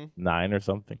 2009 or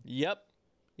something. Yep.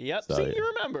 So, See, yeah.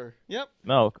 you remember. Yep.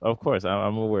 No, of course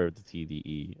I'm aware of the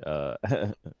TDE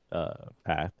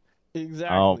path.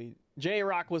 Exactly. J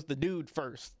Rock was the dude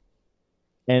first.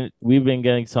 And we've been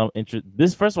getting some interest.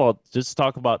 This, first of all, just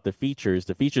talk about the features.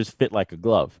 The features fit like a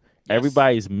glove. Yes.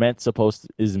 Everybody's meant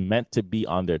to be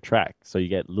on their track. So you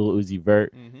get Lil Uzi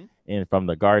Vert Mhm. and From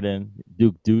the Garden,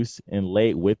 Duke Deuce, and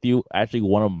Late With You. Actually,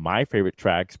 one of my favorite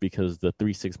tracks because the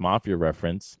 3-6 Mafia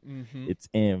reference. Mhm. It's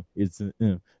it's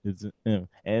and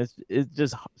it's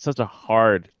just such a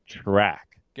hard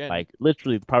track. Again, Like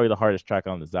literally, probably the hardest track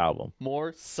on this album.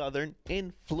 more Southern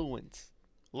influence.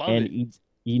 Love And it.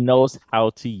 he knows how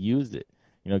to use it.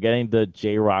 Getting the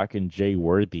J Rock and Jay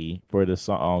Worthy for the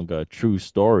song "True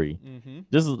Story." Mhm.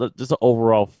 Just an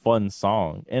overall fun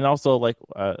song, and also like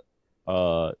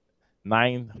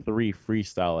 9-3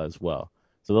 freestyle as well.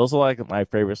 So those are like my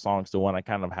favorite songs. The one I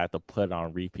kind of had to put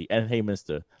on repeat. And Hey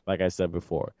Mister, like I said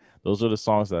before, those are the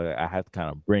songs that I had to kind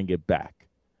of bring it back.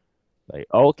 Like,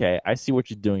 okay, I see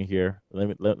what you're doing here.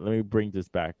 Let me bring this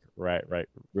back right,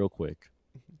 real quick.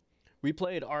 We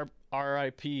played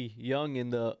R.I.P. Young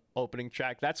in the opening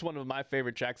track. That's one of my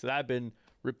favorite tracks that I've been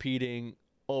repeating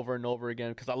over and over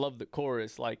again because I love the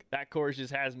chorus. Like that chorus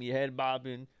just has me head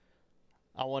bobbing.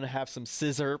 I want to have some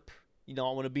scissorp. I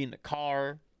want to be in the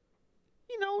car.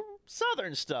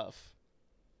 Southern stuff.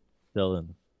 Dylan.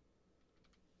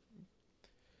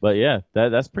 But yeah,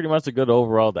 that's pretty much a good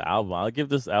overall the album. I'll give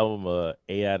this album a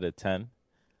 8 out of 10.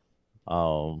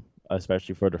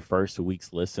 Especially for the first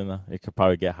week's listen. It could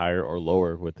probably get higher or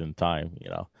lower within time,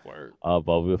 Word.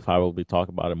 But we'll probably talk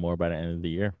about it more by the end of the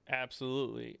year.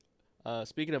 Absolutely.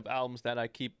 Speaking of albums that I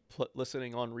keep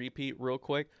listening on repeat real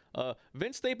quick,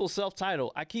 Vince Staples'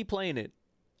 self-titled, I keep playing it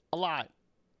a lot.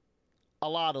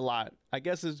 I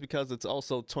guess it's because it's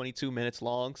also 22 minutes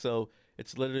long, so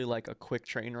it's literally like a quick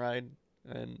train ride.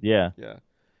 And Yeah.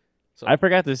 So I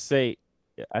forgot to say,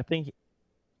 I think,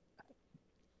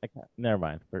 never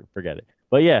mind, forget it.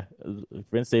 But yeah,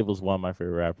 Vince Staples is one of my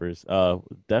favorite rappers.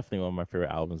 Definitely one of my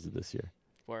favorite albums of this year.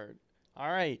 Word.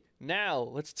 All right, now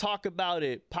let's talk about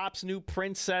it. Pop's new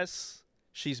princess.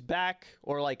 She's back,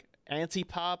 or like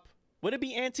anti-pop. Would it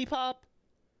be anti-pop?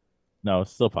 No,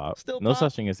 it's still pop. Still No pop?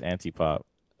 such thing as anti-pop.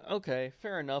 Okay,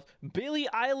 fair enough. Billie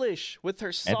Eilish with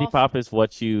her soft. Anti-pop is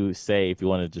what you say if you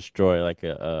want to destroy like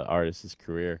a artist's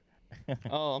career.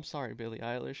 Oh, I'm sorry, Billie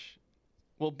Eilish.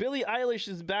 Well, Billie Eilish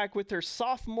is back with her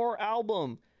sophomore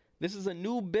album. This is a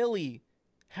new Billie,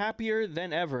 Happier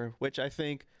Than Ever, which I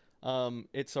think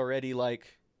it's already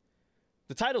like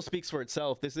the title speaks for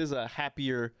itself. This is a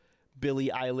happier Billie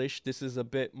Eilish. This is a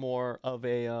bit more of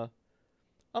a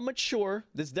mature.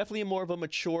 This is definitely more of a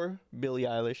mature Billie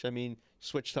Eilish. I mean,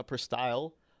 switched up her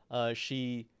style.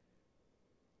 She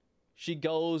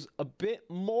goes a bit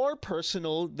more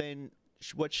personal than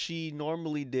what she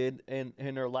normally did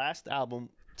in her last album,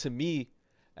 to me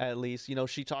at least.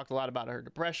 She talked a lot about her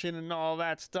depression and all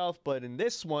that stuff, but in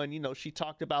this one, she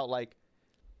talked about like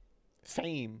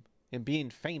fame and being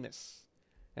famous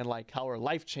and like how her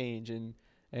life changed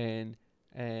and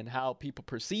how people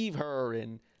perceive her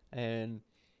and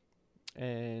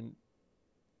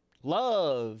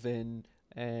love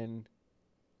and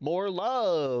more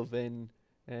love and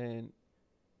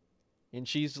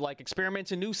she's like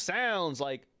experimenting new sounds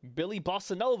like Billy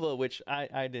Bossa Nova, which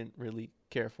I didn't really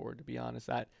care for, to be honest.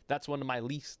 That's one of my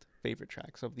least favorite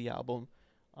tracks of the album.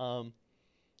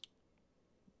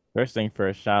 First thing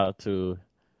first, shout out to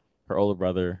her older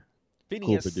brother, cool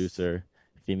Phineas. producer,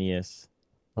 Phineas.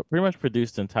 Pretty much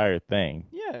produced the entire thing.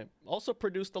 Yeah, also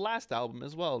produced the last album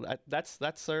as well.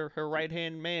 That's her right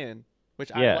hand man,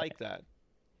 which Yeah. I like that.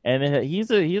 And he's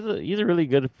a really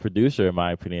good producer in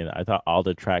my opinion. I thought all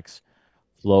the tracks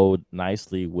flowed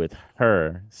nicely with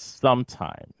her.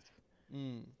 Sometimes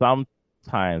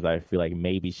I feel like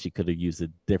maybe she could have used a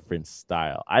different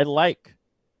style. I like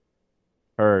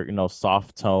her,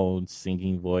 soft tone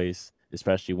singing voice,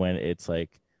 especially when it's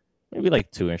like maybe like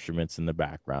two instruments in the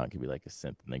background. It could be like a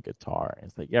synth and a guitar. And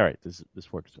it's like, yeah, right, this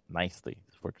works nicely.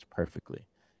 This works perfectly.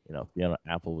 Fiona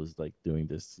Apple was like doing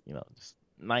this, just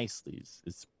nicely.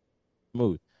 It's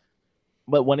smooth.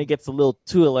 But when it gets a little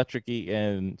too electricy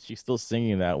and she's still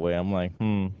singing that way, I'm like,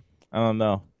 I don't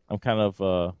know. I'm kind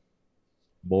of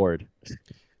bored.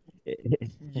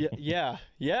 Yeah.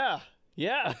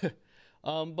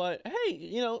 But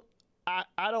hey,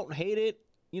 I don't hate it.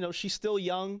 She's still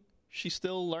young. She's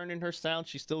still learning her sound.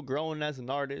 She's still growing as an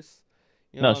artist.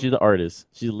 No, she's an artist.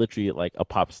 She's literally like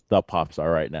the pop star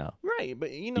right now. Right,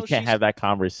 but You can't have that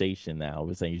conversation now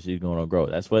with saying she's going to grow.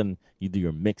 That's when you do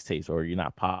your mixtapes or you're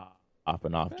not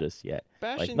popping off just yet.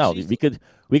 Like Bastion, no, she's-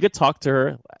 we could talk to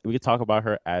her. We could talk about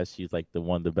her as she's like the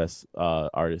one of the best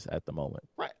artists at the moment.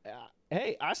 right.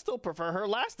 Hey, I still prefer her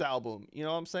last album. You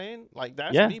know what I'm saying? Like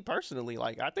that's Yeah. me personally.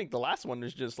 Like I think the last one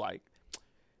is just like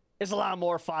it's a lot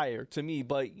more fire to me.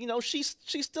 But she's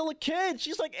still a kid.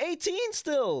 She's like 18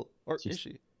 still, or She's- is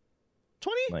she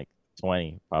 20? Like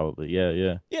 20 probably.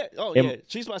 Yeah. Yeah. Oh in- yeah.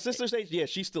 She's my sister's age. Yeah,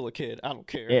 she's still a kid. I don't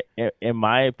care. In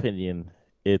my opinion,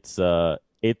 it's a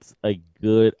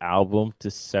good album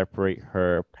to separate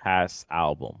her past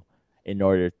album in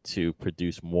order to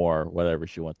produce more whatever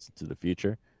she wants into the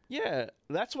future. Yeah,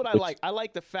 that's what I Which- like. I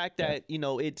like the fact that,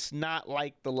 it's not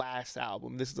like the last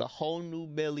album. This is a whole new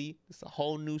Billy. It's a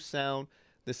whole new sound.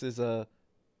 This is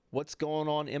what's going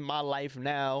on in my life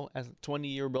now as a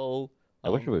 20-year-old. I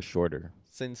wish it was shorter.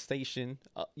 Sensation.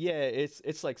 Yeah,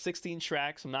 it's like 16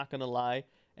 tracks, I'm not going to lie.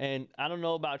 And I don't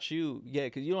know about you. Yeah,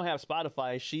 because you don't have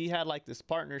Spotify. She had like this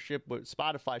partnership with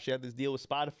Spotify. She had this deal with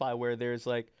Spotify where there's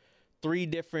like 3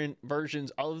 different versions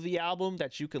of the album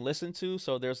that you can listen to.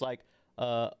 So there's like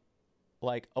a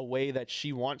way that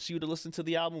she wants you to listen to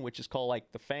the album, which is called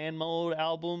like the fan mode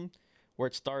album, where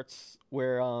it starts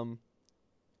where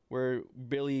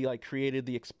Billy like created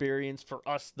the experience for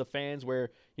us the fans, where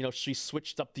she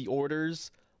switched up the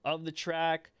orders of the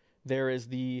track. There is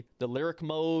the lyric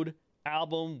mode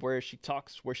album where she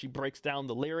breaks down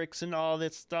the lyrics and all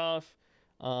that stuff,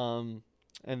 and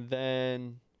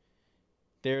then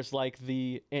there's like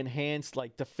the enhanced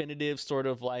like definitive sort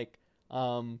of like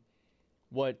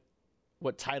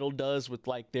what Tidal does with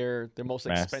like their most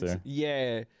Master. expensive.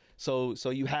 Yeah. So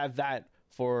you have that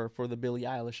for the Billie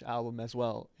Eilish album as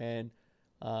well. And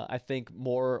I think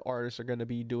more artists are going to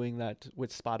be doing that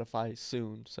with Spotify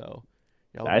soon. So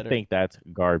y'all I better- think that's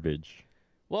garbage.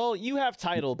 well, you have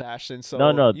Tidal, Bastion. So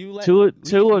No, you let, two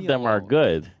leave of me them are alone.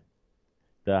 good.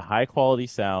 The high quality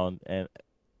sound and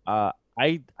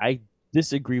I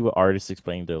disagree with artists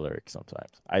explaining their lyrics sometimes.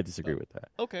 I disagree with that.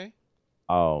 Okay.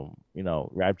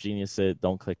 Rap Genius said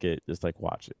don't click it, just like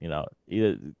watch it.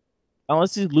 Either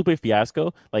unless it's Lupe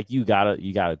Fiasco, like you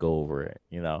gotta go over it.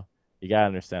 You gotta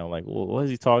understand like, well, what is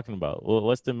he talking about? Well,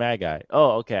 what's the mad guy?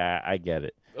 Oh, okay, I get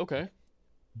it. Okay.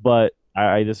 But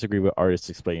I disagree with artists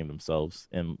explaining themselves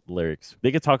in lyrics.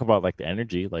 They could talk about like the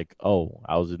energy, like, oh,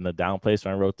 I was in the down place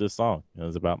when I wrote this song. It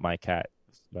was about my cat.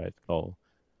 It's called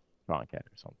Strong Cat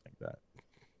or something like that.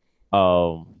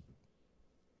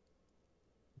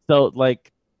 So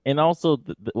like, and also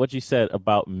what you said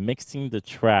about mixing the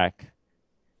track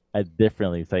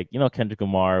differently. It's like Kendrick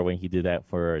Lamar when he did that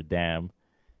for Damn,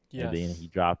 Yes. and then he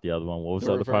dropped the other one. What was The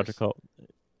the other reverse. project called?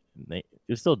 It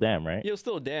was still Damn, right? It was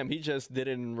still Damn. He just did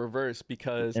it in reverse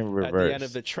because In at the end reverse.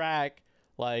 of the track,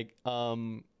 like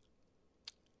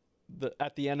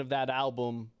at the end of that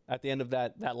album, at the end of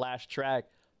that last track,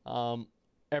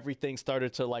 everything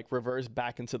started to like reverse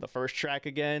back into the first track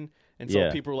again. And so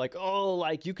Yeah. people were like, "Oh,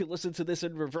 like you could listen to this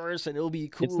in reverse and it'll be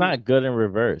cool." It's not good in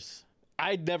reverse.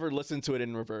 I'd never listened to it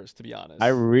in reverse, to be honest. I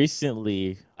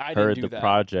recently I didn't heard do the that.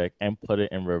 project and put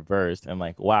it in reverse and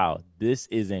like, wow, this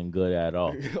isn't good at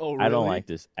all. Oh, I don't really? like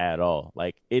this at all.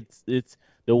 Like it's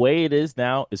the way it is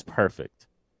now is perfect.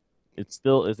 It's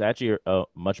actually a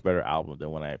much better album than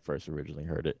when I first originally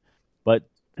heard it. But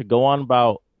to go on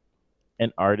about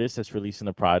an artist that's releasing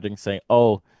a project and saying,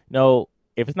 oh no,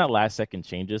 if it's not last second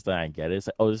changes, then I get it. It's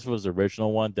like, oh, this was the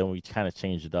original one, then we kind of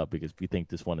changed it up because we think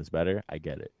this one is better. I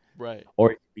get it. Right.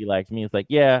 Or it could be like me, it's like,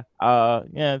 I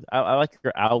like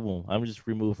your album. I'm just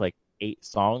remove like 8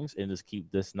 songs and just keep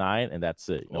this 9 and that's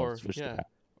it. Or switch the yeah. path.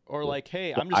 Or like,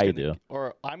 hey, What I'm just I gonna do.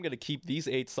 or I'm gonna keep these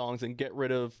 8 songs and get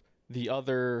rid of the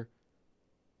other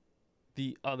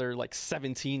like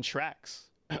 17 tracks.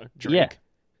 Drake.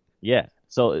 Yeah.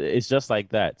 So it's just like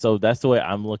that. So that's the way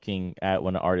I'm looking at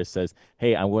when an artist says,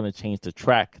 hey, I'm going to change the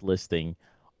track listing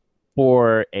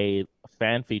for a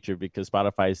fan feature because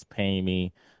Spotify is paying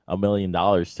me $1 million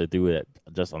to do it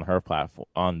just on her platform,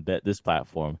 on this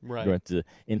platform. Right. Going to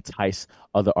entice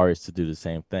other artists to do the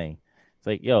same thing. It's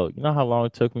like, yo, you know how long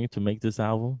it took me to make this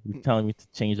album? You're telling me to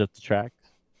change up the track?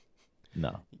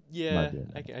 No. Yeah, doing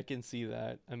that. I can see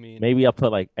that. I mean, Maybe I'll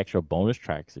put like extra bonus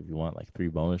tracks if you want, like 3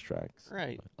 bonus tracks.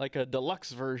 right, like a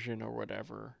deluxe version or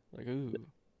whatever. Like, ooh,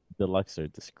 Deluxe are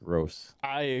just gross.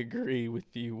 I agree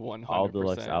with you 100%. All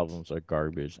deluxe albums are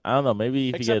garbage. I don't know. Maybe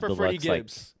if Except you for get Freddie deluxe, like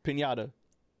Gibbs, Pinata.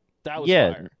 That was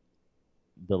Yeah, fire.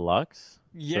 deluxe.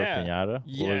 Yeah, For Pinata.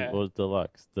 yeah. What was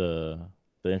deluxe? The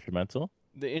instrumental.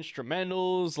 The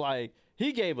instrumentals, like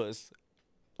he gave us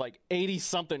like 80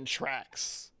 something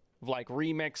tracks, of, like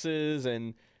remixes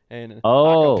and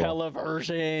Oh. acapella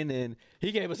version, and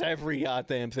he gave us every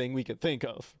goddamn thing we could think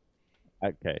of.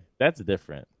 Okay, that's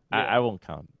different. Yeah. I won't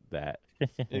count that.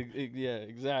 Yeah,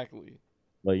 exactly.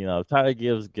 But if Tyler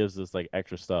gives us like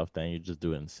extra stuff, then you just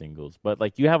do it in singles. But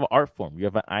like you have an art form, you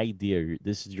have an idea.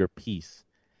 This is your piece.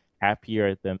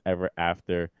 Happier than ever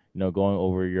after. Going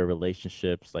over your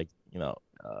relationships, like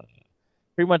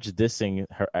pretty much dissing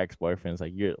her ex-boyfriends.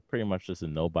 Like you're pretty much just a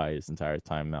nobody this entire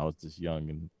time. And I was just young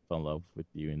and fell in love with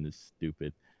you and this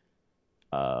stupid.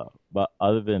 But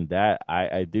other than that,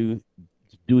 I do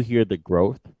hear the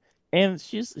growth, and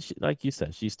she like you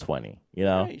said, she's 20.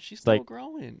 Right, she's It's still like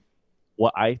growing.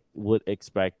 what I would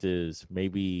expect is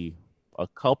maybe a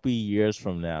couple years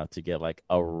from now to get like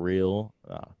a real,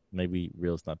 maybe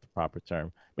real is not the proper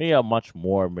term, maybe a much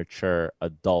more mature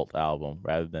adult album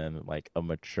rather than like a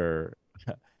mature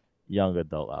young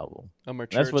adult album. A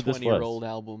mature what this 20-year-old was.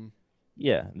 album.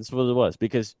 Yeah, this is what it was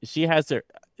because she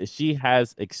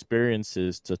has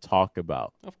experiences to talk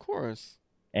about Of course.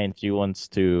 and she wants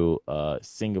to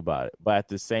sing about it. But at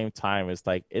the same time, it's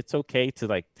like it's okay to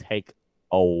like take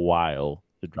a while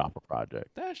to drop a project.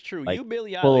 That's true. Like, You,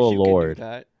 Billie full Eilish, of you Lord. can do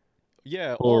that.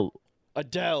 Yeah, or Full-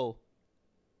 Adele.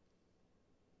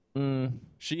 Mm,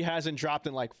 She hasn't dropped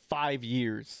in like 5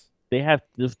 years. they have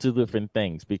two different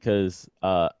things because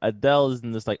Adele is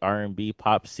in this like R&B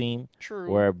pop scene True.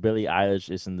 where Billie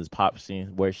Eilish is in this pop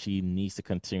scene where she needs to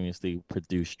continuously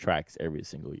produce tracks every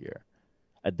single year.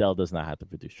 Adele does not have to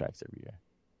produce tracks every year.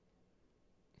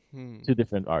 Two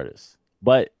different artists.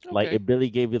 But like Okay. if Billie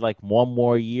gave you like one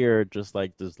more year, just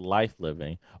like this life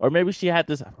living, or maybe she had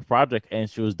this project and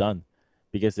she was done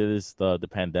because it is the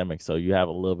pandemic, so you have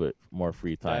a little bit more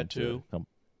free time That too. to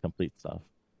complete stuff.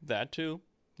 That too.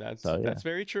 That's So, yeah. that's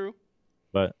very true.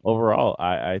 But overall,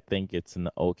 I think it's an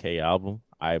okay album.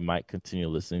 I might continue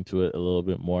listening to it a little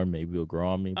bit more. Maybe it'll grow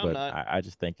on me, I'm but not. I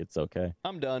just think it's okay.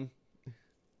 I'm done.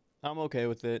 I'm okay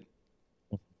with it.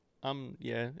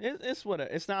 It's what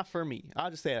it's not for me. I'll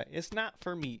just say that it's not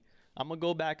for me. I'm gonna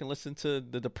go back and listen to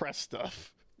the depressed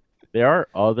stuff. There are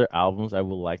other albums I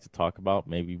would like to talk about.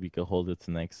 Maybe we could hold it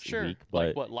to next Sure. week.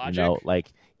 Like But what, Logic?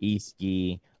 like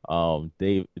Eastski,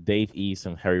 Dave East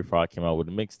and Harry Fraud came out with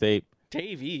a mixtape.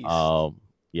 Dave East.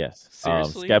 Yes.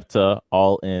 Seriously? Skepta,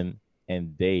 All In,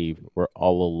 and Dave were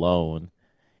all alone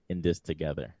in this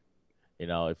together.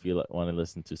 If you want to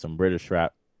listen to some British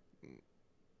rap,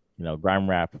 grime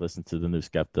rap, listen to the new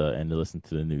Skepta and listen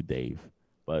to the new Dave.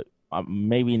 But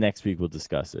maybe next week we'll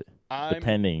discuss it,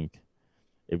 depending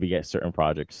if we get certain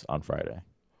projects on Friday.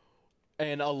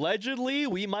 And allegedly,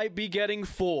 we might be getting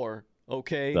 4.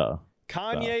 Okay.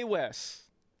 Kanye West,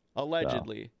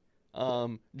 allegedly.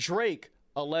 Drake,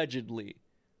 allegedly.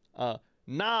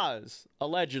 Nas,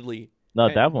 allegedly. No,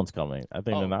 And- that one's coming. I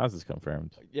think Oh. the Nas is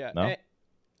confirmed. Yeah. No?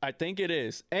 I think it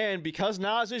is. And because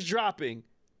Nas is dropping,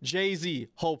 Jay-Z,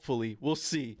 hopefully, we'll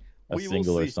see. A We will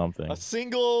single or see. something. A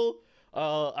single,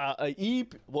 a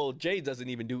EP. Well, Jay doesn't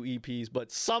even do EPs,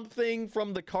 but something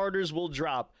from the Carters will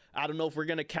drop. I don't know if we're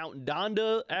gonna count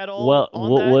Donda at all. Well,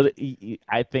 on that.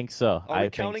 I think so. Are I we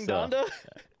think counting so. Donda?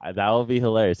 That would be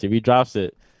hilarious if he drops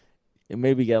it. And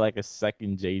maybe get like a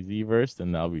second Jay-Z verse,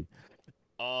 then that would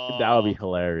be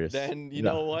hilarious. Then you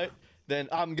No. know what? Then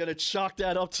I'm gonna chalk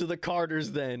that up to the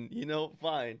Carters. Then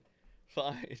fine.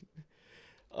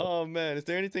 Oh man, is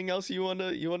there anything else you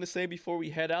wanna say before we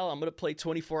head out? I'm gonna play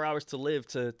 24 Hours to Live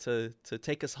to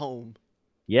take us home.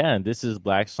 Yeah, and this is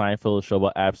Black Seinfeld, a show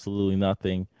about absolutely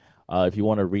nothing. If you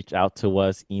want to reach out to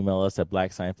us, email us at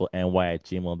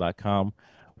blackseinfeldny@gmail.com.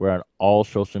 We're on all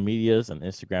social medias on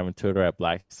Instagram and Twitter at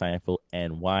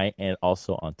blackseinfeldny, and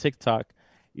also on TikTok.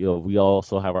 We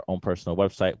also have our own personal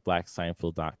website,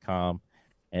 blackseinfeld.com.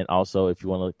 And also, if you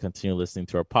want to continue listening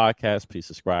to our podcast, please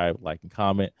subscribe, like, and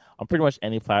comment on pretty much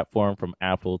any platform from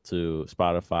Apple to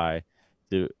Spotify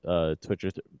to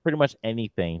Twitter, pretty much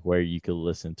anything where you could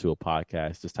listen to a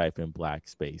podcast. Just type in Black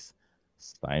Space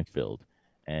Seinfeld.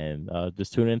 And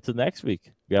just tune into next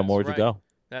week. We have That's more right. to go.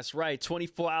 That's right.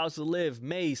 24 Hours to Live,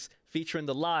 Mace, featuring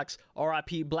the Locks,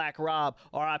 RIP Black Rob,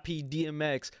 RIP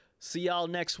DMX. See y'all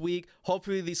next week.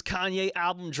 Hopefully this Kanye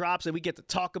album drops and we get to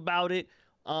talk about it.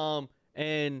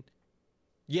 And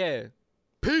yeah,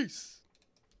 Peace.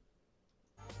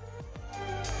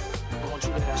 I want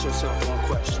you to ask yourself one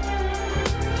question.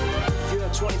 If you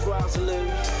had 24 hours to live,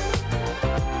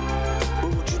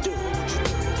 what would you do?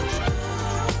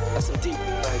 That's some deep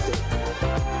right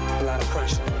there. A lot of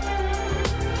pressure.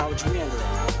 How would you handle it?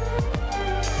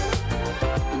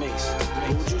 Mace,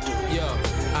 what would you do? Yo,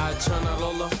 I turn out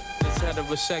Lola. It's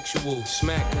heterosexual.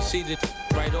 Smack conceited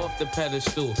right off the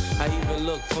pedestal. I even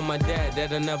look for my dad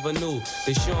that I never knew.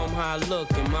 To show him how I look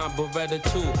in my Beretta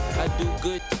too. I do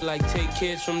good like take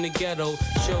kids from the ghetto.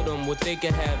 Show them what they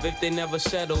can have if they never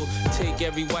settle. Take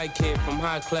every white kid from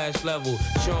high class level.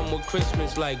 Show them what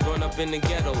Christmas like growing up in the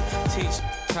ghetto. Teach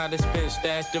how to spend,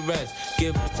 stash the rest.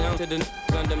 Give down to the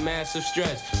under massive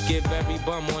stress. Give every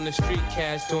bum on the street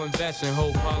cash to invest in.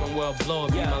 Hope Harlem will blow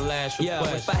up. Be my last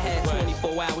request. If I had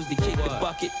 24 hours to kick the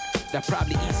bucket, I'd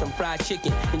probably eat some fried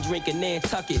chicken and drink a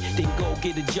Nantucket. Then go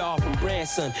get a job from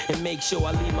Branson and make sure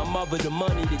I leave my mother the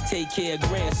money to take care of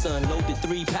grandson. Load the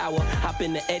 3 power, hop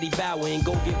in the Eddie Bauer and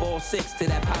go give all 6 to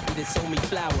that poppy that sold me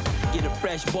flour. Get a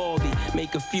fresh baldy,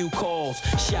 make a few calls,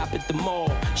 shop at the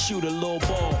mall, shoot a little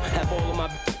ball, have all of my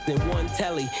in one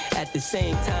telly at the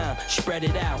same time, spread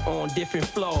it out on different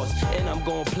floors. And I'm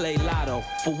gonna play lotto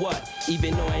for what?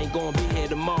 Even though I ain't gonna be here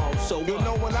tomorrow. So what? You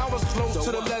know, when I was close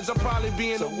to the ledge, I'd probably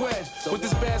be in the wedge. With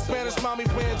this bad Spanish mommy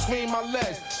playing between my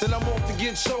legs. Then I'm off to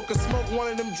get choked and smoke one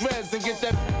of them dreads. And get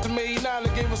that to me 89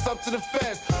 and gave us up to the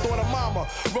feds. Thought of mama,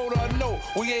 wrote her a note,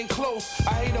 we ain't close.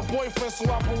 I hate her boyfriend,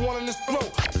 so I put one in his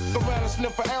throat. Around and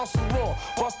sniff an ounce of raw,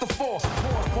 bust the 4,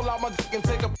 pause, pull out my dick and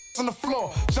take a on the floor,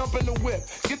 jump in the whip,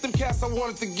 get them cats I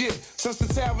wanted to get. Since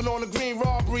the tavern on the Green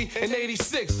robbery in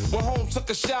 86, went home, took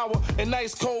a shower in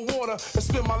nice cold water, and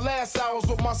spent my last hours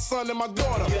with my son and my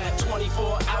daughter. You had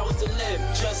 24 hours to live,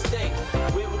 just think,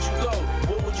 where would you go,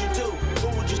 what would you do,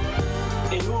 who would you,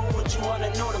 and who would you want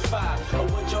to notify, or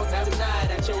would you have to deny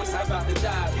that you're about to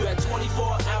die? You had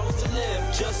 24 hours to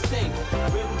live, just think,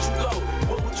 where would you go,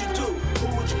 what would you do, who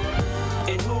would you,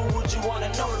 and who would you want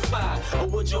to notify, or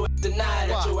would you deny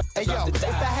that you're Hey yo, if I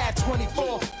had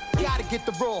 24, gotta get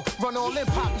the raw. Run all in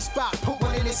Poppy spot, put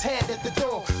one in his head at the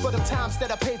door. For them times that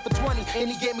I paid for 20 and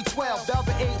he gave me 12. The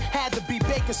other 8 had to be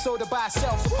baking soda by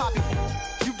itself. So Poppy,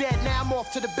 you dead now, I'm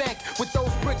off to the bank with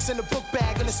those bricks in the book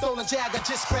bag and the stolen jag I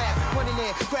just grabbed. Went in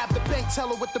there, grabbed the bank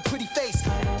teller with the pretty face.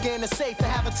 Get in the safe and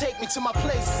have her take me to my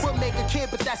place. We'll make a kid,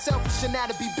 but that's selfish and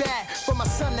that'd be bad. For my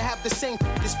son to have the same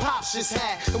his pops just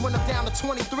had. And when I'm down to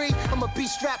 23, I'ma be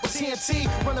strapped with TNT.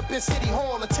 Run up in City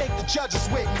Hall and take the judges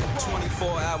with me.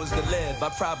 24 hours to live,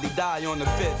 I'd probably die on the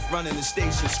 5th. Running the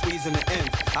station, squeezing the end.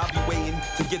 I'll be waiting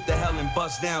to get the hell and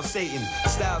bust down Satan.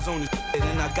 Styles on the shit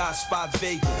and I got spots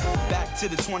vacant. Back to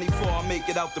the 24, I'll make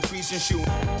it out the precinct shooting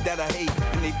that I hate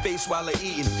in they face while they're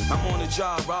eating. I'm on the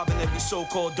job, robbing every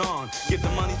so-called dawn. Give the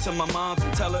money to my mom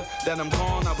and tell her that I'm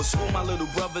gone. I would school my little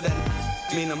brother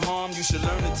that mean I'm harmed. You should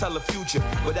learn to tell the future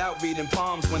without reading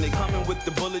palms. When they coming with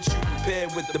the bullets, you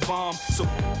prepared with the bomb. So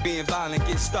being violent,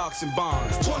 get stocks and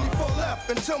bonds. 24 left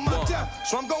until my death,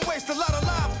 so I'm gonna waste a lot of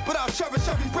lives, but I'll cherish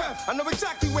every breath. I know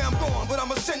exactly where I'm going, but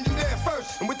I'ma send you there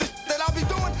first. And with the that I'll be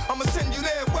doing, I'ma send you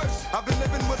there worse. I've been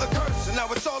living with a curse, and now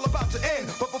it's all about to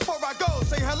end. But before I go,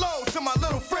 say hello to my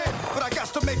little friend. But I got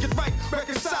to make it right,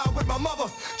 reconcile with my mother.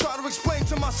 Try to explain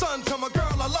to my son, to my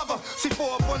girl I love her.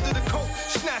 C4 up under the coat,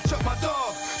 snatch up my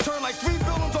dog. Turn like 3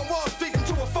 buildings on Wall Street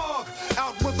into a fog.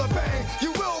 Out with a bang,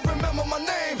 you will remember my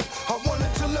name. I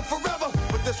wanted to live forever,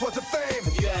 but this wasn't fame.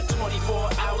 If you had 24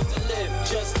 hours to live,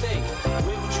 just think,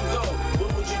 where would you go,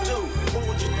 what would you do, who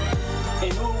would you,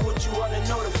 and who would you want to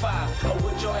notify, or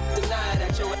would you deny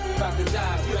that you're about to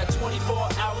die? If you had 24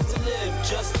 hours to live,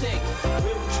 just think,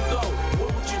 where would you go, what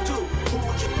would you do, who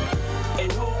would you,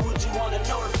 and who would you want to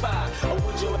notify, or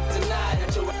would you deny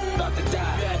that you're about to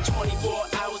die? If you had 24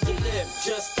 hours to live,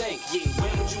 just think,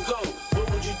 where would you go, what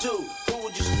would you do, who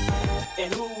would you,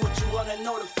 and who would you want to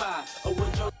notify, or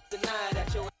would you deny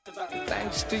that you're about to die?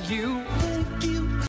 Thanks to you.